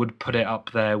 I would put it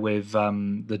up there with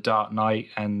The Dark Knight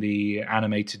and the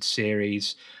animated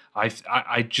series.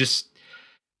 I just,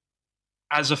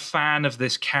 as a fan of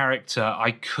this character, I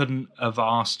couldn't have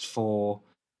asked for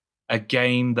a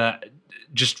game that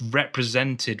just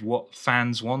represented what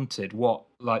fans wanted, what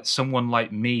like someone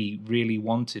like me really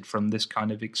wanted from this kind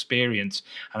of experience.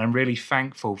 And I'm really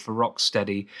thankful for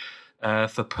Rocksteady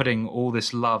for putting all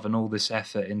this love and all this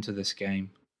effort into this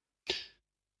game.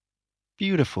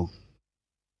 Beautiful.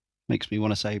 Makes me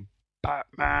want to say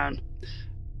Batman.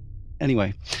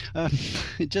 Anyway,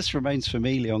 it just remains for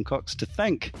me, Leon Cox, to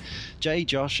thank Jay,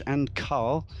 Josh, and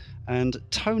Carl. And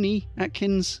Tony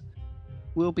Atkins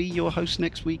will be your host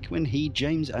next week when he,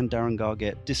 James, and Darren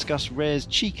Gargett discuss Rare's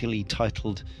cheekily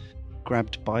titled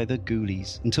Grabbed by the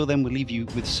Ghoulies. Until then, we'll leave you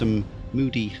with some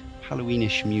moody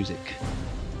Halloweenish music.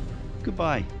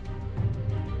 Goodbye.